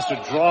 Player tries to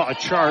draw a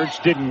charge,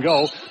 didn't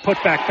go.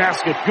 Put back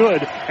basket,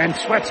 good. And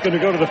Sweat's going to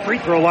go to the free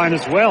throw line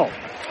as well.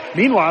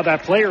 Meanwhile,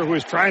 that player who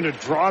was trying to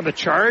draw the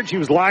charge, he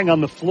was lying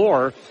on the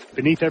floor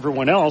beneath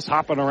everyone else,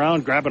 hopping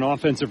around, grabbing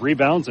offensive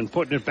rebounds and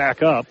putting it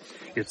back up.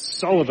 It's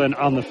Sullivan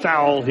on the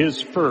foul,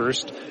 his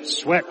first.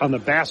 Sweat on the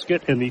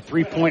basket and the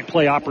three-point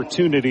play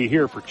opportunity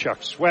here for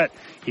Chuck Sweat.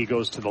 He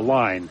goes to the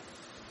line.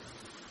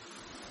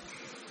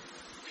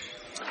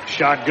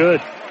 Shot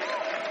good.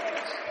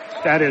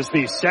 That is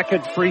the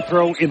second free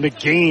throw in the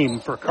game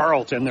for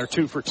Carleton. They're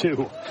 2 for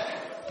 2.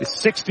 It's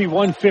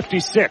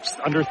 61-56,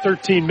 under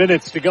 13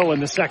 minutes to go in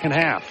the second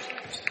half.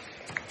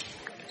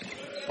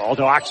 Ball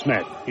to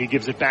Oxmed. He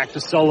gives it back to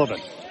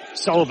Sullivan.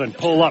 Sullivan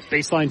pull up,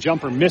 baseline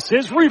jumper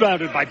misses,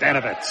 rebounded by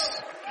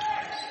Banovitz.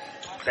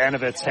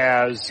 Banovitz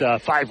has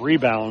 5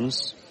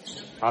 rebounds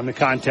on the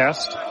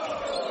contest.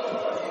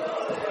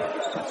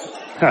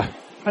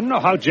 I don't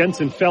know how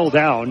Jensen fell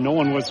down. No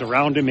one was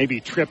around him. Maybe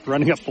he tripped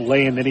running up the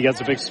lane. Then he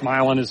has a big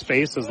smile on his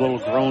face as a little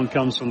groan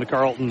comes from the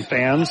Carleton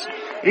fans.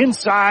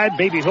 Inside,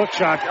 baby hook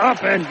shot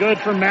up and good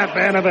from Matt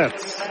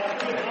Banovitz.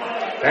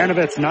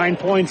 Banovitz 9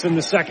 points in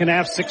the second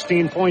half,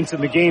 16 points in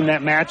the game.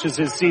 That matches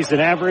his season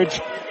average.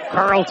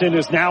 Carleton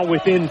is now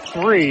within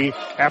 3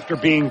 after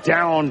being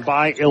down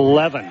by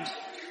 11.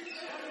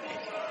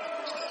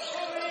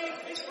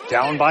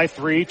 Down by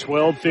 3,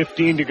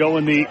 12-15 to go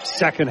in the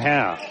second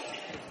half.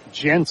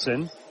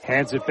 Jensen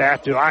hands it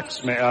back to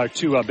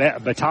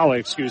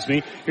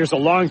Batala, Here's a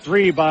long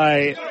 3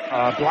 by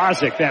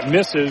Blazik that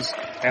misses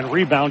and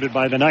rebounded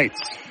by the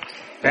Knights.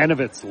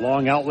 Banovitz,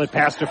 long outlet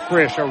pass to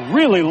Frisch. A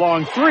really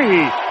long 3.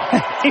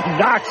 He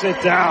knocks it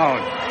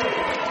down.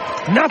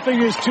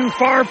 Nothing is too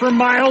far for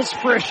Miles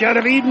Frisch out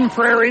of Eden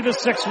Prairie. The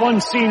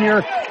 6'1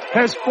 senior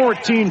has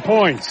 14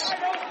 points.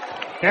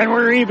 And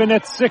we're even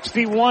at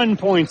 61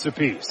 points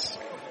apiece.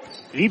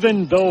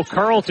 Even though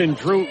Carleton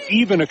drew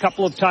even a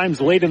couple of times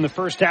late in the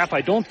first half,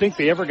 I don't think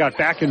they ever got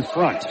back in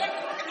front.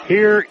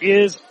 Here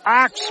is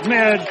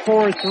Oxmed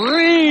for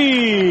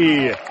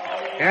 3.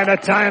 And a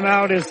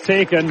timeout is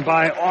taken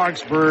by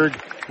Augsburg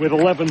with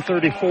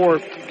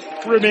 11:34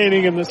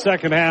 remaining in the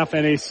second half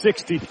and a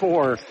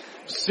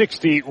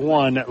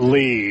 64-61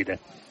 lead.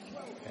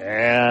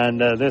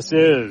 And this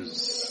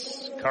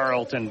is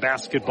Carleton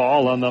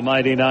basketball on the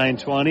Mighty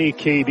 920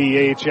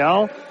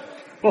 KDHL.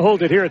 We'll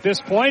hold it here at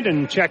this point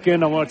and check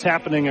in on what's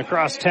happening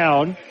across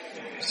town.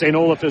 St.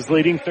 Olaf is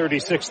leading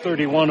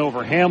 36-31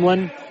 over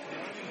Hamlin.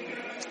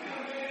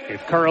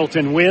 If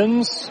Carleton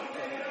wins,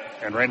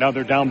 and right now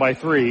they're down by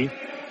 3,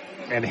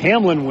 and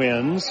Hamlin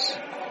wins,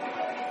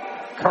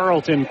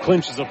 Carleton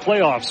clinches a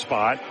playoff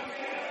spot.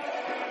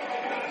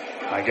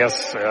 I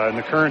guess in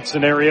the current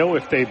scenario,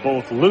 if they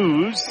both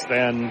lose,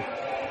 then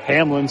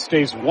Hamlin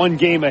stays 1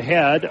 game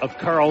ahead of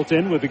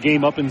Carleton with a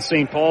game up in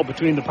St. Paul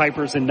between the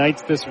Pipers and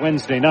Knights this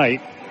Wednesday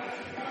night.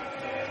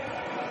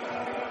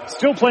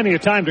 Still plenty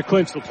of time to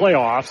clinch the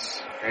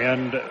playoffs,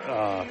 and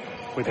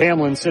with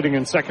Hamlin sitting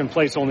in second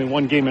place, only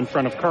 1 game in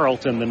front of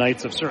Carleton, the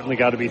Knights have certainly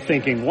got to be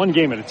thinking 1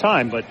 game at a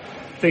time, but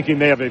thinking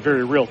they have a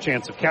very real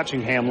chance of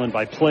catching Hamlin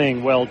by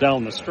playing well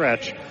down the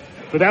stretch.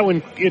 But that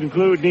would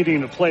include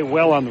needing to play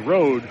well on the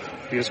road,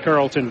 because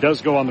Carleton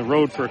does go on the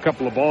road for a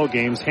couple of ball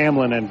games,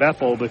 Hamlin and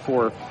Bethel,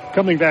 before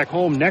coming back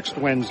home next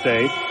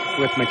Wednesday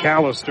with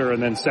McAllister,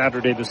 and then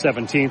Saturday the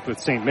 17th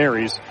with St.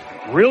 Mary's.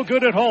 Real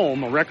good at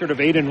home, a record of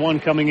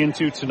 8-1 coming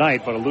into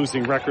tonight, but a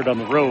losing record on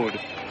the road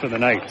for the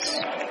Knights.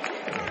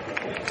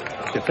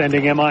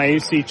 Defending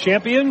MIAC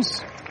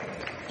champions,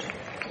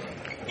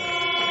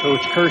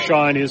 Coach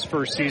Kershaw in his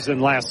first season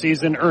last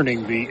season,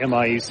 earning the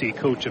MIAC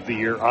Coach of the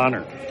Year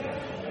honor.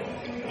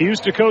 He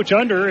used to coach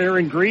under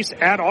Aaron Grease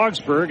at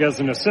Augsburg as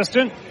an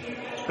assistant.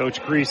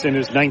 Coach Grease in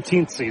his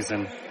 19th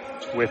season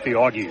with the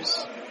Augies.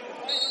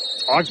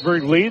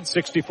 Augsburg leads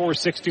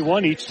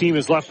 64-61. Each team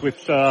is left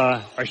with,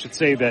 I should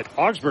say that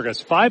Augsburg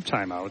has 5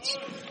 timeouts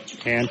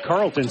and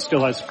Carleton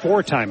still has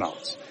 4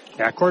 timeouts.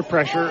 Backcourt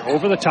pressure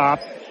over the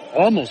top,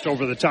 almost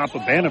over the top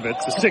of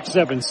Banovitz, the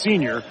 6'7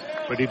 senior,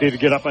 but he did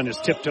get up on his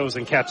tiptoes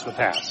and catch the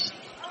pass.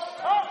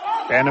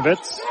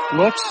 Banovitz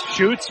looks,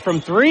 shoots from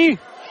 3,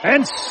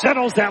 and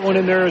settles that one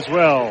in there as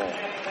well.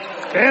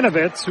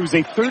 Banovitz, who's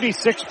a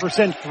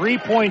 36%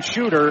 three-point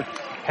shooter,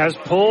 has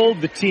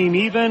pulled the team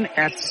even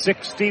at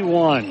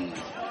 61.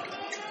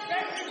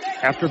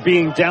 After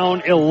being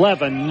down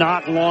 11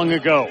 not long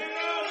ago.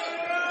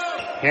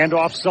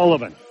 Handoff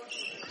Sullivan.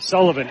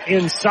 Sullivan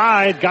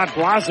inside, got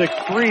Blazik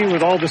free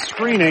with all the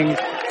screening,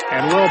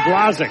 and Will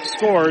Blazik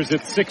scores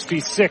at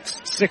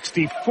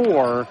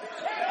 66-64.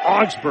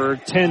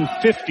 Augsburg,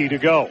 10:50 to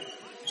go.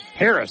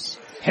 Harris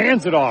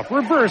hands it off,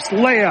 reverse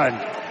lay-in.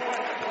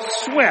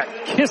 Sweat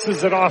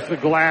kisses it off the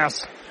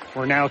glass.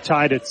 We're now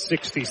tied at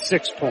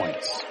 66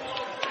 points.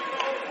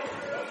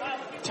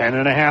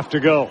 10.5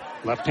 to go.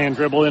 Left-hand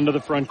dribble into the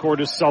front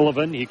court is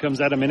Sullivan. He comes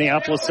out of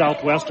Minneapolis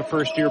Southwest, a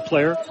first-year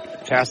player.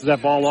 Passes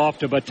that ball off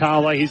to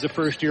Batala. He's a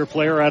first-year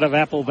player out of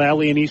Apple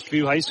Valley and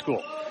Eastview High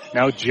School.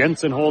 Now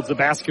Jensen holds the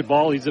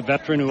basketball. He's a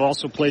veteran who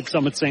also played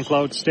some at St.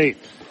 Cloud State.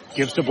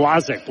 Gives to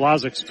Blazek.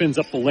 Blazek spins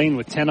up the lane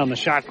with 10 on the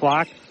shot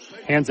clock.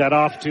 Hands that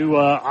off to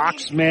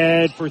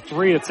Oxmed for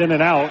three. It's in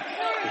and out.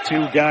 The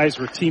two guys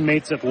were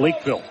teammates at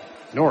Lakeville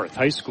North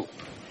High School.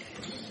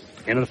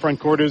 Into the front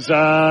court is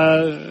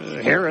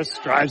Harris.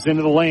 Drives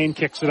into the lane.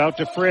 Kicks it out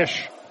to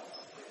Frisch.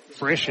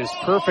 Frisch is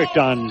perfect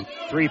on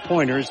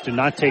three-pointers. Did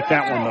not take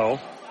that one, though.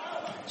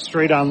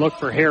 Straight on look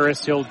for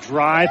Harris. He'll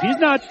drive. He's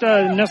not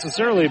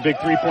necessarily a big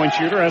three-point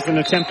shooter. Hasn't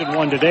attempted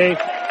one today.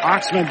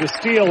 Oxman to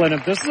steal. And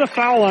if this is a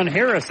foul on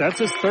Harris, that's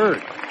his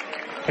third.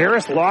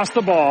 Harris lost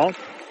the ball.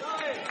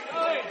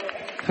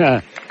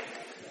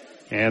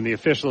 And the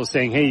official is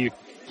saying, hey, you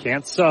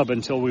can't sub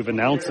until we've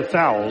announced the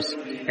fouls.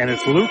 And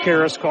it's Luke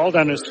Harris called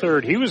on his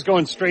third. He was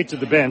going straight to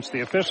the bench. The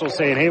official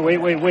saying, hey,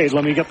 wait.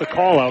 Let me get the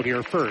call out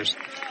here first.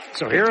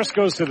 So Harris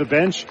goes to the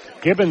bench.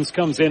 Gibbons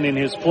comes in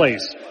his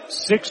place.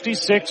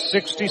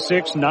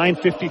 66-66,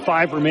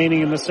 9:55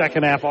 remaining in the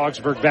second half,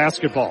 Augsburg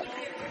basketball.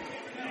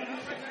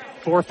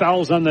 4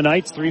 fouls on the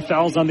Knights, 3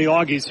 fouls on the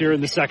Augies here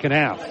in the second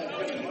half.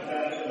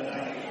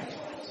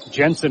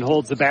 Jensen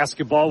holds the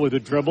basketball with a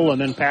dribble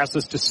and then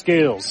passes to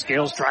Scales.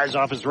 Scales drives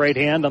off his right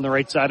hand on the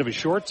right side of his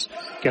shorts.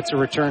 Gets a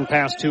return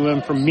pass to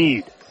him from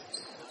Meade.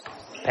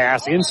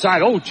 Pass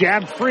inside. Oh,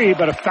 jabbed free,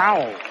 but a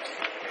foul.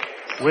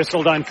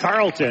 Whistled on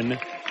Carleton.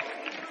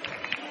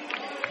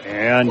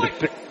 And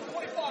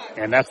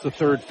that's the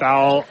third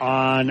foul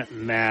on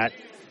Matt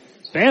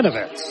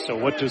Banovitz. So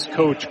what does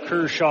Coach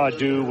Kershaw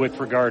do with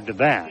regard to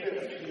that?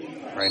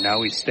 Right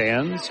now he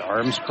stands,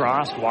 arms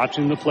crossed,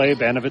 watching the play.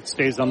 Banovitz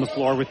stays on the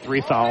floor with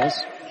 3 fouls.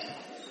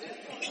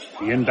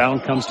 The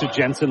inbound comes to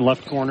Jensen,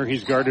 left corner.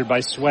 He's guarded by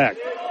Sweat.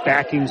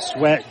 Backing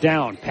Sweat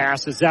down,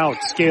 passes out.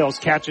 Scales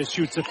catches,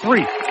 shoots a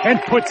 3,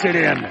 and puts it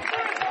in.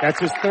 That's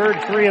his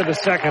third 3 of the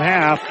second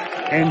half.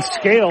 And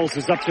Scales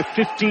is up to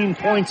 15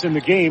 points in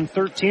the game,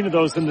 13 of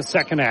those in the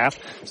second half.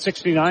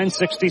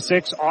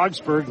 69-66,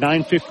 Augsburg,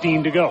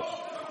 9:15 to go.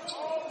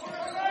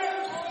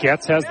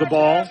 Getz has the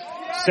ball,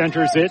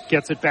 centers it,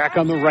 gets it back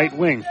on the right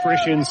wing.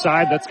 Frisch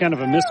inside, that's kind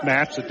of a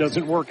mismatch that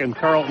doesn't work in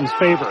Carleton's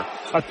favor.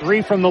 A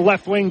 3 from the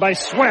left wing by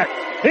Sweat.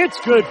 It's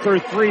good for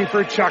 3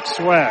 for Chuck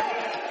Sweat.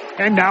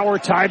 And now we're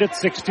tied at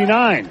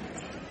 69.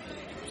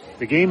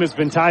 The game has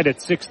been tied at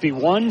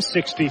 61,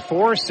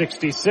 64,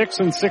 66,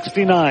 and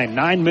 69.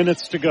 9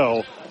 minutes to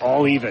go,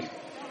 all even.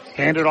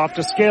 Handed off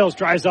to Scales,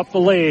 drives up the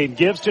lane,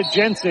 gives to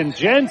Jensen.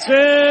 Jensen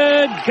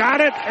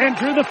got it and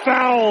drew the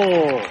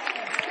foul.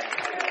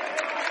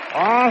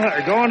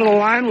 Going to the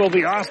line will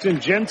be Austin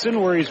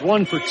Jensen, where he's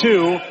 1 for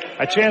 2.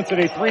 A chance at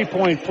a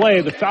 3-point play.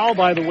 The foul,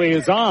 by the way,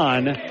 is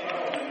on.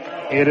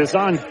 It is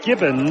on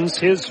Gibbons,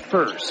 his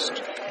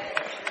first.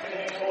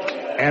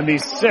 And the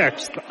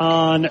 6th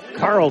on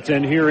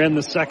Carleton here in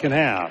the second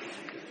half.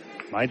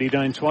 Mighty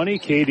 920,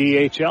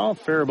 KDHL,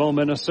 Faribault,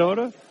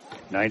 Minnesota.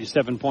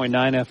 97.9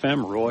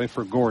 FM, Roy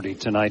for Gordy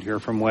tonight here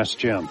from West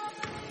Gym.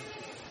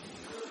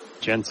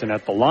 Jensen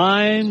at the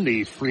line.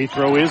 The free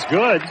throw is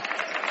good.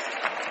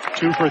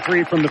 2 for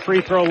 3 from the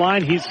free throw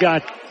line. He's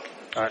got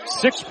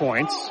 6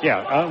 points.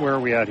 Where are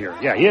we at here?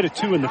 Yeah, he had a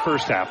 2 in the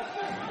first half.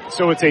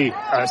 So it's a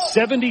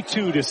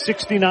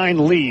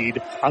 72-69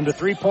 lead on the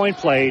 3-point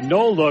play.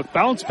 No look,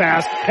 bounce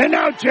pass, and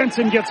now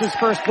Jensen gets his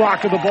first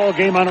block of the ball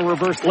game on a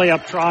reverse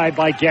layup try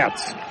by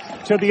Getz.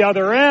 To the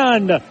other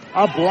end,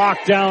 a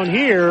block down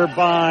here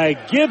by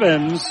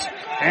Gibbons,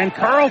 and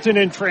Carleton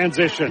in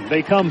transition.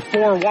 They come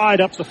 4 wide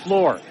up the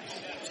floor.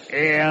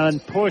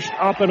 And pushed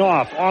up and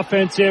off.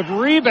 Offensive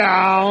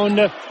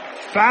rebound.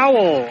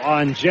 Foul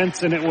on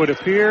Jensen, it would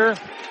appear.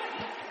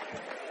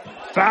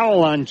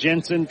 Foul on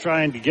Jensen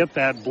trying to get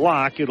that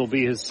block. It'll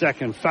be his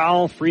second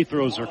foul. Free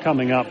throws are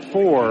coming up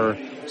for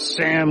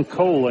Sam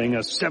Coling, a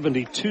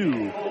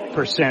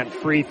 72%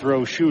 free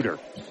throw shooter.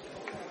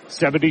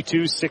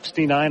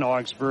 72-69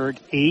 Augsburg,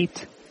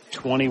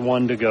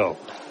 8:21 to go.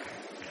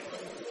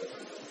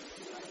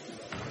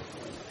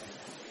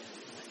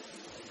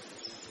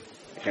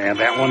 And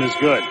that one is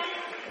good.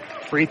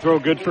 Free throw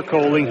good for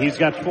Coling. He's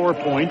got 4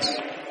 points.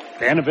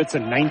 Banovitz a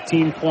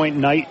 19-point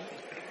night.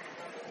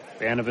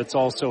 Banovitz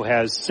also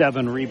has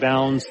 7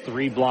 rebounds,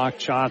 3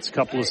 blocked shots,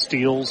 couple of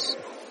steals.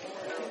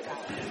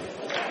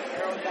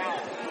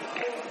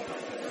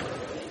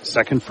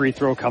 Second free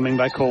throw coming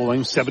by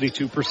Coling.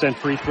 72%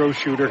 free throw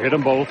shooter. Hit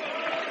them both.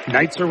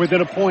 Knights are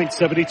within a point,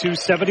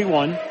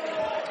 72-71.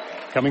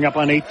 Coming up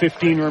on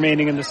 8:15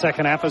 remaining in the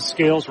second half of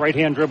Scales.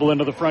 Right-hand dribble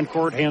into the front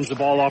court. Hands the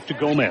ball off to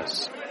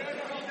Gomez.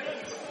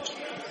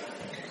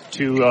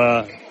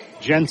 To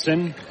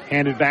Jensen.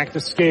 Handed back to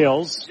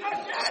Scales.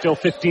 Still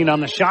 15 on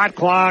the shot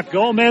clock.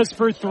 Gomez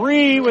for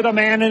 3 with a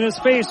man in his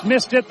face.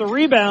 Missed it. The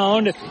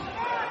rebound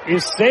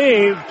is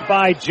saved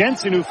by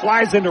Jensen, who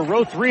flies into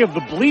row 3 of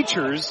the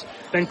bleachers,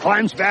 then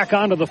climbs back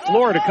onto the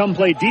floor to come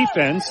play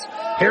defense.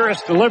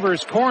 Harris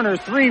delivers corner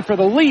 3 for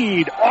the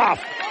lead.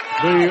 Off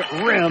the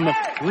rim,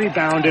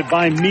 rebounded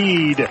by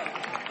Meade.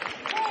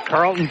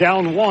 Carleton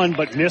down 1,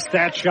 but missed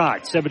that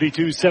shot.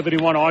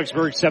 72-71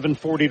 Augsburg,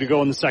 7:40 to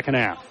go in the second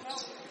half.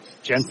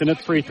 Jensen at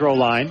the free throw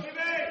line.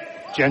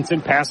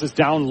 Jensen passes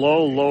down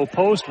low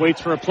post, waits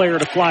for a player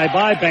to fly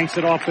by, banks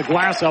it off the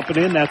glass, up and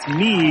in. That's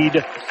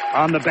Mead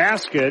on the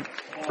basket.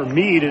 For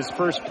Mead, his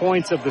first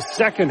points of the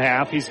second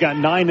half. He's got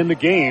 9 in the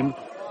game.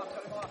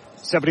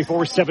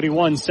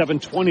 74-71,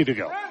 7:20 to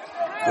go.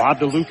 Lob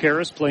to Luke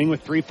Harris, playing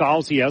with 3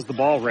 fouls. He has the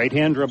ball,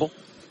 right-hand dribble.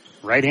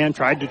 Right hand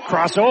tried to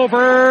cross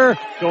over.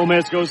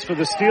 Gomez goes for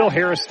the steal.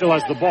 Harris still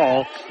has the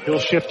ball. He'll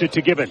shift it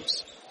to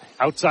Gibbons.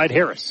 Outside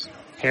Harris.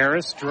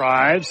 Harris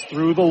drives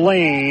through the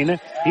lane.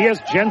 He has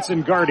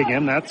Jensen guarding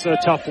him. That's a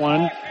tough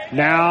one.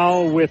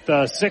 Now with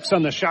 6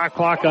 on the shot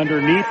clock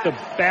underneath the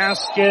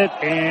basket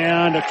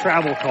and a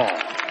travel call.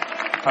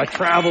 A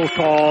travel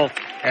call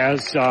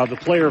as the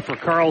player for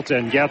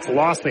Carleton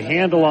lost the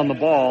handle on the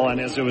ball, and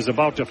as it was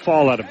about to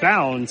fall out of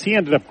bounds, he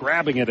ended up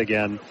grabbing it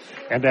again.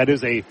 And that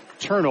is a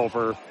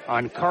turnover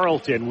on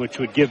Carleton, which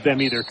would give them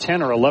either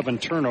 10 or 11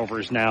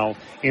 turnovers now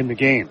in the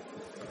game.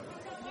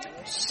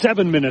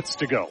 7 minutes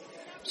to go.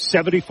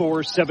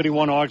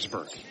 74-71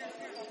 Augsburg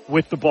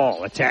with the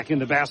ball, attacking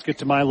the basket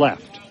to my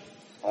left.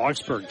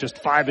 Augsburg just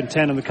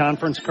 5-10 in the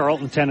conference.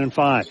 Carleton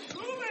 10-5.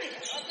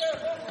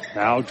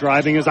 Now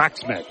driving is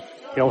Oxmed.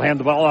 He'll hand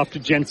the ball off to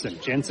Jensen.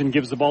 Jensen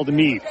gives the ball to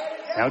Mead.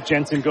 Now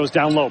Jensen goes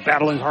down low,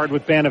 battling hard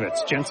with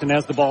Banovitz. Jensen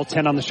has the ball,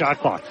 10 on the shot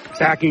clock.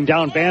 Backing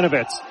down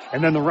Banovitz,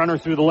 and then the runner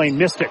through the lane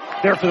missed it.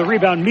 There for the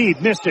rebound,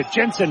 Mead missed it.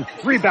 Jensen,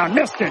 rebound,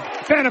 missed it.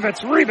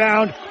 Banovitz,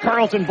 rebound.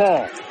 Carleton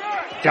ball.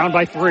 Down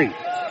by 3.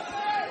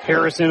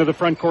 Harris into the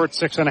front court,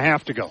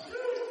 6.5 to go.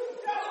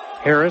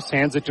 Harris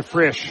hands it to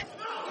Frisch.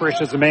 Frisch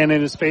has a man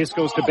in his face,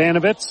 goes to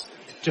Banovitz.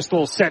 Just a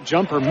little set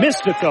jumper,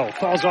 missed it though.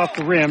 Falls off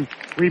the rim,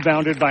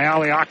 rebounded by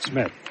Ali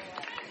Oxmed.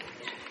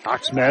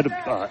 Oxmed,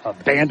 a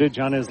bandage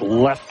on his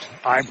left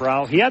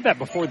eyebrow. He had that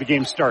before the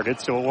game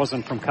started, so it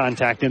wasn't from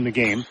contact in the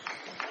game.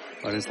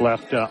 But his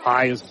left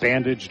eye is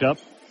bandaged up.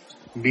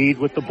 Mead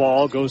with the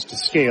ball goes to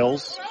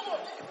Scales.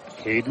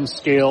 Caden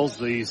Scales,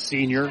 the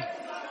senior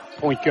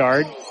point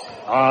guard.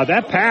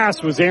 That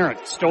pass was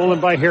errant,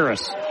 stolen by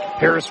Harris.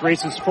 Harris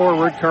races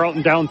forward,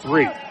 Carleton down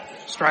 3.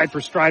 Stride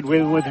for stride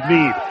with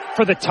Mead.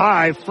 For the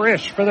tie,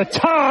 Frisch for the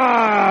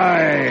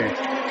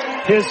tie!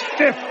 His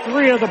 5th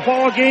 3 of the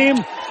ball game,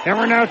 and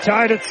we're now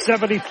tied at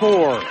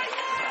 74.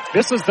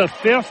 This is the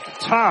 5th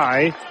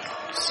tie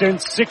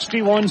since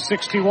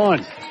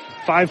 61-61.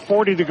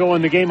 5:40 to go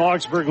in the game,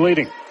 Augsburg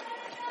leading.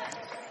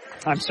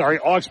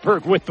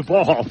 Augsburg with the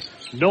ball.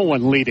 No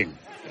one leading.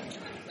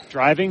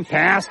 Driving,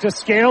 pass to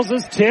Scales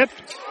is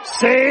tipped,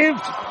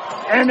 saved,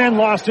 and then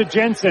lost to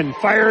Jensen.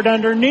 Fired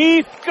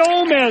underneath,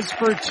 Gomez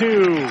for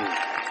 2.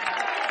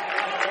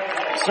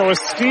 So a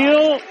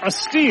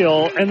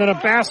steal, and then a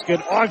basket.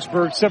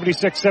 Augsburg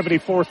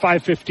 76-74,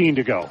 5:15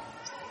 to go.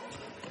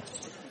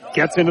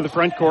 Gets into the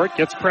front court,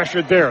 gets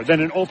pressured there. Then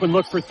an open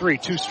look for 3,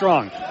 too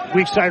strong.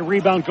 Weak side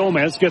rebound,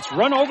 Gomez gets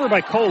run over by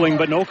Kohling,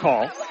 but no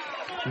call.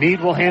 Mead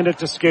will hand it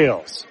to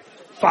Scales.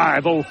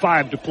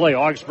 5:05 to play,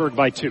 Augsburg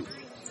by 2.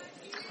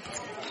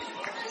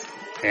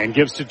 And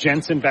gives to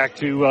Jensen, back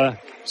to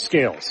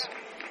Scales.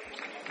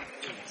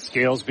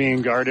 Scales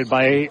being guarded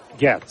by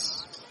Getz.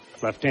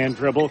 Left-hand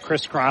dribble,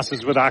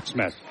 crisscrosses with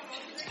Oxmed.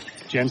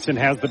 Jensen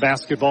has the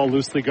basketball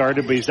loosely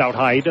guarded, but he's out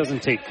high. He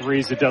doesn't take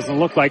threes, it doesn't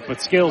look like,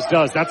 but Scales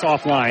does. That's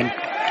offline.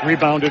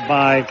 Rebounded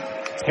by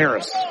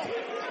Harris.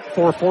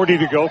 4:40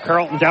 to go.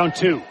 Carleton down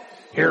 2.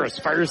 Harris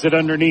fires it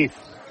underneath.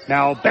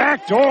 Now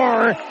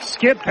backdoor.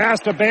 Skip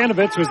past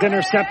Abanovitz, was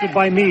intercepted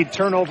by Mead.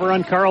 Turnover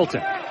on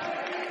Carleton.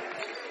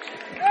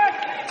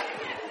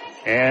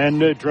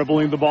 And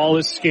dribbling the ball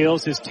is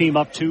Scales. His team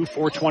up 2,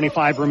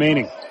 4:25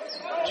 remaining.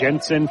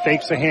 Jensen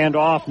fakes a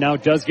handoff, now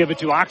does give it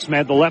to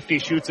Oxmed. The lefty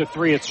shoots a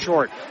 3, it's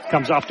short.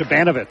 Comes off to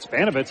Banovitz.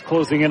 Banovitz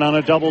closing in on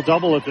a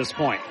double-double at this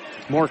point.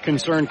 More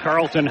concerned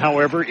Carleton,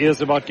 however,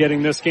 is about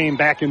getting this game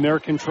back in their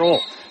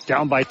control.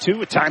 Down by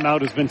 2, a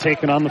timeout has been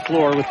taken on the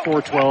floor with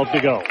 4:12 to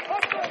go.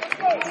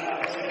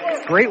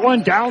 Great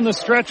one down the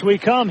stretch we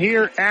come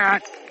here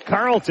at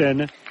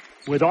Carleton,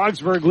 with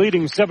Augsburg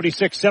leading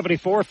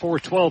 76-74,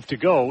 4:12 to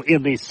go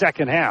in the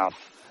second half.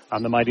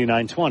 On the Mighty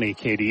 920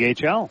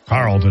 KDHL.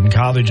 Carleton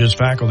College's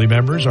faculty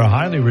members are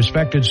highly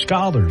respected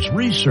scholars,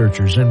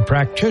 researchers, and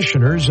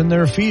practitioners in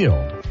their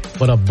field.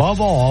 But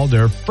above all,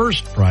 their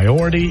first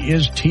priority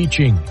is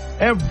teaching.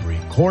 Every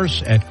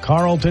course at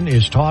Carleton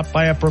is taught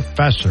by a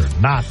professor,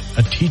 not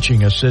a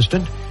teaching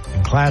assistant,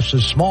 and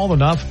classes small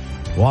enough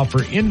to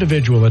offer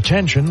individual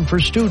attention for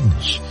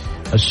students.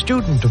 A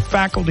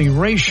student-to-faculty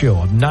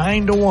ratio of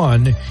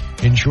 9-to-1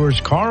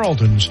 ensures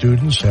Carleton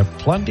students have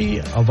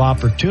plenty of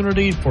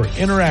opportunity for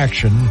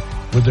interaction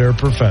with their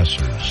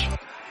professors.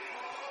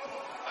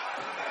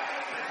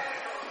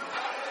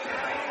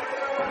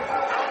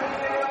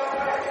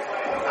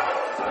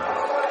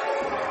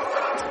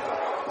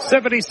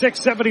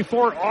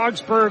 (76-74)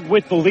 Augsburg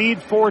with the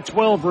lead.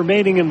 4:12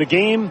 remaining in the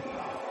game.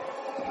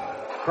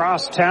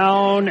 Across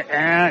town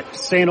at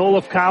St.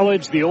 Olaf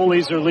College, the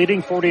Olies are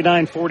leading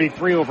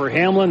 49-43 over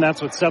Hamlin. That's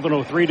with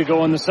 7:03 to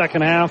go in the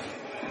second half.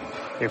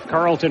 If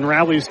Carleton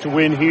rallies to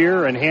win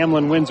here and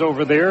Hamlin wins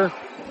over there,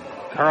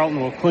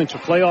 Carleton will clinch a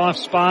playoff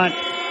spot.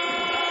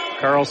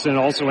 Carleton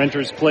also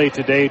enters play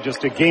today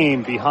just a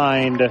game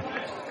behind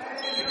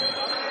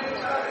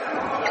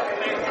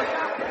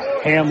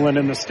Hamlin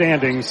in the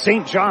standings.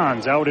 St.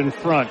 John's out in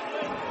front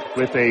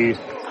with a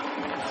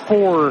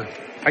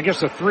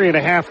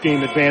 3.5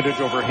 game advantage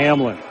over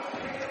Hamlin.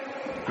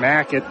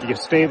 Mac at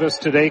Gustavus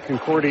today,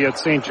 Concordia at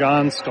St.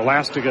 John's,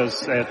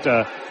 Scholastica's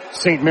at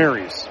St.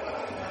 Mary's.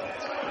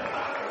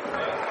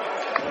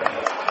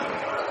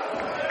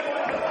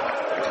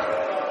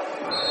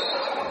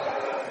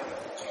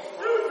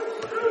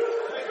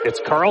 It's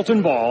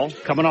Carleton ball,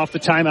 coming off the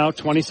timeout,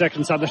 20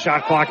 seconds on the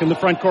shot clock in the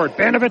front court.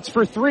 Banovitz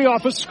for three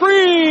off a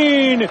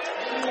screen!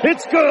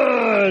 It's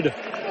good!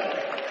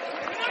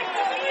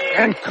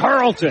 And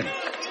Carleton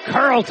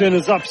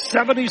is up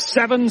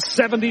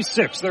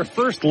 77-76, their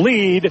first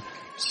lead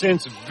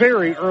since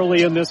very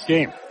early in this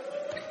game.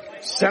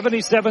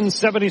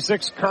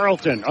 77-76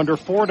 Carleton, under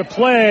 4 to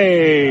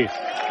play.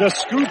 The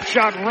scoop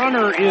shot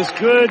runner is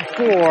good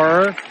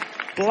for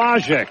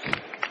Blazek.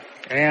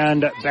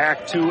 And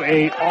back to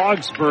a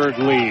Augsburg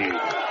lead.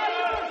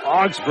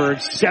 Augsburg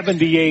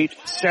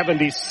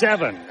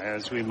 78-77,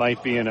 as we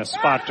might be in a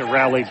spot to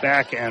rally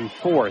back and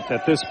forth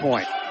at this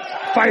point.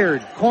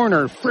 Fired,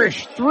 corner,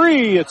 Frisch,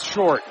 three, it's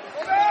short.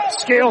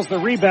 Scales the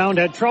rebound,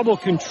 had trouble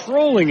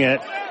controlling it,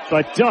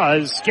 but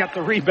does get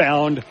the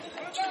rebound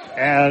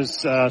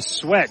as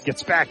Sweat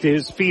gets back to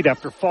his feet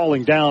after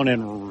falling down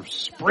and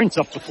sprints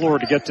up the floor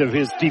to get to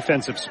his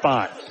defensive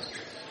spot.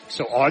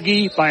 So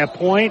Augie by a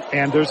point,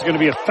 and there's going to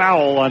be a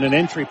foul on an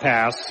entry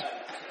pass.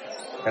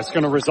 That's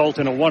going to result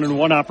in a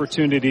 1-and-1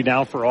 opportunity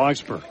now for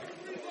Augsburg.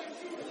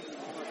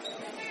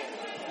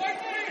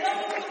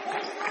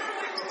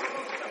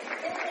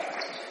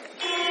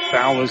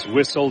 Foul is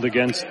whistled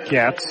against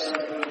Getz.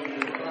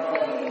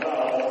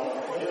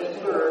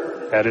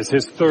 That is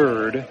his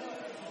third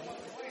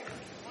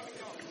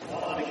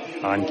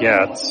on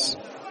Getz.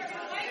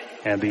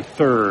 And the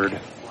third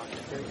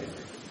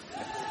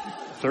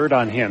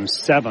on him,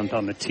 7th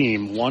on the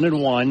team.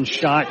 1-and-1,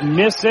 shot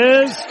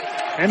misses,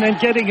 and then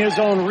getting his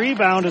own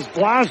rebound is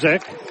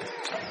Blazek.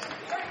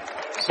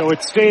 So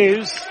it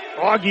stays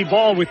Augie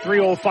ball with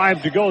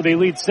 3:05 to go. They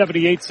lead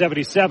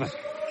 78-77.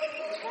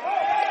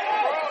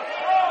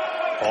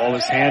 Ball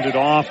is handed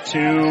off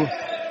to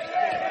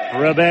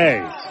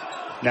Rebbe.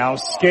 Now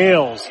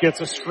Scales gets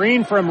a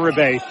screen from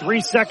Rebbe.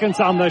 3 seconds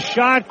on the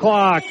shot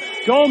clock.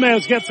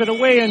 Gomez gets it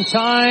away in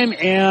time,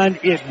 and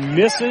it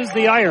misses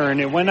the iron.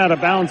 It went out of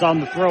bounds on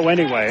the throw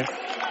anyway.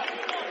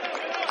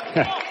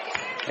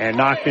 And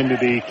knocked into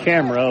the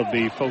camera of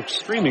the folks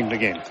streaming the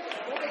game.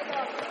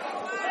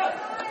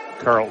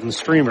 Carleton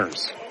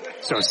streamers.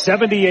 So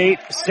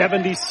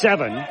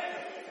 78-77.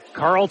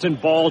 Carleton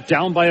ball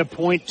down by a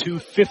point,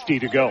 2:50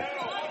 to go.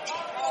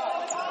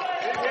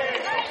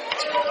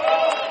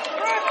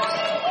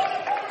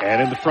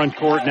 And in the front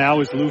court now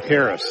is Luke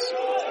Harris.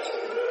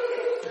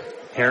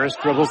 Harris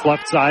dribbles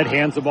left side,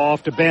 hands the ball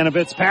off to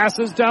Banovitz,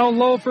 passes down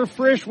low for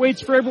Frisch,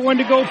 waits for everyone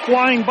to go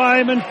flying by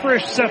him, and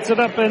Frisch sets it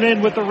up and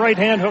in with the right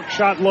hand hook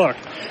shot look.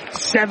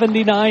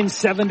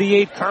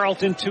 79-78,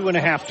 Carleton,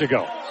 2.5 to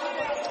go.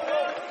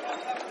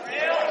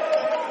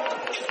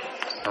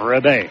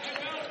 Rebbe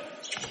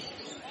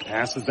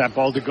passes that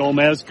ball to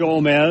Gomez.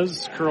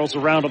 Gomez curls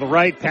around to the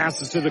right,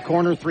 passes to the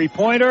corner,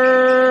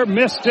 three-pointer,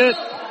 missed it.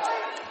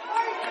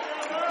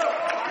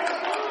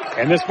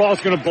 And this ball is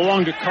going to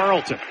belong to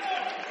Carleton.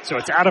 So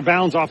it's out of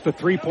bounds off the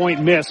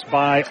three-point miss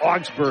by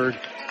Augsburg.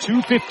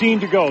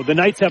 2:15 to go. The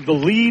Knights have the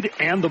lead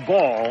and the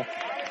ball.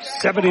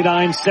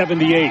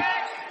 79-78.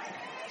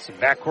 Some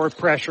backcourt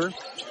pressure.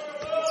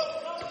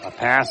 A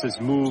pass is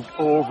moved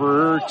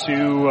over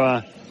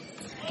to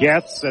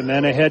Getz and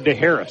then ahead to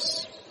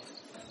Harris.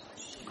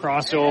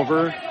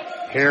 Crossover.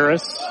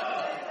 Harris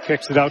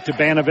kicks it out to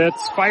Banovitz.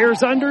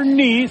 Fires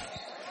underneath.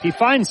 He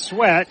finds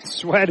Sweat.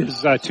 Sweat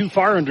is too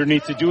far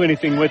underneath to do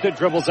anything with it.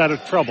 Dribbles out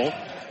of trouble.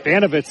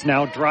 Banovitz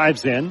now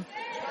drives in,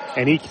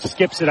 and he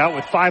skips it out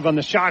with 5 on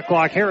the shot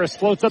clock. Harris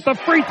floats at the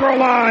free throw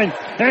line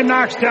and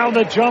knocks down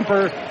the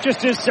jumper.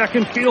 Just his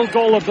second field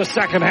goal of the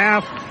second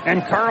half,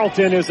 and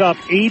Carleton is up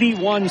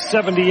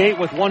 81-78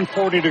 with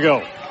 1:40 to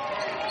go.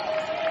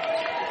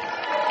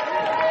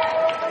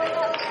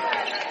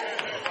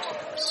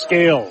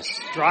 Scales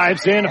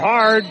drives in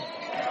hard.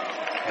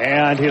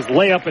 And his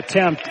layup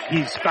attempt,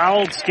 he's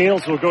fouled.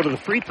 Scales will go to the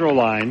free throw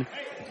line.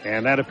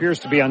 And that appears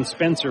to be on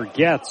Spencer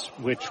Getz,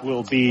 which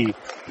will be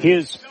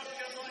his...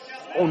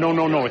 Oh,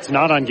 no, it's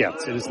not on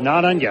Getz. It is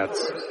not on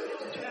Getz.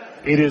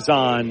 It is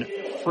on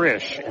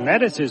Frisch. And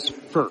that is his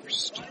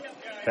first.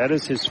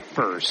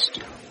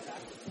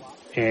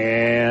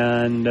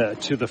 And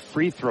to the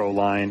free throw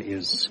line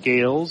is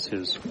Scales,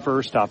 his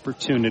first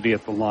opportunity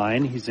at the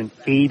line. He's an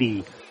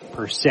 80%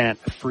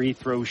 free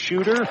throw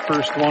shooter.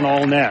 First one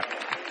all net.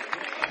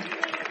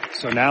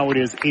 So now it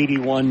is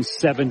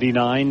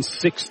 81-79,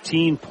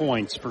 16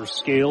 points for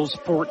Scales,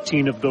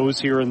 14 of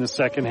those here in the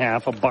second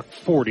half,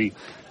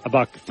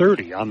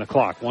 $130 on the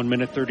clock, 1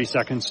 minute, 30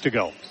 seconds to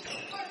go.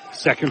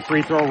 Second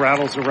free throw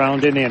rattles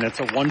around and in. It's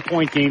a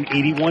 1-point game,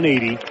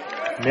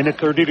 81-80. Minute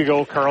 30 to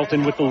go.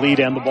 Carleton with the lead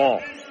and the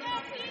ball.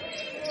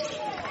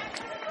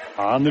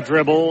 On the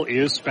dribble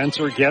is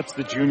Spencer Getz,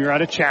 the junior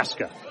out of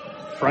Chaska.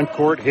 Front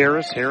court,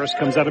 Harris. Harris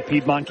comes out of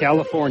Piedmont,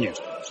 California.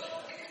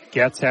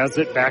 Getz has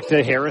it back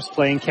to Harris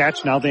playing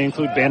catch. Now they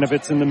include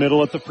Banovitz in the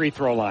middle at the free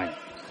throw line.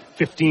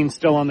 15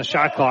 still on the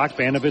shot clock.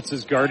 Banovitz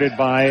is guarded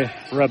by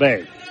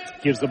Rabe.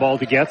 Gives the ball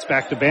to Getz.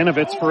 Back to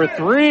Banovitz for a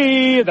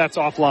three. That's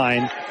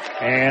offline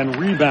and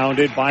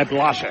rebounded by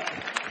Blasek.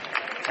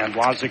 And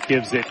Wazik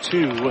gives it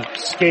to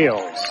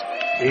Scales.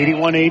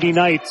 81-80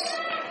 Knights.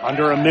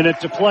 Under a minute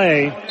to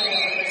play.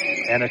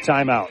 And a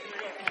timeout.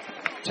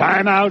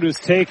 Timeout is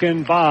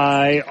taken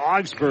by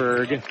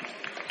Augsburg.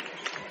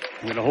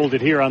 I'm going to hold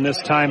it here on this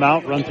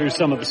timeout, run through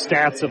some of the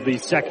stats of the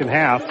second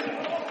half.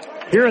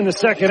 Here in the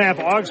second half,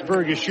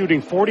 Augsburg is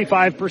shooting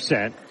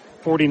 45%,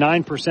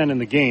 49% in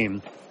the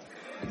game.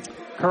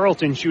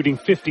 Carleton shooting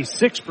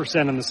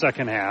 56% in the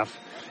second half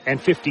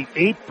and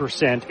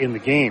 58% in the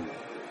game.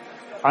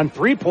 On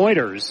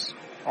three-pointers,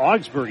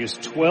 Augsburg is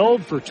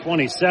 12 for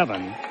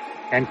 27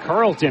 and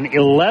Carleton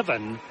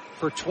 11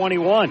 for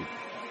 21.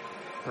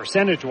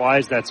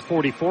 Percentage-wise, that's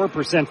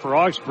 44% for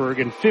Augsburg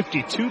and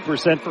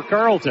 52% for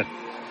Carleton.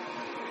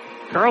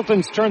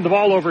 Carleton's turned the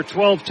ball over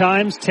 12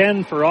 times,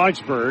 10 for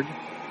Augsburg.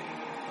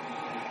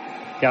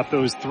 Got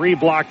those 3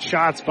 blocked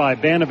shots by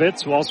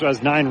Banovitz, who also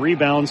has 9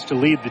 rebounds to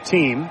lead the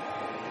team.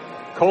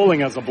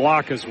 Kohling has a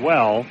block as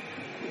well.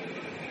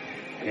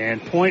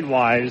 And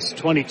point-wise,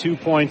 22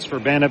 points for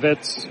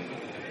Banovitz,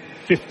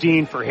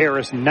 15 for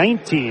Harris,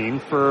 19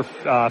 for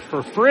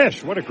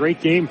Frisch. What a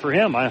great game for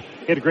him.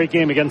 He had a great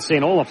game against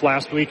St. Olaf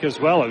last week as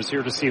well. I was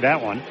here to see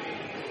that one.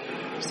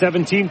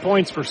 17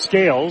 points for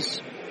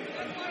Scales.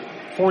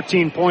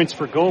 14 points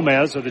for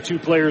Gomez are the 2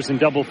 players in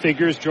double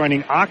figures,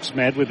 joining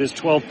Oxmed with his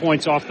 12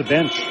 points off the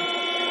bench.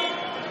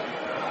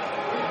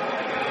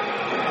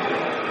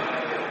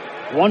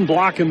 1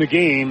 block in the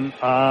game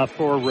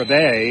for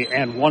Rabe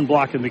and 1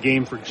 block in the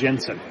game for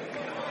Jensen.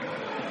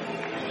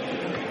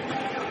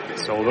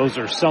 So those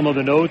are some of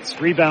the notes.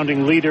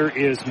 Rebounding leader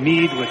is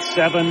Meade with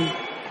 7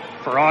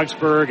 for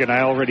Augsburg, and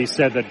I already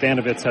said that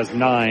Banovitz has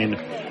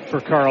 9 for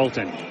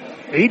Carleton.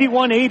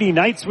 81-80,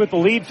 Knights with the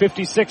lead,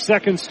 56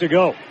 seconds to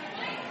go.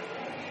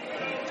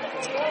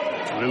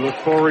 We look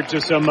forward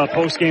to some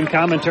post-game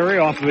commentary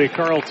off of the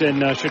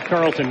Carleton, should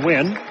Carleton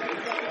win.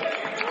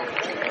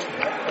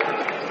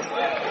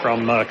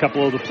 From a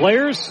couple of the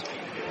players.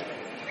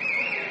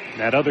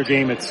 That other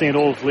game at St.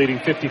 Olaf leading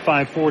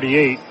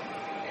 55-48.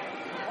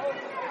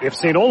 If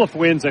St. Olaf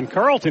wins and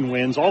Carleton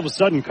wins, all of a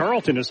sudden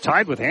Carleton is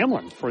tied with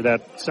Hamlin for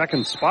that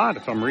second spot,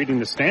 if I'm reading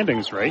the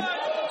standings right.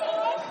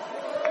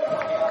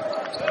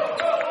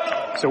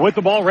 So with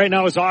the ball right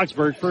now is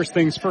Augsburg. First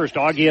things first,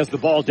 Augie has the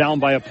ball down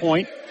by a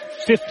point.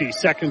 50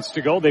 seconds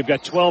to go. They've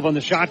got 12 on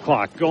the shot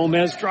clock.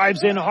 Gomez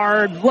drives in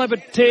hard,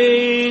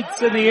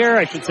 levitates in the air.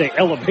 I should say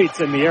elevates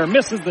in the air.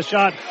 Misses the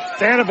shot.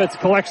 Banovitz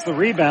collects the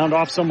rebound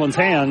off someone's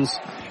hands.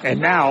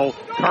 And now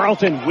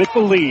Carleton with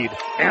the lead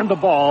and the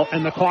ball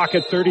and the clock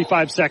at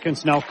 35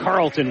 seconds. Now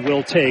Carleton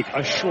will take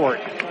a short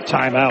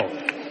timeout.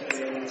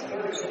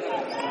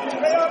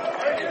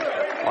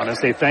 I want to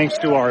say thanks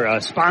to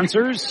our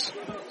sponsors,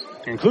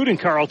 including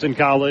Carleton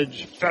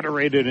College,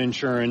 Federated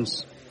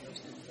Insurance,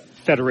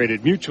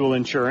 Federated Mutual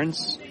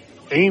Insurance,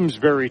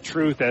 Amesbury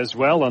Truth as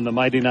well on the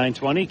Mighty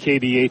 920,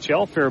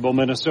 KDHL, Faribault,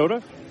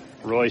 Minnesota.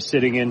 Roy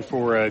sitting in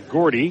for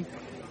Gordy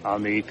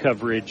on the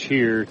coverage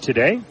here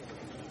today.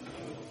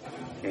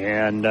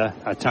 And a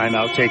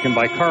timeout taken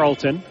by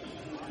Carleton.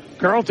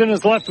 Carleton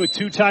is left with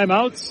 2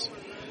 timeouts.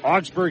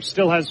 Augsburg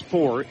still has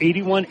 4,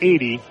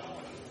 81-80.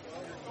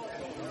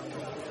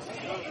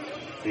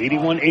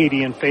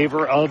 81-80 in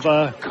favor of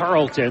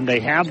Carleton. They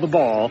have the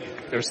ball.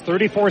 There's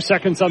 34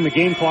 seconds on the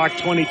game clock,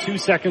 22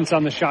 seconds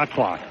on the shot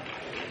clock.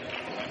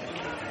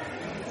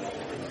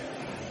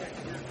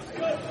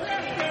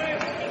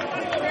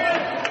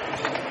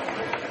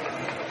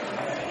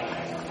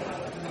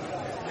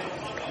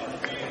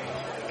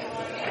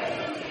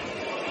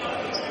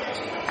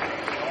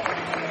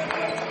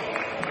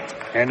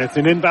 And it's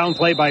an inbound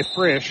play by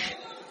Frisch.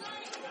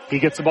 He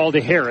gets the ball to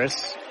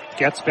Harris.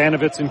 Gets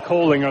Banovitz and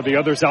Kohling are the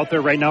others out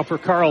there right now for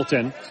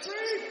Carleton.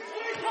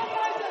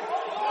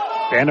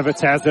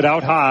 Banovitz has it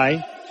out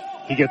high.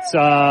 He gets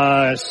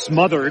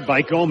smothered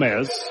by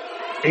Gomez.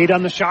 8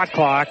 on the shot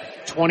clock,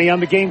 20 on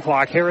the game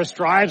clock. Harris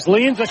drives,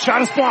 leans, the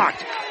shot is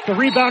blocked. The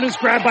rebound is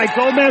grabbed by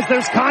Gomez.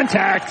 There's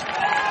contact.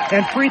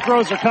 And free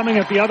throws are coming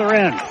at the other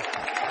end.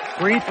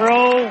 Free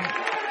throw,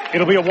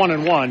 it'll be a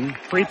 1-and-1.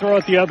 Free throw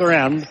at the other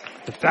end.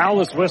 The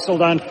foul is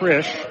whistled on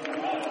Frisch.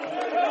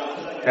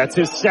 That's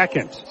his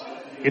second.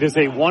 It is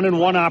a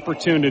 1-and-1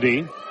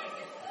 opportunity.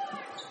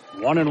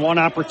 1-and-1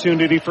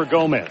 opportunity for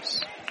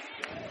Gomez.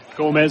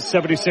 Gomez,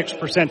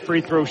 76%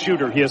 free throw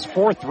shooter. He has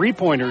 4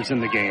 3-pointers in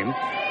the game,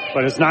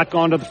 but has not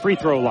gone to the free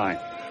throw line.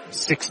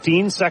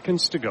 16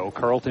 seconds to go.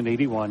 Carleton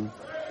 81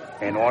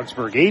 and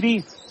Augsburg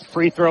 80.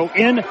 Free throw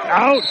in,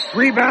 out,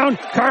 rebound.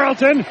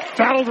 Carleton,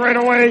 fouled right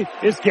away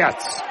is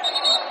Getz.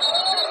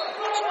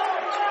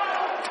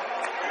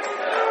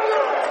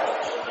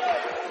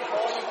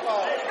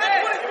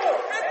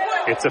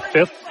 It's a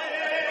fifth.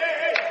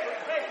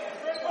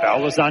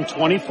 Foul is on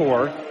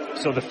 24.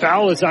 So the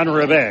foul is on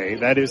Rebe.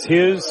 That is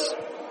his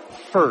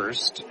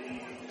first,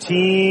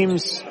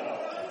 team's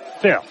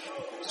fifth.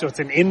 So it's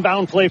an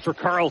inbound play for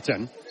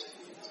Carleton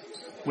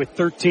with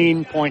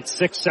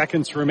 13.6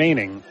 seconds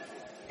remaining.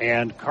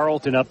 And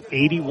Carleton up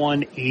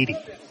 81-80.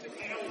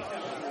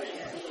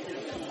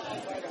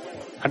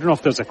 I don't know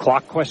if there's a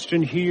clock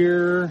question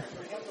here.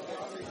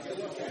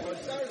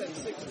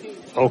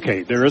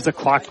 Okay, there is a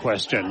clock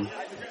question.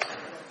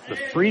 The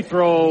free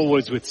throw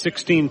was with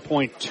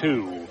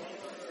 16.2.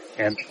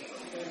 And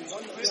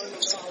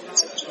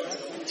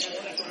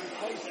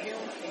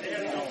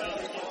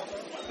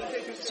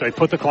so I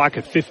put the clock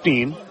at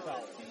 15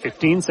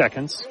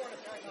 seconds.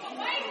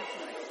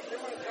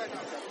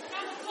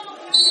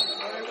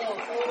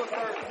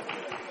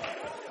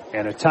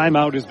 And a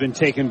timeout has been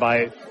taken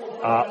by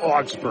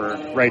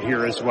Augsburg right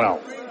here as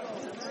well.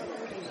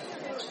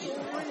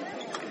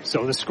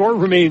 So the score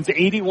remains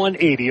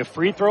 81-80. A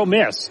free throw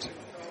missed.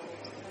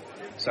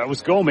 So that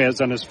was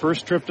Gomez on his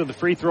first trip to the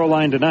free throw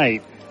line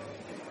tonight,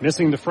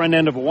 missing the front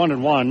end of a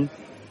 1-and-1.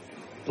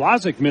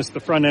 Blazic missed the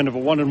front end of a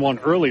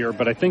 1-and-1 earlier,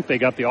 but I think they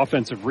got the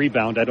offensive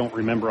rebound. I don't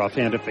remember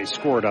offhand if they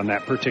scored on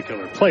that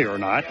particular play or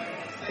not.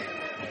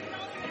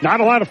 Not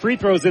a lot of free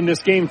throws in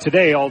this game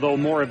today, although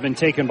more have been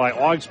taken by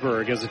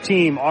Augsburg. As a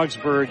team,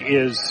 Augsburg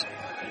is,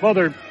 well,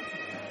 there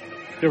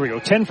we go,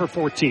 10 for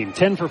 14.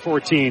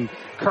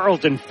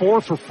 Carleton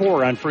 4 for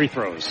 4 on free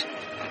throws.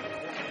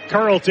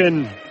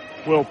 Carleton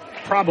will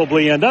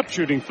probably end up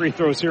shooting free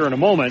throws here in a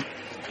moment,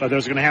 but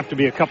there's going to have to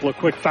be a couple of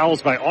quick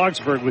fouls by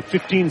Augsburg with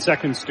 15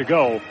 seconds to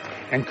go,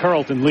 and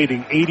Carleton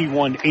leading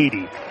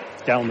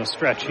 81-80 down the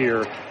stretch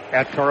here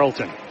at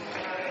Carleton.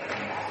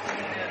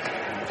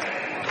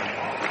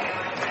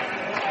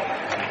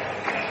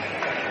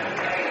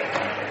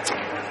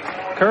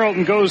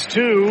 Carleton goes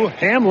to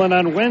Hamlin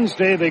on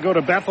Wednesday. They go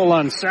to Bethel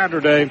on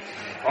Saturday.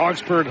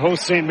 Augsburg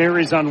hosts St.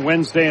 Mary's on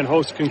Wednesday and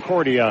hosts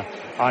Concordia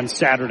on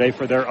Saturday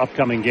for their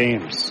upcoming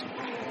games.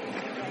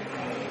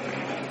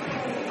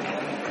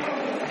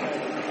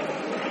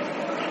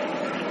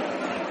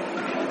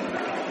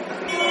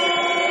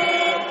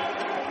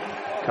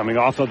 Coming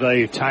off of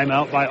a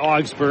timeout by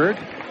Augsburg.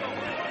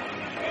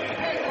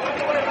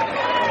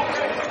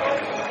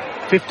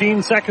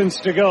 15 seconds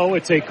to go.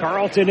 It's a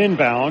Carleton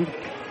inbound.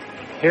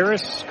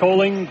 Harris,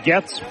 Coling,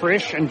 Getz,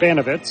 Frisch, and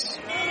Banovitz.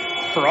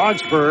 For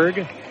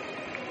Augsburg,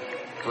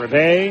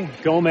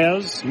 Rebe,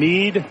 Gomez,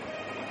 Mead,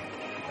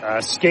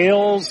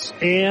 Scales,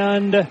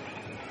 and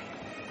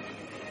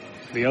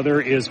the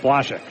other is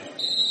Vlasic.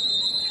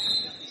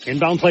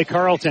 Inbound play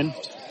Carleton.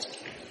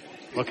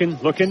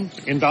 Looking.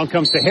 Inbound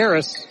comes to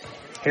Harris.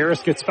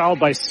 Harris gets fouled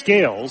by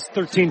Scales.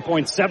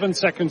 13.7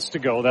 seconds to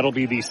go. That'll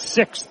be the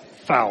sixth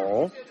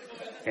foul.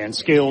 And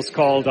Scales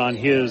called on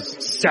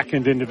his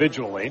second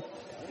individually.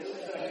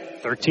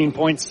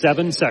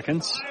 13.7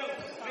 seconds.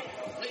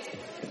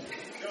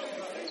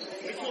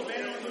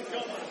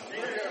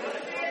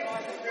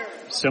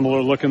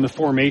 Similar look in the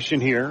formation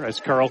here as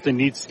Carleton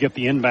needs to get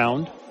the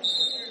inbound.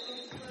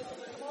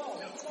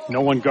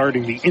 No one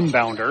guarding the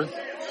inbounder.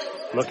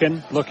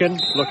 Looking.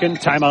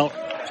 Timeout.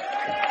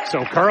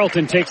 So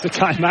Carleton takes the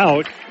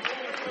timeout.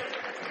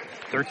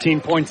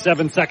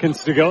 13.7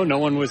 seconds to go. No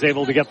one was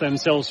able to get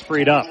themselves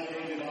freed up.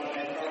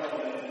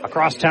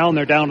 Across town,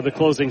 they're down to the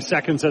closing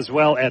seconds as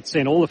well at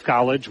St. Olaf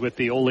College with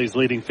the Ole's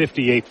leading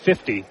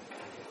 58-50.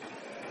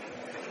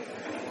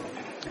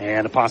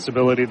 And a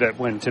possibility that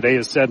when today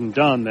is said and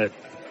done that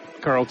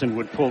Carleton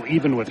would pull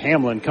even with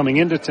Hamlin coming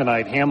into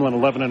tonight. Hamlin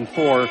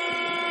 11-4,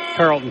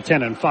 Carleton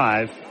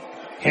 10-5.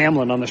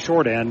 Hamlin on the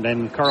short end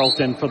and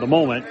Carleton for the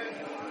moment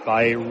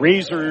by a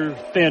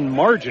razor-thin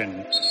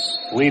margin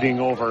leading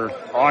over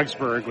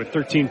Augsburg with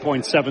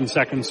 13.7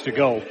 seconds to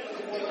go.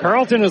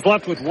 Carleton is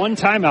left with one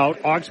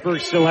timeout.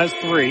 Augsburg still has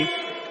 3.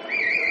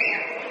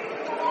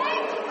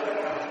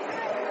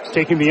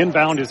 Taking the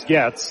inbound is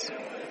Getz.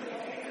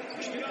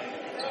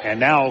 And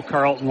now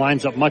Carleton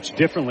lines up much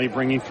differently,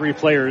 bringing 3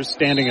 players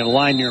standing in a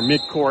line near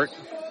midcourt.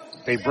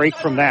 They break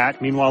from that.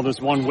 Meanwhile,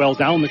 there's one well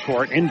down the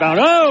court. Inbound.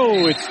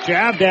 Oh, it's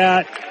jabbed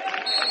at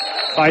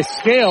by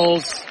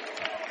Scales.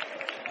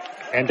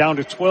 And down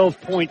to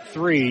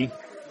 12.3.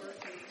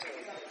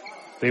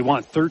 They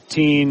want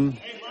 13-4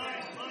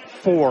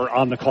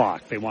 on the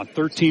clock. They want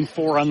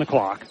 13-4 on the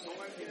clock.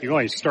 You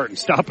always start and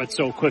stop it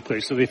so quickly,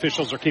 so the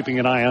officials are keeping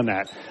an eye on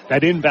that.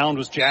 That inbound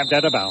was jabbed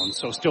out of bounds,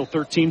 so still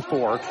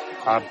 13-4.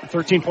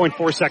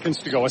 13.4 seconds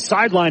to go. A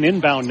sideline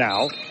inbound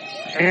now.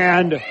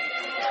 And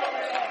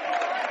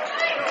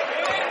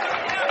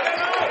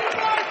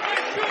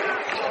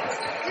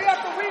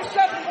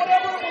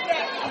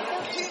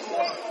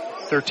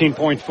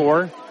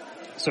 13.4.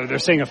 So they're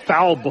saying a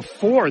foul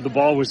before the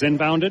ball was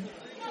inbounded.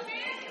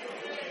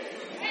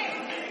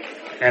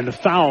 And the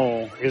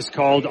foul is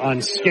called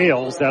on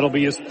Scales. That'll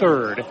be his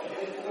third.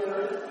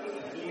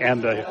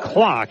 And the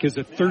clock is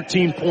at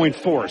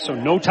 13.4. So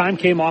no time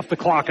came off the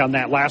clock on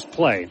that last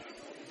play.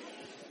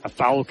 A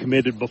foul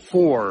committed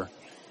before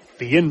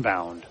the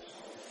inbound.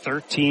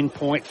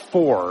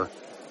 13.4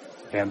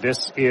 And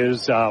this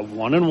is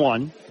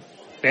 1-1.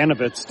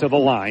 Banovitz to the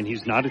line.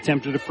 He's not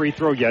attempted a free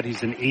throw yet.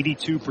 He's an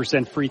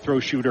 82% free throw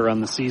shooter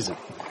on the season.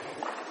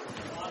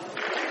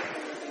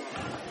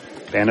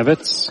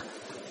 Banovitz.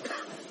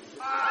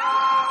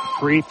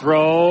 Free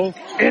throw.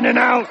 In and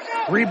out.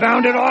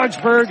 Rebounded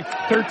Augsburg.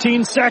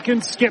 13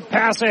 seconds. Skip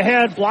pass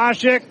ahead.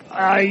 Blazek.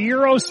 A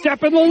Euro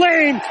step in the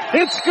lane.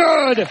 It's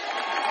good.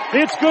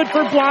 It's good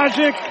for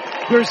Blazek.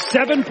 There's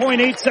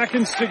 7.8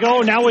 seconds to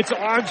go. Now it's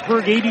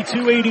Augsburg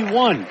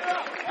 82-81.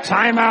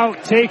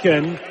 Timeout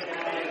taken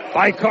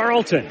by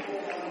Carleton.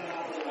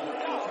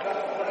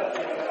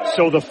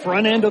 So the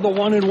front end of the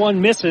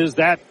 1-1 misses.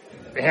 That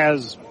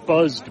has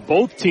buzzed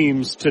both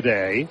teams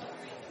today.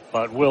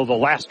 But will the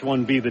last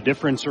one be the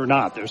difference or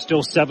not? There's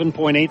still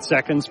 7.8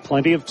 seconds,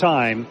 plenty of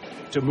time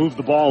to move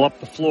the ball up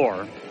the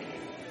floor.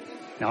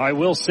 Now I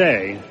will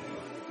say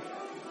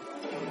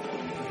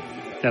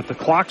that the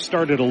clock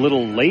started a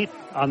little late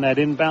on that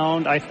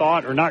inbound, I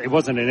thought, or not, it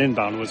wasn't an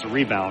inbound, it was a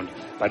rebound.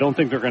 I don't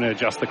think they're going to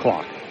adjust the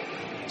clock.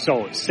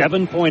 So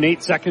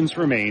 7.8 seconds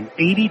remain,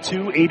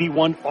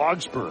 82-81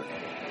 Augsburg.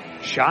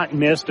 Shot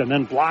missed, and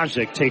then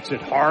Blazek takes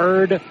it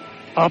hard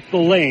up the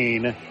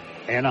lane,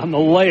 and on the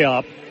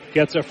layup,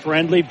 gets a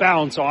friendly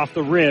bounce off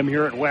the rim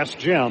here at West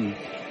Gym.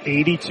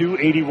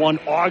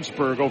 82-81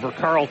 Augsburg over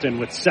Carleton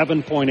with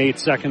 7.8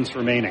 seconds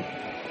remaining.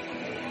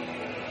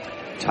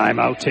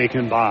 Timeout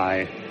taken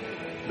by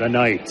the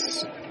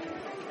Knights.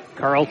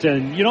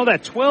 Carleton, you know,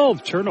 that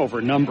 12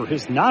 turnover number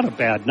is not a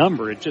bad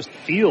number. It just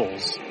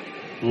feels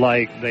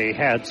like they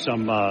had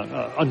some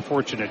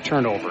unfortunate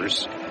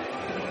turnovers.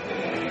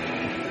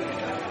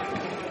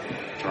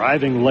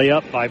 Driving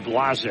layup by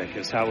Blazek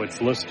is how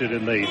it's listed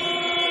in the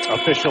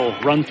official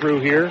run through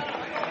here.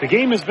 The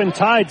game has been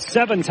tied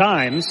 7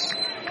 times.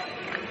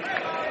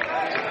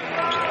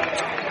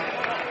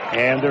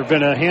 And there have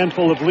been a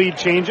handful of lead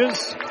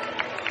changes.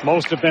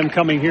 Most of them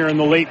coming here in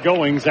the late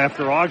goings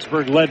after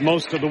Augsburg led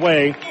most of the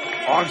way.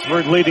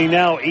 Augsburg leading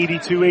now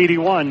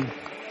 82-81.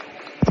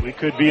 We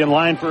could be in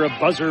line for a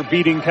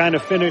buzzer-beating kind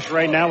of finish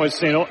right now as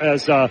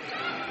the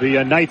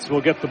Knights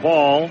will get the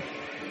ball.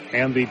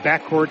 And the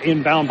backcourt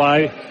inbound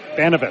by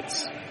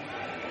Banovitz.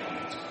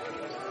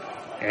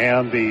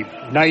 And the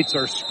Knights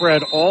are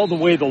spread all the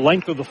way the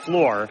length of the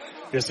floor.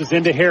 This is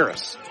into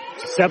Harris.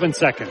 7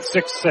 seconds,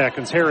 6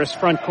 seconds. Harris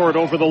front court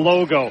over the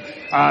logo.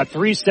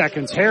 3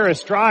 seconds.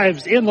 Harris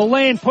drives in the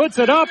lane, puts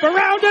it up,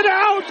 around and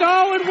out.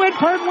 Oh, it went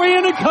partway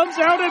in and comes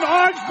out, and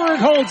Augsburg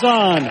holds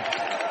on.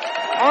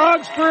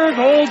 Augsburg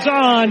holds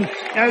on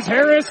as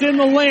Harris in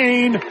the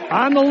lane,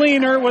 on the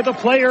leaner with a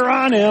player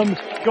on him,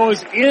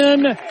 goes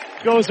in,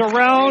 goes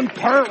around,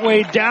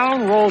 partway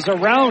down, rolls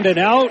around and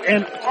out,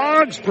 and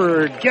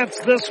Augsburg gets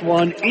this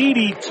one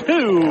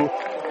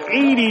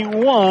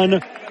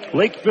 82-81.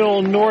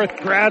 Lakeville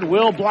North grad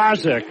Will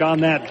Blazek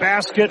on that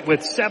basket with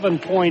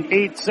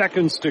 7.8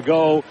 seconds to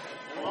go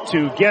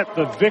to get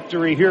the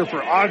victory here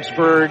for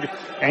Augsburg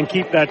and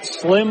keep that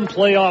slim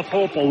playoff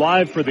hope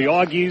alive for the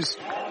Augies.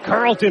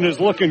 Carleton is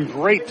looking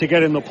great to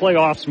get in the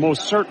playoffs,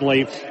 most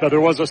certainly. But there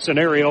was a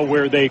scenario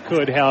where they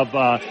could have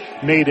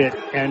made it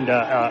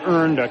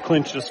and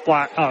clinched a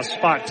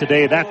spot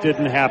today. That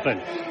didn't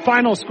happen.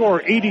 Final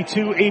score,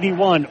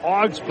 82-81.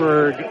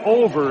 Augsburg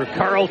over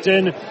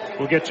Carleton.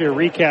 We'll get you a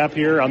recap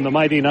here on the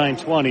Mighty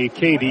 920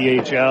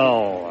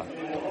 KDHL.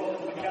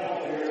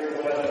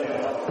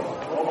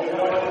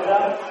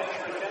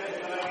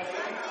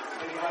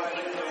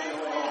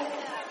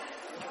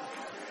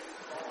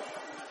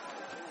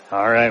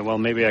 All right, well,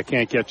 maybe I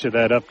can't get you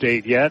that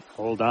update yet.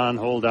 Hold on.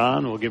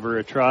 We'll give her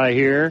a try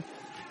here.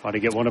 Want to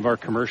get one of our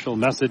commercial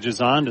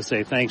messages on to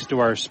say thanks to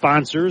our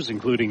sponsors,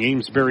 including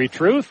Amesbury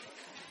Truth.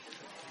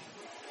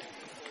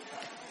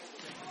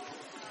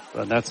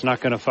 But that's not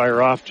going to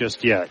fire off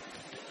just yet.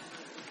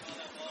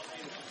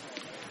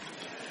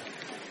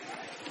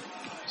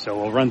 So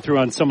we'll run through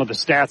on some of the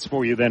stats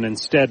for you then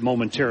instead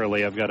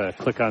momentarily. I've got to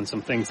click on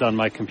some things on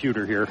my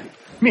computer here.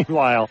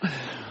 Meanwhile,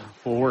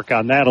 we'll work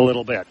on that a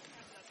little bit.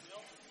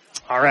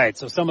 All right,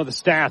 so some of the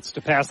stats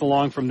to pass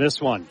along from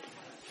this one.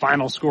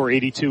 Final score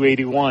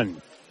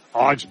 82-81.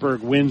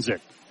 Augsburg wins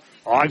it.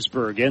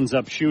 Augsburg ends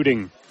up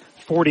shooting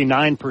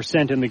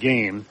 49% in the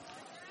game.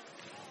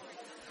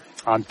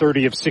 On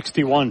 30 of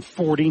 61,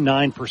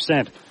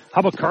 49%. How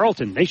about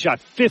Carleton? They shot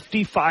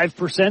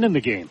 55% in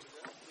the game.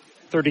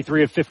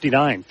 33 of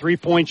 59.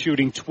 3-point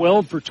shooting,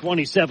 12 for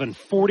 27,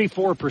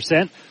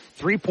 44%.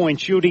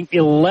 3-point shooting,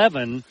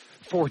 11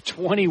 for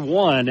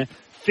 21,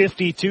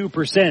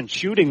 52%.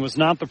 Shooting was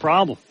not the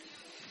problem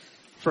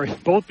for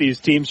both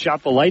these teams.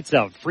 Shot the lights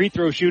out. Free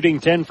throw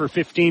shooting 10 for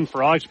 15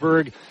 for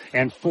Augsburg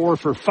and 4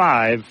 for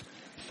 5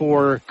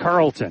 for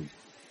Carleton.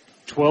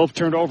 12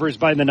 turnovers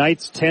by the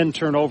Knights, 10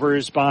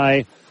 turnovers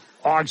by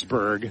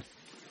Augsburg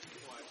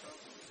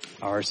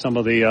are some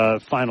of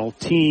the final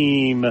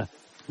team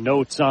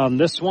notes on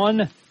this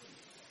one.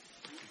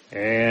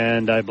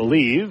 And I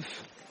believe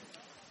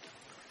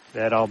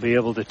that I'll be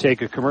able to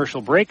take a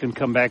commercial break and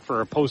come back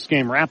for a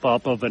post-game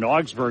wrap-up of an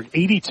Augsburg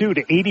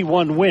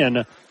 82-81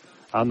 win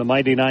on the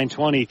mighty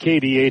 920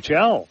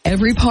 KDHL.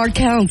 Every part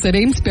counts at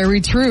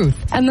Amesbury Truth,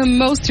 and the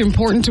most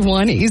important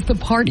one is the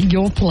part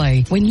you'll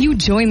play when you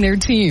join their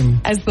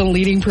team. As the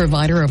leading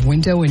provider of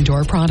window and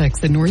door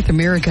products in North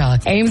America,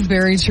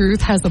 Amesbury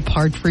Truth has a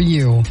part for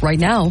you. Right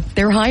now,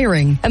 they're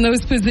hiring, and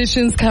those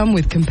positions come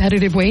with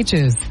competitive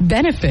wages,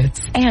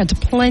 benefits, and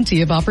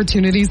plenty of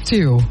opportunities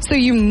too. So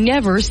you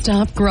never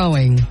stop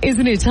growing.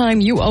 Isn't it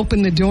time you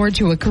open the door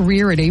to a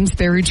career at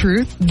Amesbury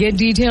Truth? Get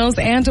details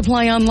and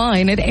apply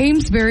online at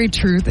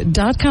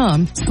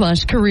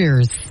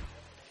amesburytruth.com/careers.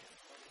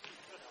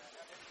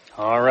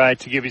 All right,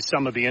 to give you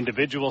some of the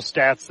individual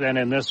stats then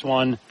in this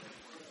one.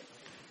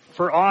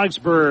 For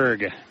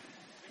Augsburg,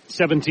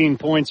 17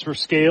 points for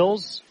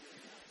Scales.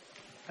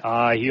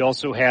 He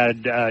also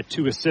had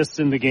 2 assists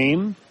in the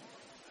game.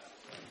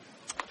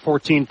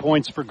 14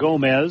 points for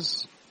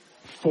Gomez.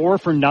 4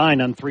 for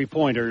 9 on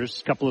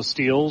 3-pointers. Couple of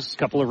steals,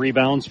 couple of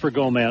rebounds for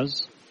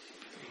Gomez.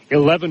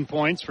 11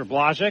 points for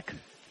Blazek.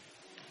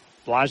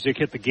 Blazek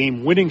hit the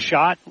game-winning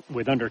shot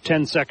with under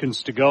 10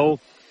 seconds to go.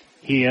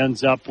 He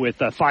ends up with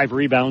 5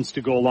 rebounds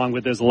to go along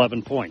with his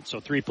 11 points. So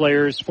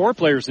 4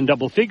 players in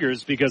double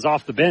figures because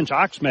off the bench,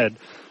 Oxmed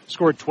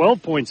scored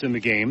 12 points in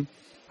the game.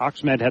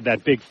 Oxmed had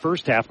that big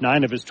first half.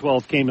 9 of his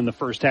 12 came in the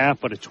first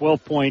half, but a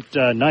 12-point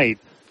night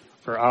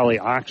for Ali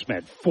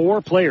Oxmed.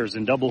 4 players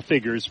in double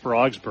figures for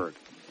Augsburg.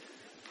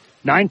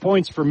 9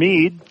 points for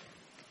Meade.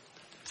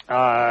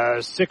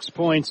 6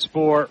 points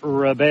for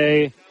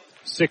Rabe.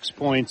 6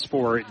 points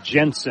for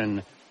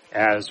Jensen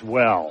as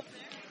well.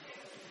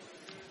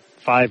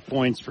 5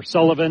 points for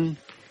Sullivan.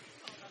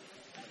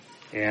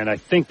 And I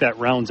think that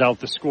rounds out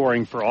the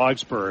scoring for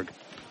Augsburg.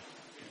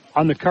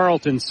 On the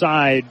Carleton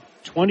side,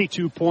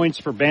 22 points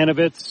for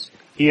Banovitz.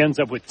 He ends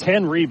up with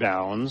 10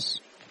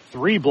 rebounds,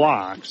 3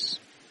 blocks,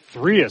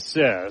 3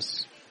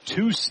 assists,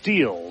 2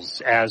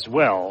 steals as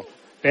well.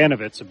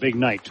 Banovitz, a big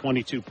night,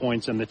 22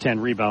 points and the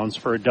 10 rebounds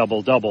for a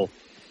double-double.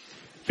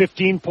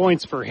 15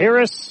 points for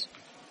Harris.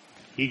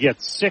 He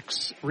gets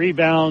 6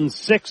 rebounds,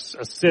 6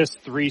 assists,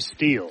 3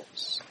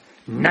 steals.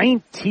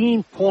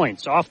 19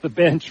 points off the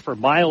bench for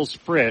Miles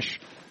Frisch.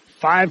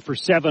 5 for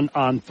 7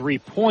 on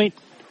 3-point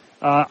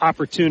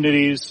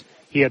opportunities.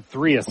 He had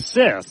 3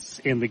 assists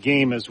in the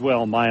game as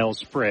well,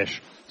 Miles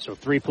Frisch. So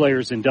 3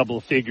 players in double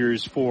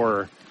figures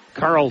for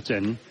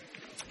Carleton.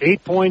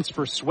 8 points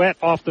for Sweat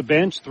off the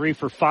bench, 3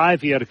 for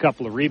 5. He had a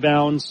couple of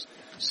rebounds.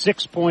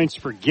 6 points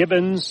for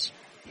Gibbons.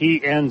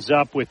 He ends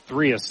up with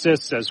 3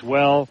 assists as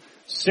well.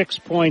 6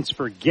 points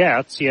for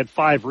Getz. He had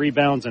 5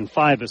 rebounds and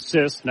 5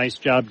 assists. Nice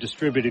job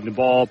distributing the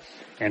ball.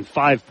 And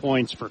 5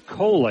 points for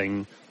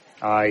Kohling.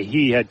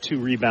 He had 2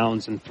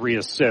 rebounds and 3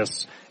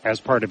 assists as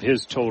part of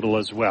his total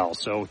as well.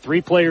 So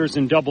 3 players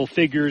in double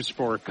figures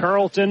for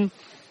Carleton.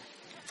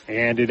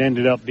 And it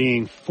ended up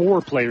being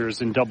 4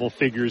 players in double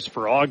figures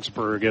for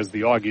Augsburg as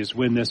the Augies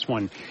win this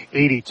one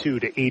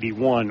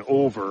 82-81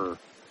 over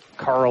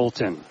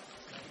Carleton.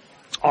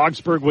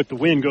 Augsburg with the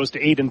win goes to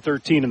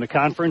 8-13 in the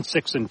conference,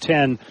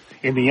 6-10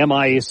 in the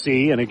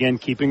MIAC, and again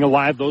keeping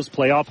alive those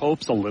playoff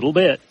hopes a little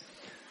bit.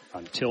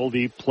 Until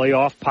the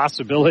playoff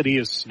possibility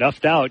is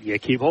snuffed out, you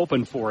keep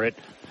hoping for it.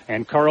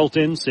 And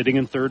Carleton sitting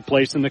in 3rd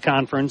place in the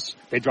conference.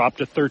 They dropped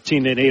to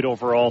 13-8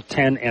 overall,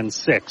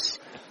 10-6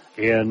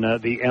 in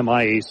the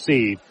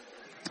MIAC.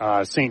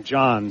 St.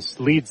 John's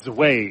leads the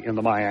way in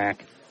the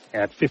MIAC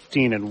at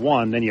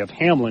 15-1. Then you have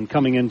Hamlin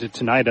coming into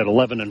tonight at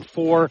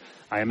 11-4.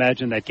 I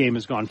imagine that game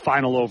has gone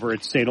final over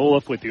at St.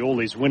 Olaf with the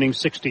Oles winning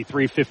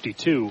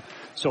 63-52.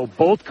 So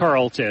both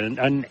Carleton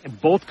and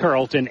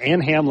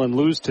Hamlin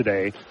lose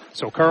today.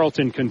 So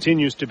Carleton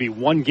continues to be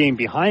 1 game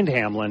behind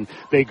Hamlin.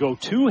 They go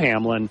to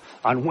Hamlin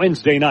on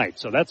Wednesday night.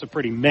 So that's a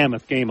pretty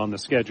mammoth game on the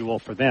schedule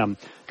for them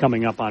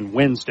coming up on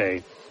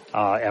Wednesday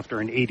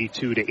after an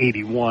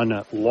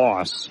 82-81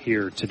 loss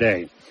here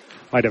today.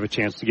 Might have a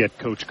chance to get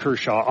Coach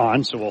Kershaw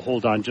on, so we'll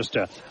hold on just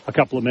a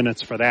couple of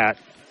minutes for that.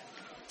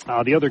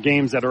 The other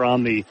games that are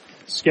on the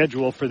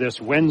schedule for this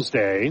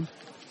Wednesday,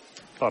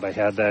 thought I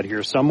had that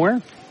here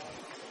somewhere.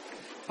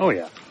 Oh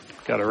yeah,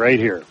 got it right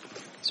here.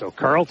 So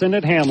Carleton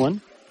at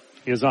Hamlin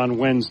is on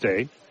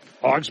Wednesday.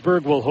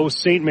 Augsburg will host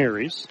St.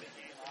 Mary's.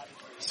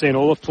 St.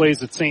 Olaf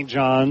plays at St.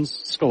 John's.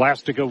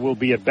 Scholastica will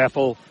be at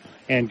Bethel.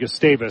 And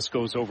Gustavus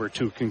goes over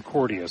to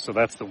Concordia. So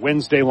that's the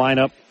Wednesday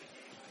lineup.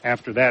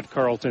 After that,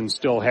 Carleton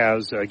still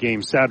has a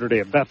game Saturday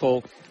at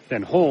Bethel.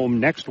 Then home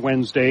next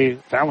Wednesday,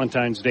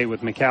 Valentine's Day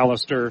with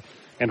McAllister.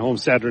 And home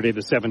Saturday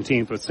the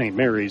 17th with St.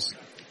 Mary's.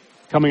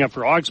 Coming up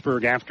for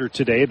Augsburg after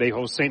today, they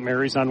host St.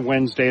 Mary's on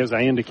Wednesday, as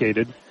I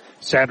indicated.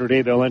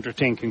 Saturday, they'll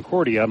entertain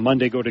Concordia.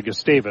 Monday, go to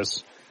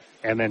Gustavus.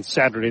 And then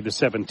Saturday the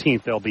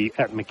 17th, they'll be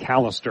at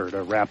McAllister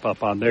to wrap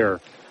up on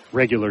their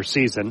regular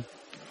season.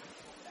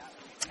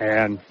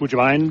 And would you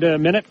mind a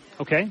minute?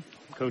 Okay.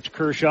 Coach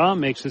Kershaw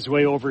makes his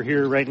way over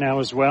here right now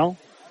as well.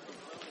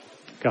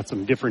 Got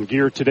some different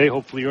gear today.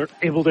 Hopefully you're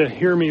able to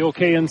hear me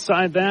okay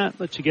inside that.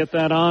 Let you get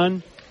that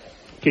on.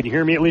 Can you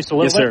hear me at least a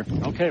little bit?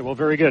 Yes, sir. Okay, well,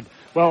 very good.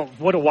 Well,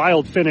 what a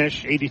wild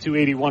finish.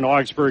 82-81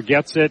 Augsburg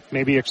gets it.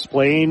 Maybe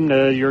explain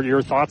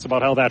your thoughts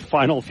about how that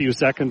final few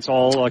seconds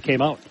all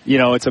came out.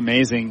 It's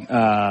amazing.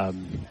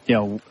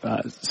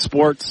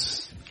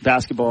 Sports,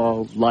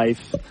 basketball,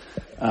 life,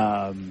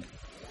 the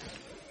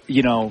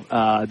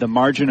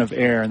margin of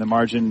error and the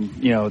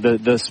margin,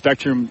 the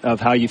spectrum of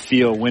how you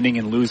feel winning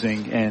and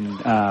losing.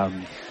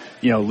 And,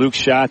 Luke's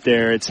shot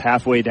there, it's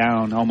halfway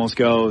down, almost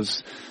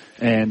goes.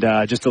 And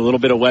just a little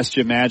bit of West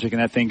Gym magic,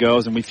 and that thing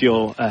goes, and we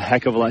feel a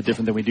heck of a lot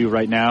different than we do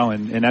right now.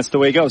 And that's the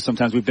way it goes.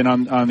 Sometimes we've been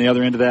on the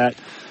other end of that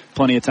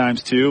plenty of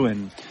times too.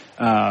 And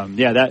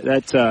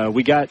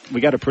we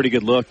got a pretty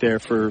good look there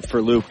for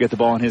Luke. We got the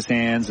ball in his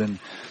hands, and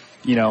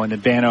then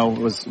Bano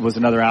was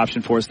another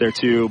option for us there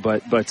too.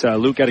 But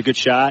Luke got a good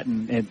shot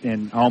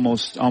and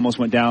almost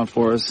went down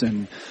for us.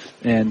 And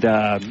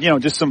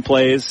just some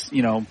plays,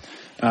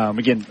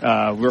 again,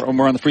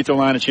 we're on the free throw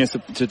line, a chance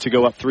to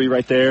go up 3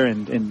 right there,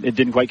 and it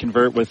didn't quite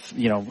convert with,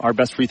 our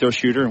best free throw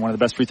shooter and one of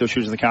the best free throw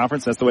shooters in the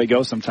conference. That's the way it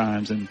goes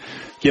sometimes. And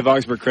give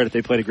Augsburg credit,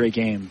 they played a great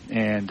game.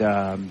 And,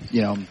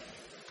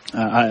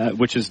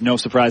 which is no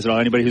surprise at all.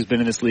 Anybody who's been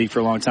in this league for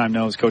a long time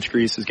knows Coach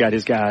Grease has got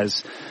his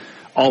guys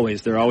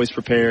always. They're always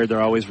prepared.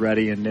 They're always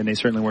ready, and they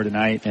certainly were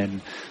tonight.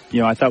 And,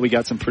 I thought we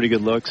got some pretty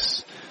good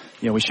looks.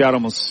 We shot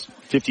almost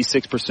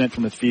 56%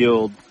 from the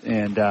field,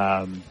 and,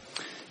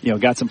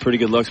 got some pretty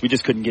good looks. We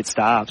just couldn't get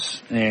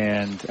stops.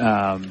 And,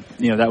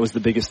 that was the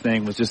biggest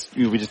thing, was just,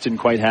 we just didn't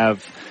quite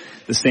have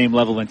the same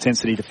level of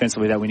intensity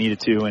defensively that we needed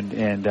to.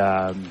 And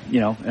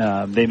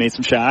they made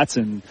some shots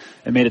and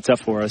made it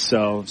tough for us.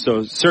 So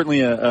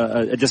certainly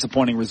a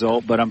disappointing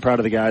result, but I'm proud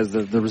of the guys,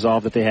 the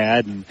resolve that they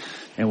had, and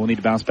we'll need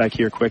to bounce back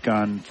here quick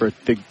for a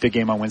big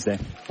game on Wednesday.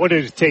 What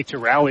did it take to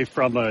rally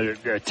from a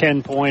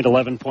 10-point,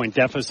 11-point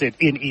deficit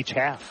in each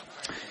half?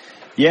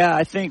 Yeah,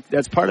 I think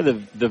that's part of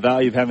the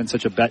value of having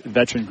such a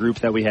veteran group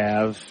that we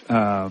have.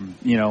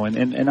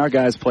 And our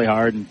guys play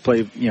hard and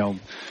play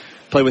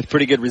with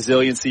pretty good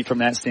resiliency from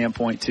that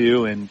standpoint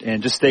too,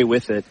 and just stay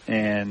with it.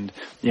 And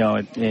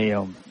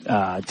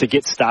to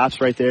get stops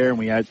right there, and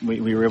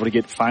we were able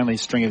to finally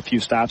string a few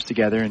stops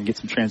together and get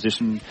some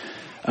transition,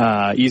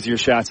 easier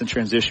shots in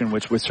transition,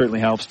 which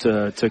certainly helps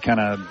to kind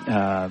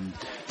of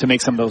to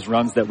make some of those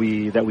runs that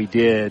we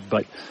did.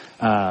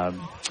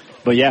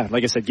 But yeah,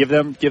 like I said, give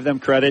them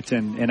credit,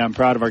 and I'm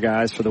proud of our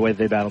guys for the way that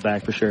they battled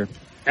back for sure.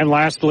 And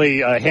lastly,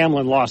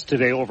 Hamlin lost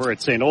today over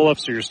at St. Olaf,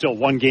 so you're still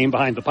one game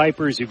behind the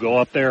Pipers. You go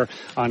up there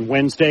on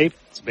Wednesday.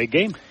 It's a big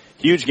game.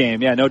 Huge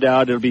game, yeah, no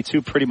doubt. It'll be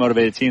two pretty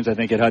motivated teams, I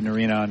think, at Hutton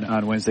Arena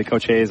on Wednesday.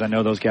 Coach Hayes, I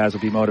know those guys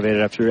will be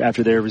motivated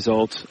after their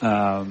result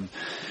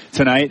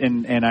tonight,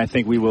 and I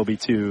think we will be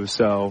too.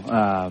 So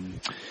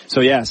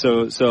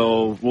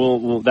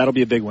we'll that'll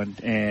be a big one.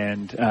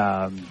 And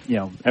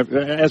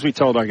as we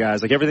told our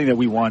guys, like, everything that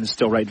we want is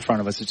still right in front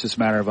of us. It's just a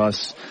matter of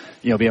us,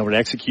 being able to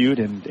execute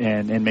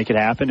and make it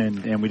happen.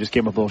 And we just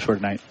came up a little short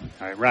tonight.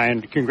 All right,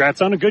 Ryan,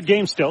 congrats on a good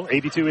game still.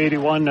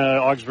 82-81.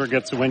 Augsburg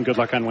gets the win. Good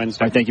luck on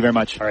Wednesday. All right, thank you very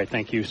much. All right,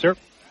 thank you, sir.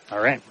 All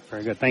right,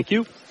 very good. Thank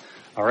you.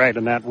 All right,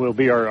 and that will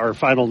be our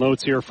final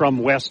notes here from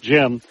West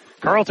Gym.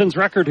 Carleton's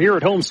record here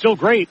at home still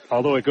great,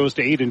 although it goes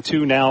to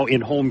 8-2 now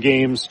in home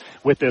games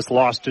with this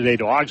loss today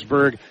to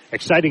Augsburg.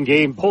 Exciting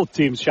game. Both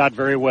teams shot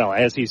very well.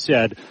 As he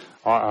said,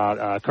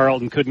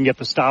 Carleton couldn't get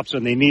the stops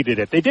when they needed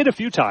it. They did a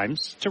few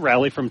times to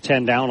rally from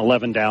 10 down,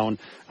 11 down,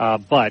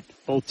 but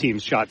both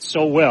teams shot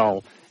so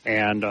well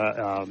and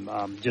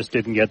just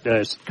didn't get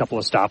a couple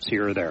of stops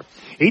here or there.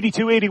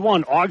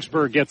 82-81,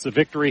 Augsburg gets the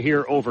victory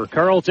here over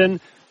Carleton.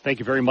 Thank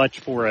you very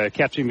much for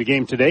catching the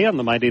game today on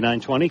the Mighty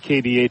 920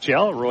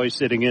 KDHL. Roy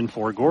sitting in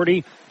for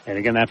Gordy. And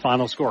again, that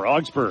final score,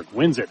 Augsburg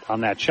wins it on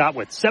that shot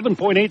with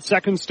 7.8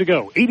 seconds to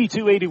go.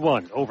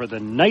 82-81 over the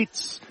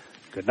Knights.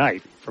 Good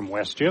night from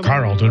West Gym.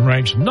 Carleton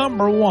ranks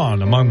number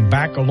 1 among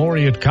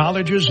baccalaureate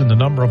colleges in the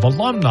number of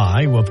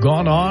alumni who have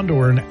gone on to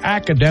earn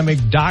academic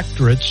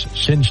doctorates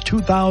since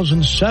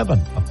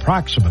 2007.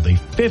 Approximately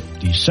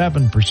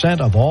 57%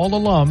 of all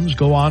alums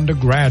go on to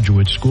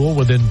graduate school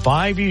within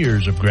 5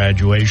 years of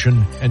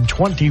graduation, and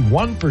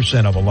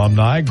 21% of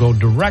alumni go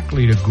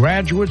directly to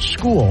graduate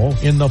school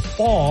in the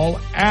fall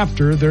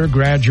after their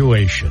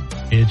graduation.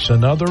 It's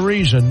another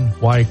reason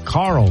why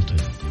Carleton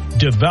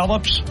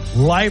develops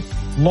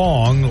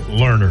lifelong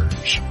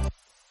learners.